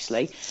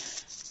seriously,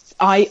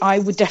 I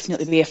would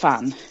definitely be a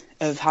fan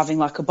of having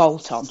like a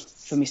bolt on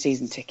for my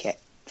season ticket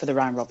for the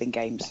round robin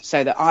games,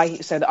 so that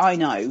I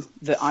know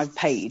that I've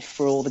paid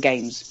for all the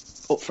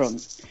games up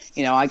front.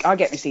 I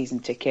get my season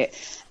ticket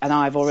and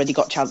I've already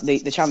got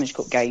the Challenge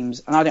Cup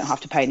games, and I don't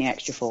have to pay any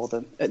extra for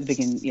them at the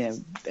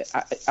beginning,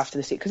 after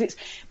the season, because it's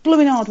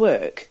blooming hard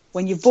work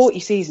when you've bought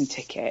your season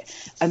ticket,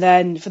 and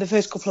then for the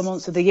first couple of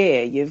months of the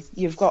year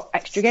you've got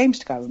extra games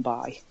to go and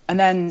buy, and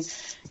then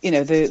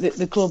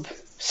the club.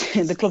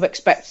 The club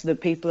expects that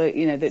people,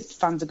 that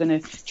fans are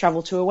going to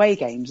travel to away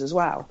games as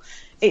well.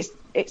 It's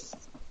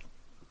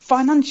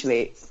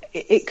financially,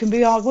 it can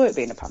be hard work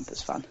being a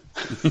Panthers fan,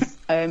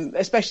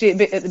 especially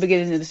at the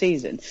beginning of the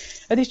season.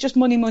 And it's just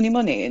money,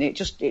 and it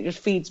just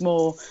feeds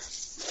more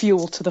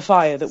fuel to the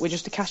fire that we're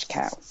just a cash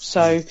cow.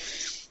 So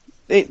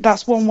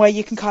that's one way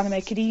you can kind of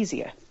make it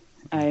easier.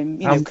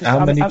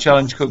 How many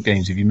Challenge Cup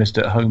games have you missed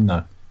at home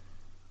though?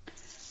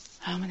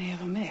 How many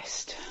have I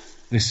missed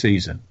this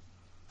season?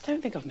 I don't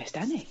think I've missed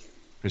any.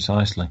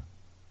 Precisely.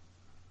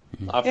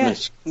 I've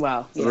missed.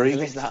 Well, three.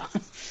 There is that.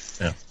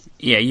 Yeah.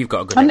 Yeah, you've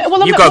got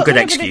a good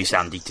excuse,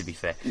 Andy. To be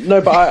fair.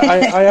 No, but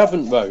I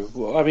haven't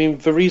though. I mean,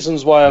 the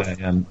reasons why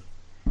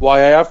why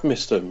I have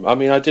missed them. I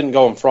mean, I didn't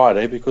go on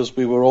Friday because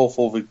we were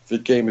awful the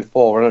game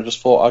before, and I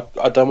just thought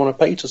I don't want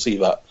to pay to see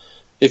that.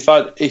 If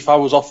I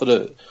was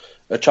offered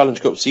a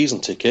Challenge Cup season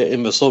ticket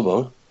in the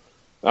summer,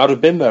 I'd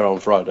have been there on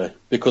Friday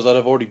because I'd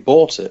have already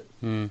bought it.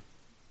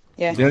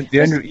 Yeah.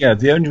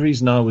 The only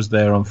reason I was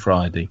there on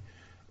Friday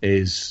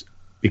is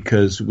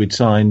because we'd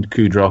signed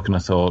Kudrock, and I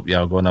thought,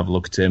 I'll go and have a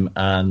look at him,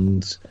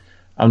 and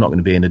I'm not going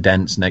to be in a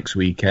dents next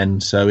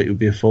weekend, so it would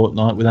be a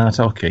fortnight without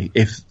hockey.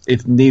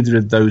 If neither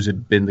of those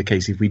had been the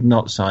case, if we'd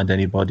not signed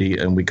anybody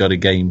and we got a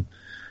game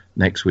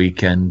next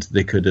weekend,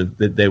 they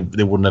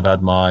wouldn't have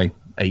had my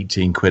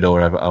 18 quid or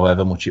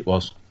however much it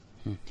was.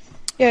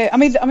 Yeah, I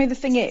mean the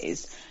thing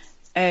is,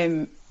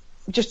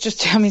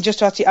 just to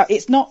add to you,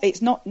 it's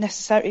not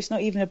necessary. It's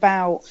not even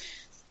about.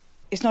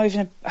 It's not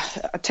even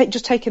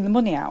just taking the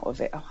money out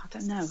of it. Oh, I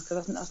don't know,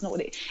 because that's not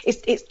what it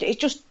is. It's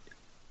just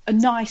a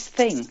nice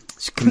thing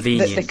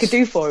that they could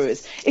do for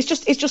us. It's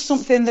just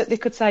something that they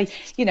could say,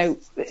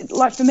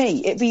 like for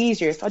me, it'd be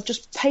easier if I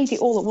just paid it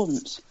all at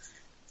once.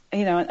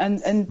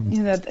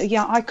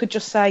 I could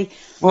just say,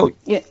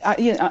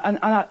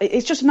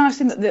 it's just a nice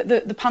thing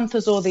that the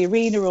Panthers or the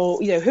arena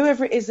or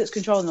whoever it is that's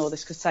controlling all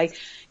this could say,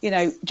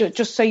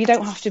 just so you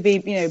don't have to be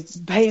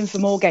paying for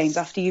more games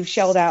after you've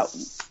shelled out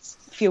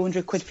a few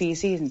 £100 for your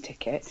season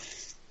ticket.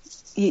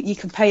 You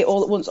can pay it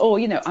all at once, or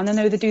and I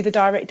know they do the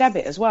direct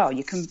debit as well.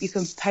 You can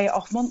pay it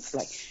off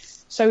monthly.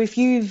 So if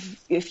you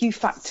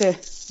factor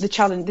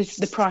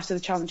the price of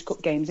the Challenge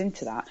Cup games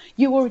into that,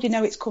 you already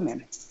know it's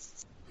coming.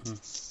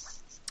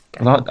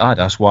 Well, I'd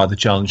ask why the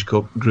Challenge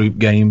Cup group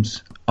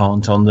games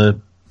aren't on the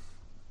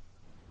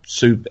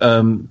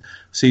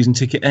season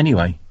ticket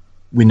anyway.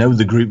 We know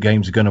the group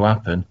games are going to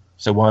happen,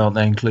 so why aren't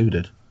they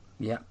included?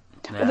 Yeah.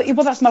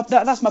 Well, that's my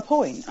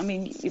point. I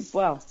mean, it's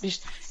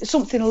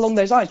something along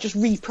those lines. Just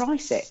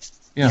reprice it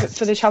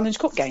for the Challenge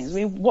Cup games. I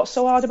mean, what's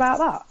so hard about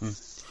that?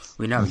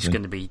 We know it's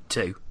going to be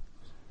 2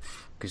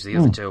 because the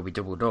other 2 will be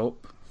doubled up.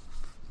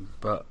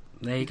 But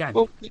there you go.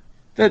 Well,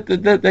 they're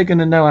going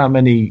to know how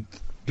many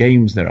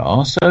games there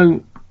are,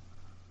 so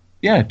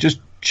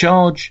just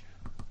charge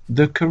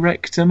the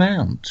correct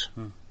amount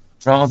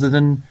rather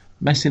than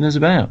messing us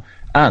about.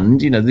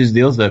 And there's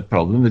the other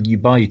problem that you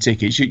buy your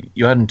tickets,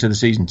 you add them to the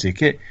season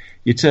ticket,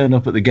 you turn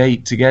up at the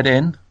gate to get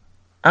in,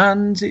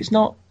 and it's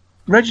not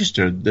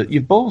registered that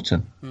you've bought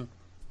them.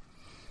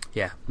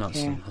 Yeah,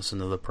 that's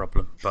another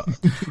problem. But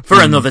for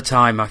another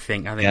time, I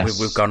think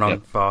we've gone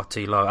on far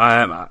too long.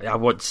 I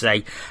want to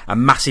say a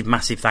massive,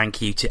 massive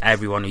thank you to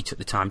everyone who took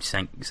the time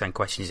to send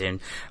questions in.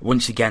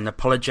 Once again,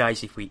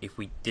 apologise if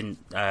we didn't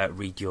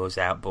read yours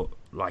out, but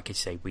like I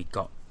say, we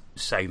got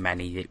so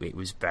many it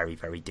was very,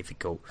 very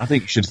difficult. I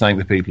think you should thank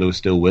the people who are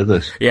still with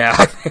us.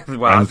 Yeah,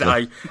 well,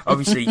 I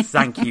obviously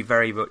thank you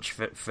very much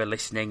for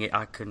listening.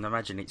 I can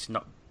imagine it's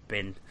not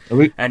been Are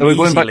we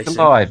going back to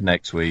live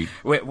next week?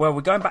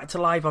 We're going back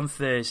to live on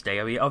Thursday.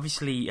 I mean,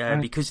 obviously,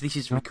 because this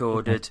is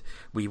recorded,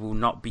 we will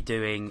not be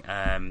doing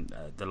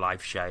the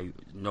live show,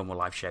 normal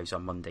live shows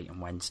on Monday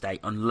and Wednesday,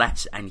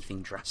 unless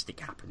anything drastic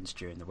happens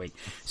during the week.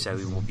 So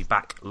we will be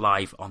back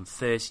live on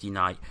Thursday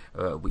night,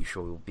 which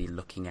we will be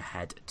looking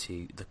ahead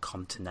to the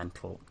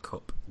Continental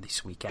Cup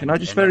this weekend. Can I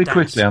just very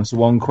quickly answer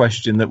one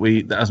question that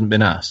hasn't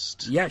been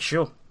asked? Yeah,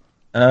 sure.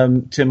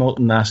 Tim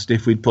Hutton asked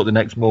if we'd put our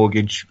next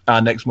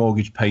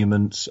mortgage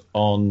payments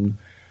on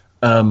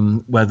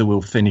whether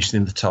we'll finish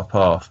in the top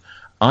half.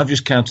 I've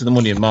just counted the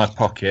money in my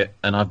pocket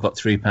and I've got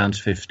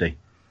 £3.50.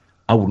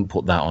 I wouldn't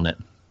put that on it.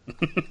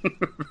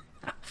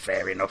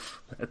 Fair enough.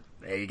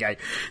 There you go.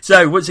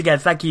 So once again,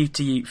 thank you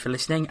to you for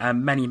listening,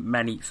 and many,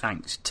 many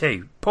thanks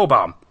to Paul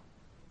Balm.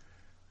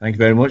 Thank you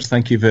very much.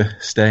 Thank you for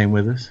staying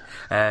with us.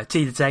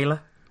 T the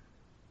Taylor.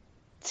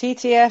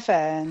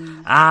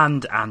 TTFN.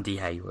 And Andy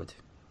Haywood.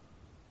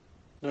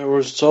 No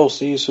worries at all.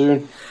 See you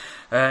soon.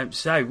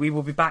 So we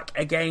will be back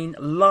again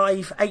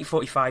live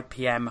 8:45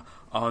 p.m.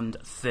 on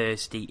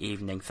Thursday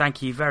evening.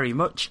 Thank you very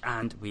much,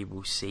 and we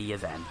will see you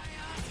then.